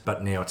government,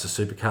 but now it's a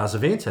Supercars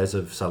event.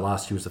 So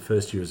last year was the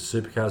first year as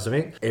a Supercars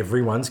event.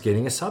 Everyone's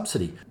getting a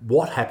subsidy.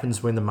 What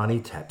happens when the money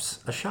taps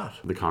are shut?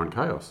 The current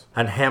chaos.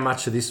 And how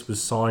much of this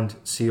was signed,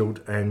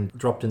 sealed and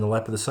dropped in the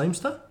lap of the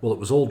Seamster? Well, it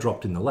was all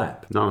dropped in the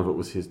lap. None of it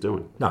was his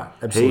doing. No,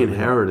 absolutely He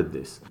inherited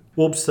this.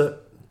 Wobster,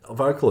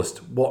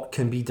 vocalist, what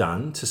can be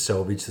done to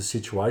salvage the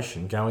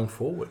situation going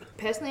forward?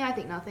 Personally, I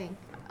think nothing.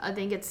 I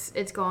think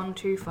it's gone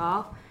too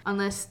far.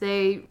 Unless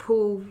they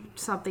pull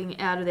something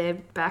out of their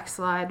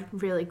backslide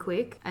really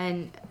quick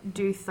and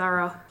do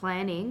thorough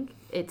planning,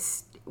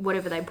 it's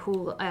whatever they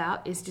pull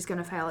out is just going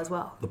to fail as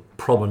well. The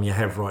problem you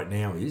have right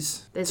now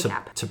is... There's a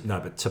gap.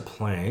 To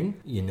plan,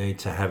 you need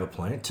to have a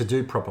plan. To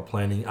do proper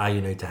planning, A,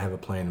 you need to have a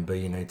plan, and B,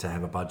 you need to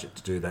have a budget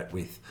to do that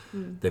with.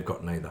 They've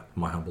got neither.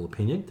 My humble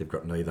opinion, they've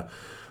got neither.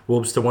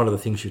 Warbster, one of the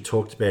things you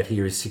talked about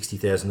here is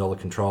 $60,000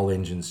 control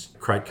engines,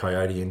 Crate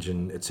Coyote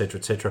engine, etc.,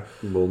 etc.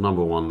 Well,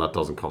 number one, that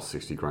doesn't cost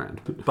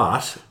 $60,000.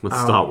 But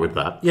let's start with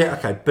that. Yeah,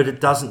 okay, but it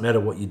doesn't matter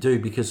what you do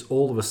because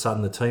all of a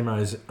sudden the team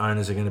owners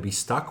are going to be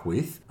stuck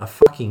with a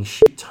fucking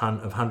shit ton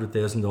of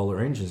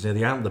 $100,000 engines.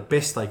 Now, the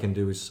best they can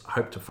do is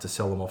hope to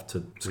sell them off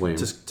to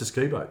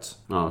ski boats.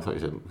 Oh, I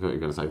thought you were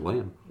going to say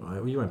Liam.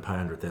 Well, you won't pay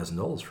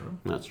 $100,000 for them.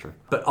 That's true.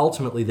 But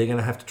ultimately, they're going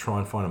to have to try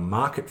and find a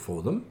market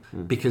for them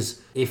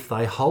because if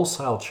they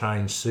wholesale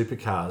change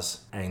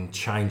supercars and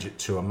change it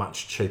to a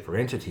much cheaper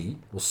entity,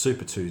 well,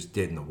 Super 2's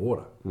dead in the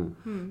water.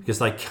 Because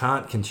they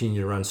can't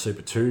continue to run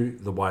Super 2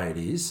 the way it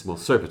is. Well,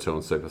 Super 2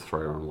 and Super 3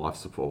 are on life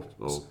support,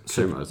 or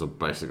Sumos are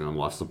basically on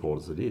life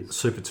support as it is.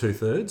 Super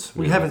 2/3.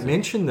 We haven't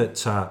mentioned that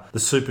the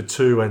Super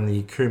 2 and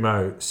the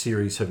Kumo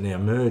series have now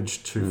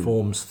merged to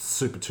form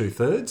Super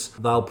 2/3.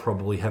 They'll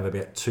probably have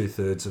about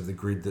 2/3 of the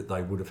grid that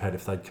they would have had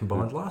if they'd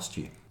combined last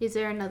year. Is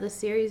there another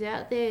series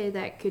out there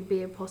that could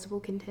be a possible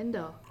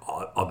contender?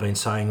 I've been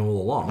saying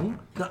all along,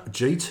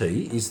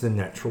 GT is the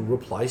natural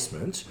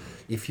replacement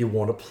if you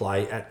want to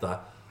play at the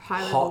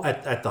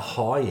at the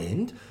high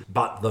end,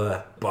 but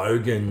the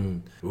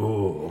bogan,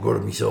 I've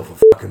got myself a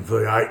fucking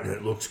V8 and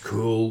it looks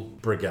cool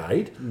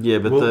brigade. Yeah,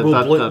 but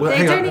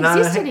they don't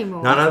exist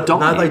anymore.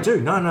 No, they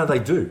do. No, they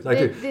do.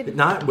 They do.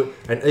 No,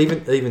 and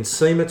even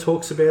SEMA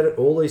talks about it.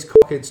 All these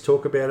cockheads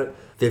talk about it.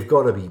 They've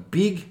got to be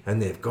big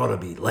and they've got to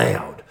be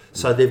loud.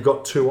 So they've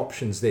got two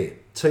options there.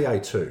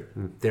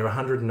 TA2, they're a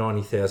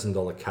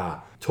 $190,000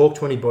 car. Talk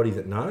to anybody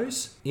that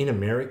knows. In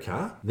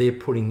America, they're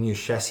putting new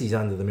chassis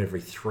under them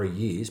every 3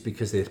 years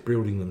because they're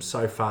building them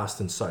so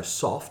fast and so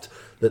soft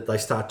that they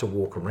start to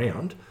walk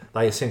around.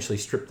 They essentially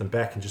strip them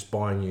back and just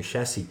buy a new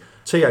chassis.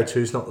 TA2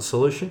 is not the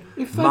solution.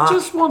 If they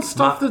just want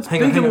stuff that's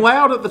big and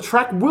loud at the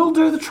track, we'll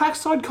do the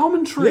trackside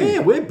commentary. Yeah,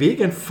 we're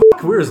big and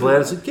we're as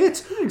loud as it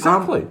gets.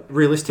 Exactly.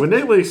 Realistically. We're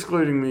nearly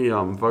excluding the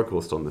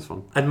vocalist on this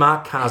one. And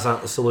marked cars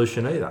aren't the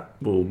solution either.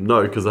 Well,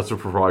 no, because that's a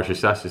proprietary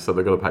chassis, so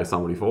they've got to pay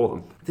somebody for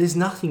them. There's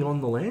nothing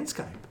on the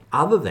landscape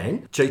other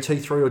than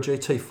GT3 or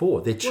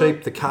GT4. They're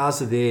cheap. The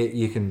cars are there.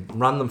 You can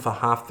run them for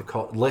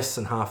less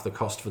than half the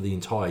cost for the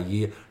entire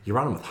year. You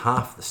run them with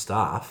half the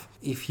staff.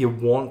 If you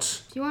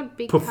want,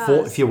 big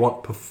cars? If you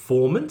want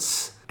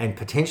performance and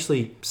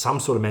potentially some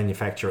sort of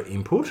manufacturer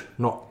input,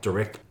 not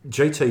direct,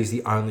 GT is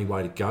the only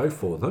way to go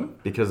for them.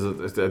 Because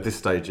at this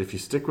stage, if you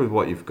stick with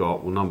what you've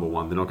got, well, number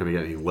one, they're not going to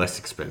get any less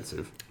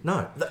expensive.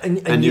 No.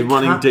 And you're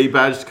running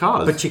debadged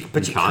cars. But you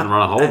can't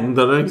run a Holden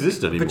that don't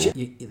exist anymore.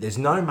 But there's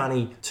no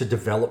money to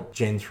develop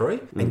Gen 3,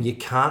 and you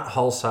can't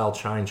wholesale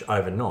change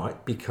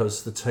overnight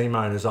because the team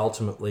owners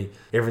ultimately,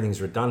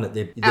 everything's redundant.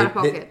 They're out of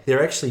pocket.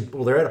 They're actually,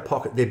 they're out of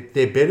pocket.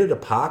 They're better to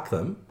park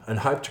them and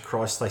hope to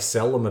Christ they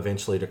sell them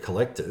eventually to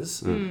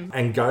collectors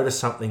and go to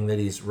something that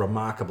is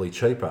remarkably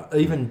cheaper.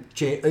 Even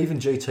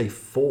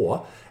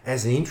GT4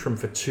 as an interim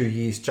for 2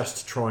 years just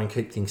to try and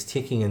keep things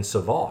ticking and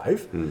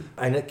survive.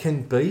 And it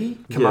can be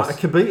it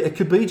could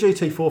be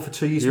GT4 for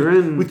 2 years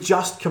with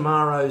just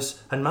Camaros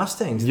and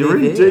Mustangs. You're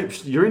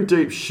in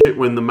deep shit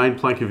when the main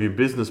plank of your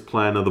business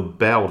plan are the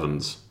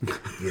Bowdens.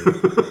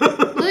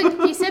 Luke,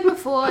 you said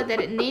before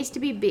that it needs to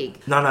be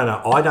big. No.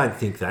 I don't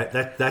think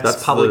that.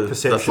 That's public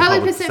perception.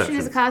 Public perception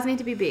is the cars need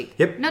to be big.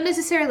 Yep. Not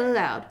necessarily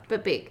loud,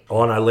 but big.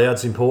 Oh no,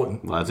 loud's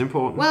important. Loud's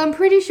important. Well, I'm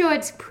pretty sure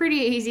it's pretty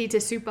easy to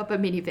soup up a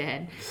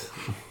minivan.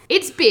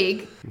 It's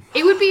big.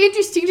 It would be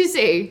interesting to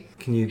see.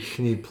 Can you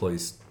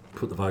please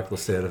put the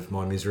vocalist out of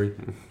my misery?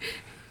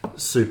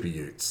 Super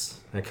Utes.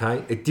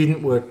 Okay, it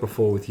didn't work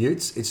before with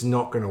Utes. It's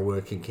not going to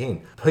work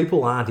again.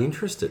 People aren't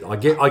interested. I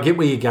get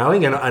where you're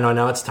going, and I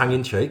know it's tongue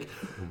in cheek,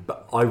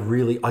 but I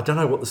don't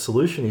know what the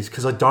solution is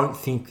because I don't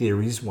think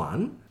there is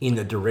one in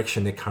the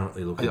direction they're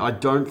currently looking. I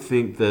don't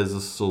think there's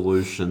a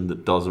solution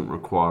that doesn't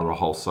require a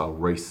wholesale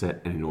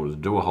reset, and in order to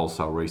do a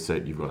wholesale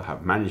reset, you've got to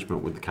have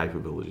management with the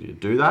capability to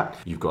do that.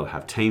 You've got to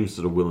have teams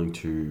that are willing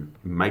to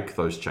make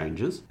those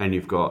changes, and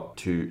you've got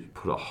to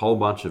put a whole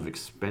bunch of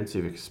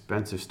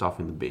expensive stuff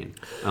in the bin.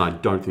 And I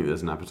don't think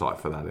there's an appetite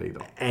for that either.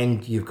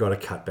 And you've got to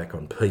cut back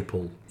on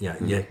people.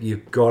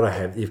 You've got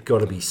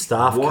to be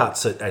staff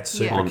cuts at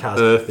supercars. On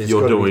earth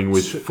you're doing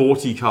with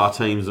 40 car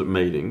teams at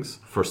meetings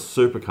for a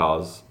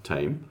supercars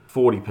team,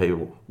 40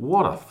 people.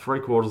 What are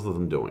 3/4 of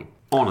them doing?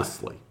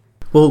 Honestly.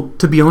 Well,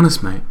 to be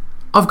honest, mate,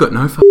 I've got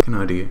no fucking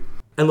idea.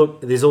 And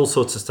look, there's all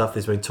sorts of stuff.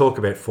 There's been talk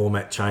about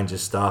format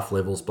changes, staff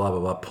levels, blah, blah,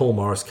 blah. Paul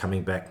Morris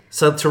coming back.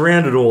 So to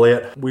round it all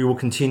out, we will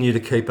continue to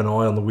keep an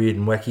eye on the weird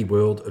and wacky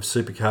world of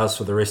supercars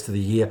for the rest of the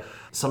year.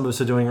 Some of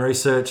us are doing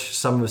research.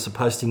 Some of us are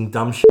posting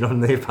dumb shit on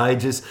their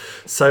pages.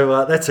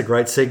 So that's a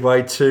great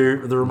segue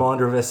to the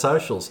reminder of our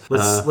socials.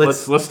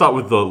 Let's start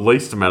with the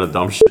least amount of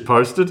dumb shit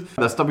posted.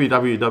 That's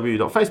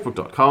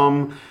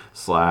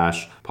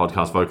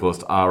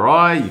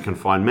www.facebook.com/podcastvocalistri. You can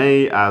find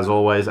me, as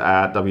always,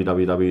 at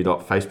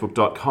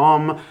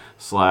www.facebook.com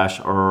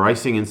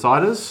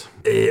facebook.com/racinginsiders.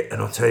 Yeah,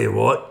 and I'll tell you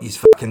what, you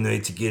fucking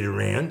need to get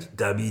around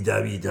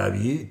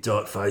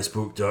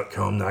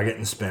www.facebook.com Nugget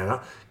and Spanner,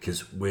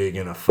 because we're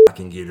going to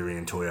fucking get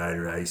around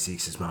Toyota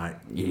 86s, mate.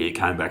 Yeah,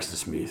 Kane Baxter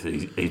Smith,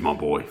 he's my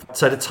boy.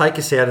 So to take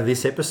us out of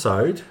this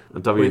episode...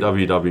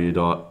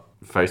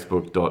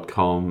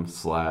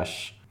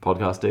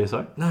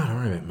 www.facebook.com/podcastdso? No, don't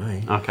worry about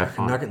me. Okay,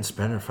 fine. Nugget and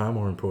Spanner are far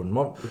more important.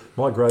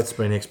 My growth's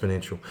been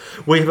exponential.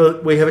 We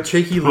have a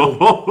cheeky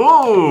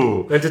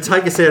little... And to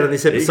take us out on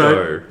this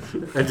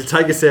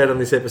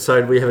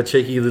episode... we have a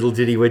cheeky little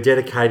ditty we're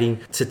dedicating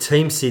to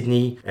Team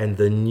Sydney and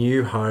the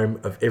new home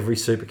of every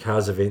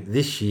Supercars event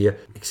this year,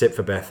 except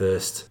for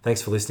Bathurst.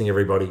 Thanks for listening,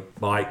 everybody.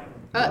 Bye.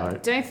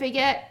 Don't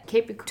forget,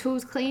 keep your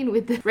tools clean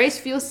with the race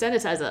fuel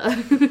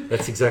sanitizer.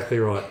 That's exactly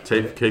right.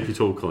 Keep your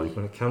tool clean.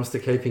 When it comes to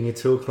keeping your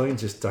tool clean,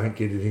 just don't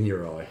get it in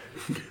your eye.